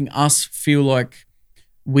like making us feel like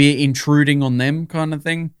we're intruding on them kind of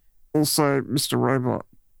thing. Also, Mr. Robot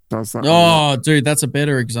does that. Oh, dude, that's a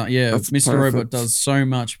better example. Yeah, That's Mr. perfect. Robot does so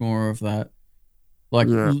much more of that. Like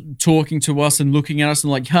talking to us and looking at us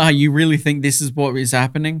and like, you really think this is what is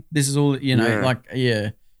happening? This is all,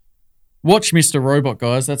 Watch Mr. Robot,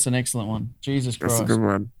 guys. That's an excellent one. Jesus Christ. That's a good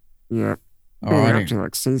one. Yeah. All We're right. up to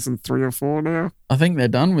like season 3 or 4 now. I think they're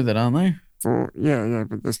done with it, aren't they? 4. Yeah,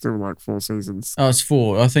 but there's still like 4 seasons. Oh, it's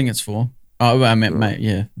 4. I think it's 4. Oh, I meant, mate.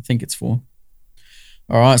 Yeah, I think it's 4.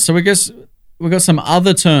 All right. So we got some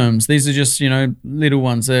other terms. These are just, little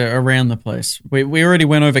ones that are around the place. We already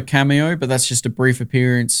went over cameo, but that's just a brief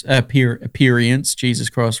appearance.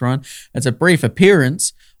 Jesus Christ, Ryan. It's a brief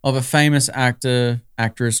appearance of a famous actor,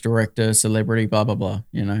 actress, director, celebrity, blah, blah, blah,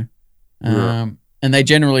 And they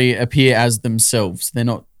generally appear as themselves. They're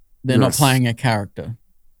not playing a character.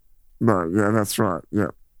 No, yeah, that's right. Yeah.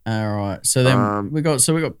 All right. So then we got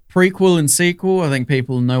Um, we got prequel and sequel. I think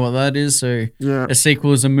people know what that is. So yeah, a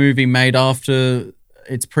sequel is a movie made after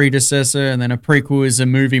its predecessor, and then a prequel is a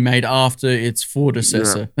movie made after its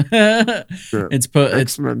predecessor. yeah. It's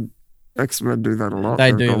X-Men do that a lot.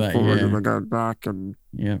 they They've do gone that, forward and yeah. they go back and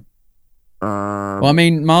Yeah. Well, I um,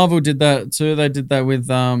 mean, Marvel did that too. They did that with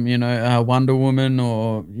Wonder Woman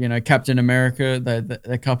or Captain America.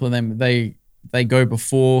 A couple of them they go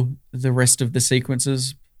before the rest of the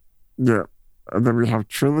sequences. yeah. And then we have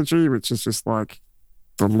trilogy, which is just like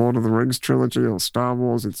the Lord of the Rings trilogy or Star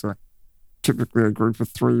Wars. It's typically a group of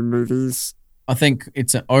 3 movies. I think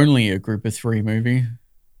it's only a group of 3 movie.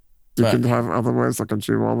 You But can have other words like a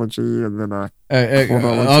duology and then a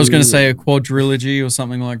I was going to quadrilogy. say a quadrilogy or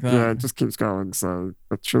something like that. Yeah, it just keeps going. So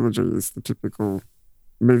a trilogy is the typical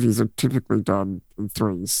movies are typically done in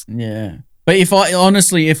 3s. Yeah. But if I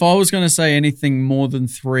was going to say anything more than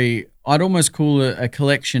 3, I'd almost call it a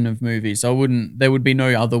collection of movies. There would be no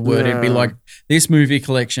other word. It'd be Yeah. like this movie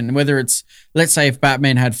collection. Whether it's, let's say if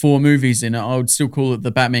Batman had 4 movies in it, I would still call it the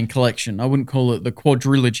Batman collection. I wouldn't call it the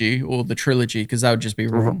quadrilogy or the trilogy because that would just be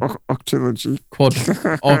wrong. Octilogy.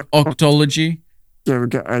 Octology. Yeah, we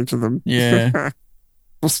get 8 of them. Yeah.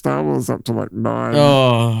 Well, Star Wars up to like 9.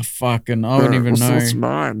 Oh, fucking, I wouldn't even know. What's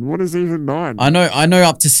 9? What is even 9? I know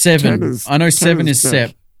up to 7. 10 is- I know 10 7 is is deck.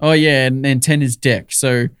 Sep. Oh yeah, and 10 is deck.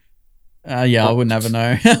 So yeah, I wouldn't ever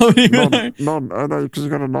know. I wouldn't even know. I know, because you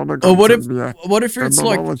got a nonogon. Or what so if it'd be a it's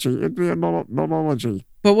like, nonology. It'd be a nonology.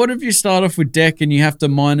 but what if you start off with deck and you have to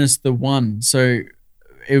minus the 1, so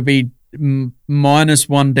it would be minus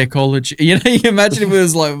 1 decology. You can imagine if it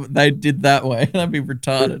was like they did that way. That'd be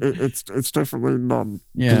retarded. It's definitely non.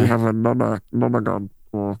 Yeah. You have a nonagon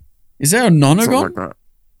or Is there a something nonagon? like that.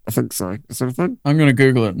 I think so. Is that a thing? I'm gonna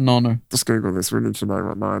Google it. Nono. Just Google this. We need to know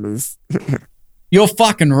what 9 is. You're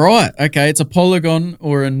fucking right. Okay, it's a polygon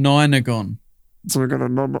or a ninagon. So we got a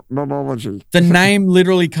nonology. The name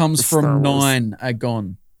literally comes Star from Wars.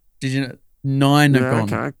 nine-agon. Did you know? Yeah,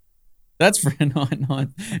 Ninagon. okay. That's for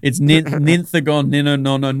nine. It's ninthagon,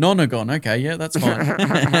 nonagon. Okay, yeah, that's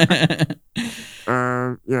fine.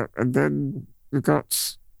 Yeah, and then we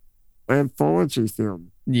got anthology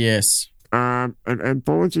film. Yes. An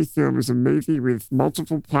anthology film is a movie with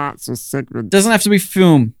multiple parts or segments. Doesn't have to be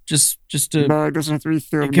film. Just to No, it doesn't have to be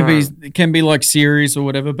film. it can be like series or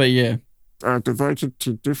whatever, but yeah. Devoted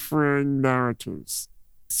to differing narratives.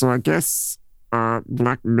 So I guess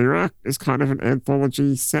Black Mirror is kind of an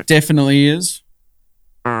anthology set. Definitely is.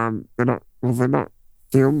 They're not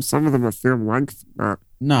film. Some of them are film length, but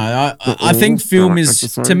No, Not I think all, film like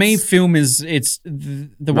is, to me, episodes? film is, it's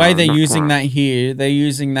the way No, they're not using quite. that here. They're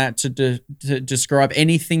using that to describe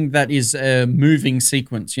anything that is a moving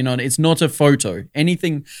sequence. It's not a photo.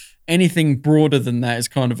 Anything broader than that is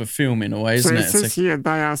kind of a film in a way, so isn't it it? It's says here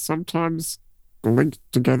they are sometimes linked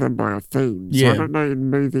together by a theme. So Yeah. I don't know in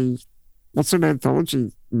movie. What's an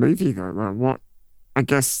anthology movie though? Like what? I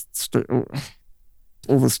guess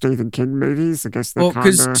all the Stephen King movies. I guess they're well, kind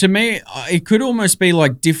because of to me, it could almost be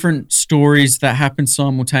like different stories that happen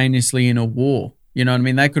simultaneously in a war. You know what I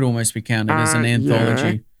mean? They could almost be counted as an Yeah.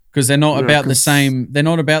 anthology because they're not Yeah, about the 'cause- same. They're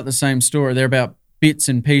not about the same story. They're about bits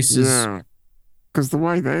and pieces. yeah. Because the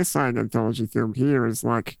way they're saying anthology film here is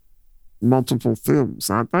like multiple films,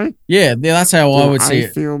 aren't they? Yeah, that's how I Or would see a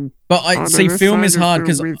it. film. But Oh, I no, see they're film saying is a hard film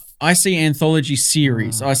because with- I see anthology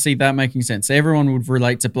series. I see that making sense. Everyone would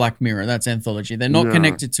relate to Black Mirror. That's anthology. They're not Yeah.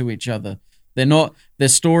 connected to each other. They're not their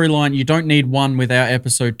storyline. You don't need one without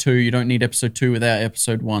episode 2. You don't need episode 2 without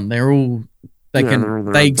episode 1. They're all they're all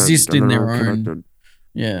their they own exist thing, in and their they're all own. connected.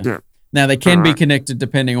 Yeah. Yeah. Now they can be Alright. connected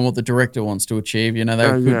depending on what the director wants to achieve. They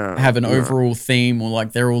could yeah, have an yeah. overall theme, or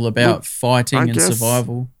like they're all about Well, fighting I and guess-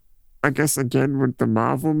 survival. I guess again, would the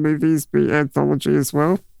Marvel movies be anthology as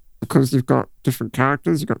well? Because you've got different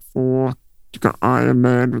characters. You've got Thor. You've got Iron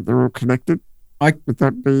Man. They're all connected. I- Would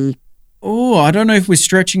that be? Oh, I don't know if we're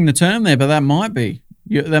stretching the term there, but that might be.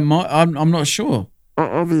 Yeah, that might. I'm not sure.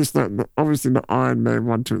 Obviously not Iron Man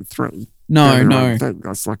 1, 2, and 3. No, They're their no. own thing.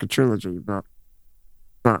 That's like a trilogy, but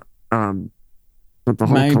the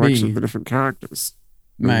whole Maybe. collection of the different characters.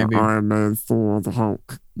 You know, Maybe. Iron Man, Thor, the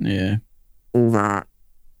Hulk, Yeah. all that.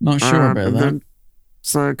 Not sure about and that. then-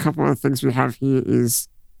 so a couple of things we have here is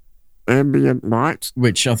ambient light,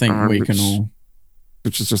 Which I think we can which- all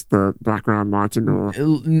which is just the background lighting or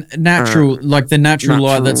natural, like the natural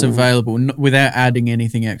light that's natural- available without adding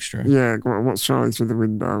anything extra. yeah, what's showing through the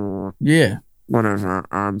window or Yeah. whatever.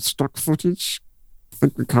 Stock footage. I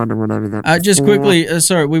think we kind of went over that. Just before. quickly,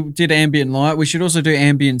 sorry, we did ambient light. We should also do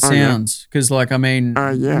ambient Oh, yeah. sounds because, like, I mean,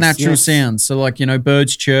 Yes, natural yes. sounds. So, like,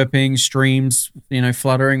 birds chirping, streams,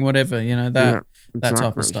 fluttering, whatever. That that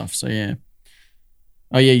type of Exactly. stuff. So yeah.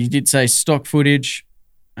 Oh yeah, you did say stock footage.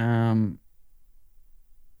 You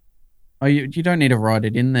don't need to write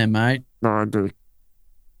it in there, mate. No, I do.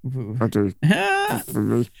 I do. For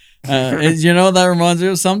me. You know what that reminds me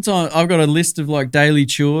of? Sometimes I've got a list of like daily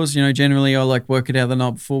chores. You know, generally I like work it out the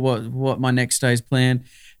night before what my next day's plan.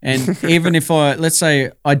 And even if let's say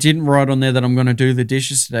I didn't write on there that I'm going to do the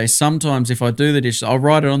dishes today, sometimes if I do the dishes, I'll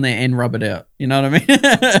write it on there and rub it out. You know what I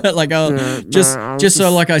mean? Like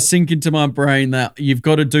so like I sink into my brain that you've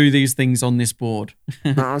got to do these things on this board.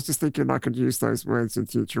 No, I was just thinking I could use those words in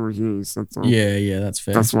future reviews. That's all. Yeah, that's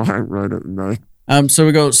fair. That's why I wrote it in there. So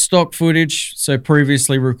we got stock footage, so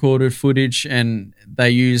previously recorded footage, and they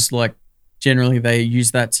use generally they use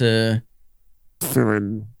that to fill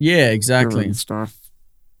in. Yeah, exactly. Fill in stuff.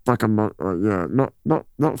 Like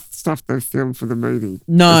not stuff they filmed for the movie.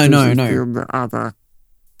 No. Film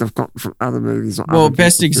they've got from other movies. Well,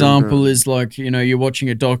 best example is like, you know, you're watching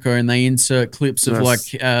a doco and they insert clips of like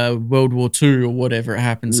World War II or whatever it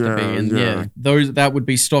happens to be, and that would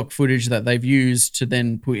be stock footage that they've used to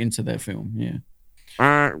then put into their film. Yeah.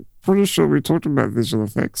 Pretty sure we talked about visual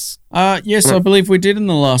effects. Yes, I believe we did in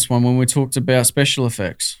the last one when we talked about special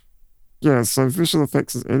effects. Yeah, so visual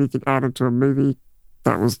effects is anything added to a movie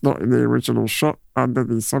that was not in the original shot under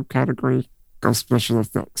the subcategory of special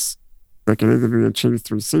effects. They can either be achieved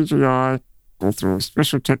through CGI or through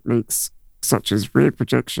special techniques such as rear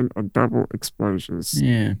projection and double exposures.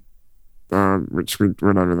 Yeah. Which we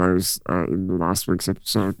went over those in the last week's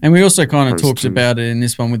episode. And we also kind of talked about it in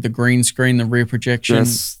this one with the green screen, the rear projection.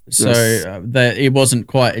 Yes. That it wasn't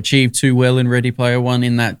quite achieved too well in Ready Player One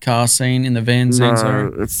in that car scene, in the van scene.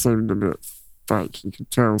 No, it seemed a bit fake. You could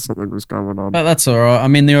tell something was going on. But that's all right. I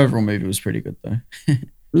mean, the overall movie was pretty good though.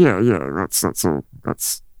 yeah, that's all.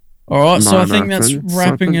 That's all right. So I think that's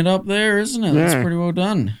wrapping it up there, isn't it? Yeah, that's pretty well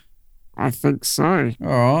done. I think so. All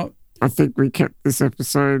right. I think we kept this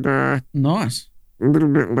episode nice. A little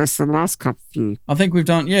bit less than last couple. I think we've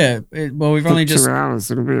done, we've only just 2 hours.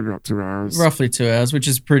 It'll be about 2 hours. Roughly 2 hours, which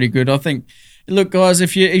is pretty good. I think, look, guys,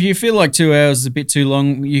 if you feel like 2 hours is a bit too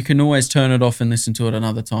long, you can always turn it off and listen to it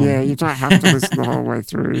another time. Yeah, you don't have to listen the whole way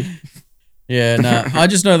through. Yeah, no, I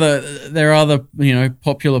just know that there are other,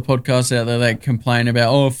 popular podcasts out there that complain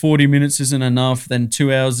about, 40 minutes isn't enough, then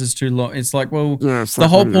 2 hours is too long. It's like, well, the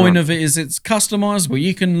whole point of it is it's customizable.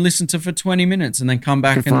 You can listen to for 20 minutes and then come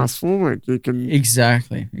back and fast forward. You can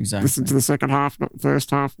exactly listen to the second half, not the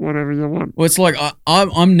first half, whatever you want. Well, it's like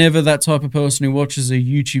I'm never that type of person who watches a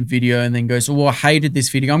YouTube video and then goes, "Oh, I hated this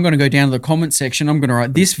video. I'm going to go down to the comment section. I'm going to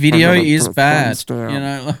write this video is bad."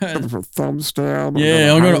 Thumbs down.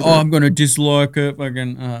 Yeah, I'm going to dislike it.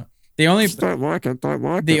 Fucking the only don't like it.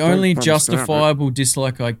 The only justifiable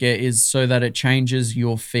dislike I get is so that it changes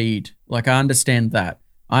your feed. Like I understand that.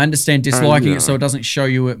 I understand disliking it so it doesn't show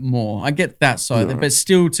you it more. I get that side of it, but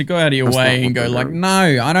still to go out of your way and go like, no,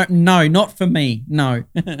 I don't. No, not for me. No,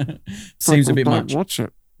 seems a bit much. Don't watch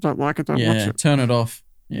it. Don't like it. Don't watch it. Turn it off.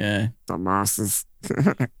 Yeah. Dumbasses.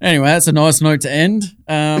 Anyway, that's a nice note to end.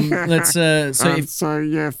 Let's follow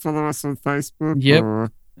us on Facebook.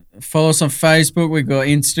 Yep. Follow us on Facebook. We've got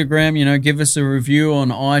Instagram. Give us a review on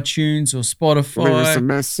iTunes or Spotify. Leave us a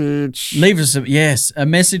message. Leave us a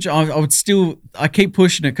message. I keep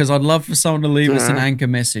pushing it because I'd love for someone to leave us an Anchor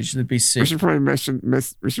message. That'd be sick. We should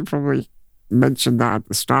probably mention that at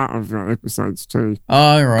the start of our episodes too.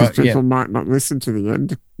 Oh, right. Because people might not listen to the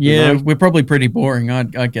end. Yeah, we're probably pretty boring. I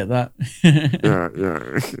get that. yeah.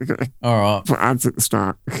 All right. Put ads at the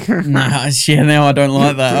start. Now I don't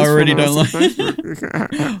like that. I already don't like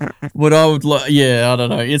it. What I would like, I don't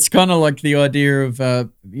know. It's kind of like the idea of,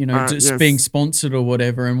 just being sponsored or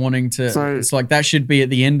whatever and wanting to, it's like that should be at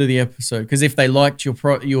the end of the episode. Because if they liked your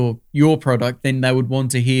product, then they would want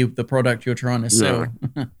to hear the product you're trying to sell.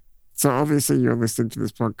 So obviously you're listening to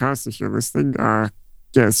this podcast if you're listening.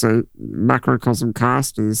 So Macrocosm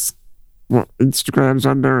Cast is what Instagram's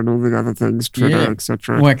under and all the other things, Twitter,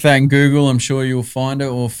 etc. Whack that in Google, I'm sure you'll find it,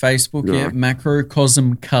 or Facebook,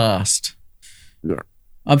 Macrocosm Cast. Yeah.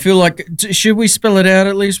 I feel like, should we spell it out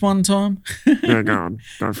at least one time? Yeah, go on.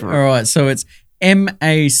 Go for it. All right, so it's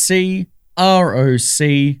MACROCOSM.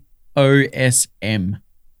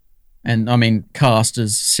 And I mean, cast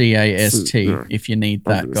is CAST if you need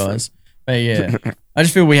that, obviously. Guys. But yeah, I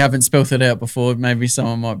just feel we haven't spelled it out before. Maybe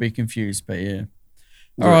someone might be confused, but yeah.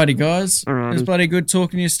 Alrighty, guys. It was bloody good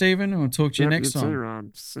talking to you, Stephen. We'll talk to you next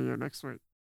time. See you next week.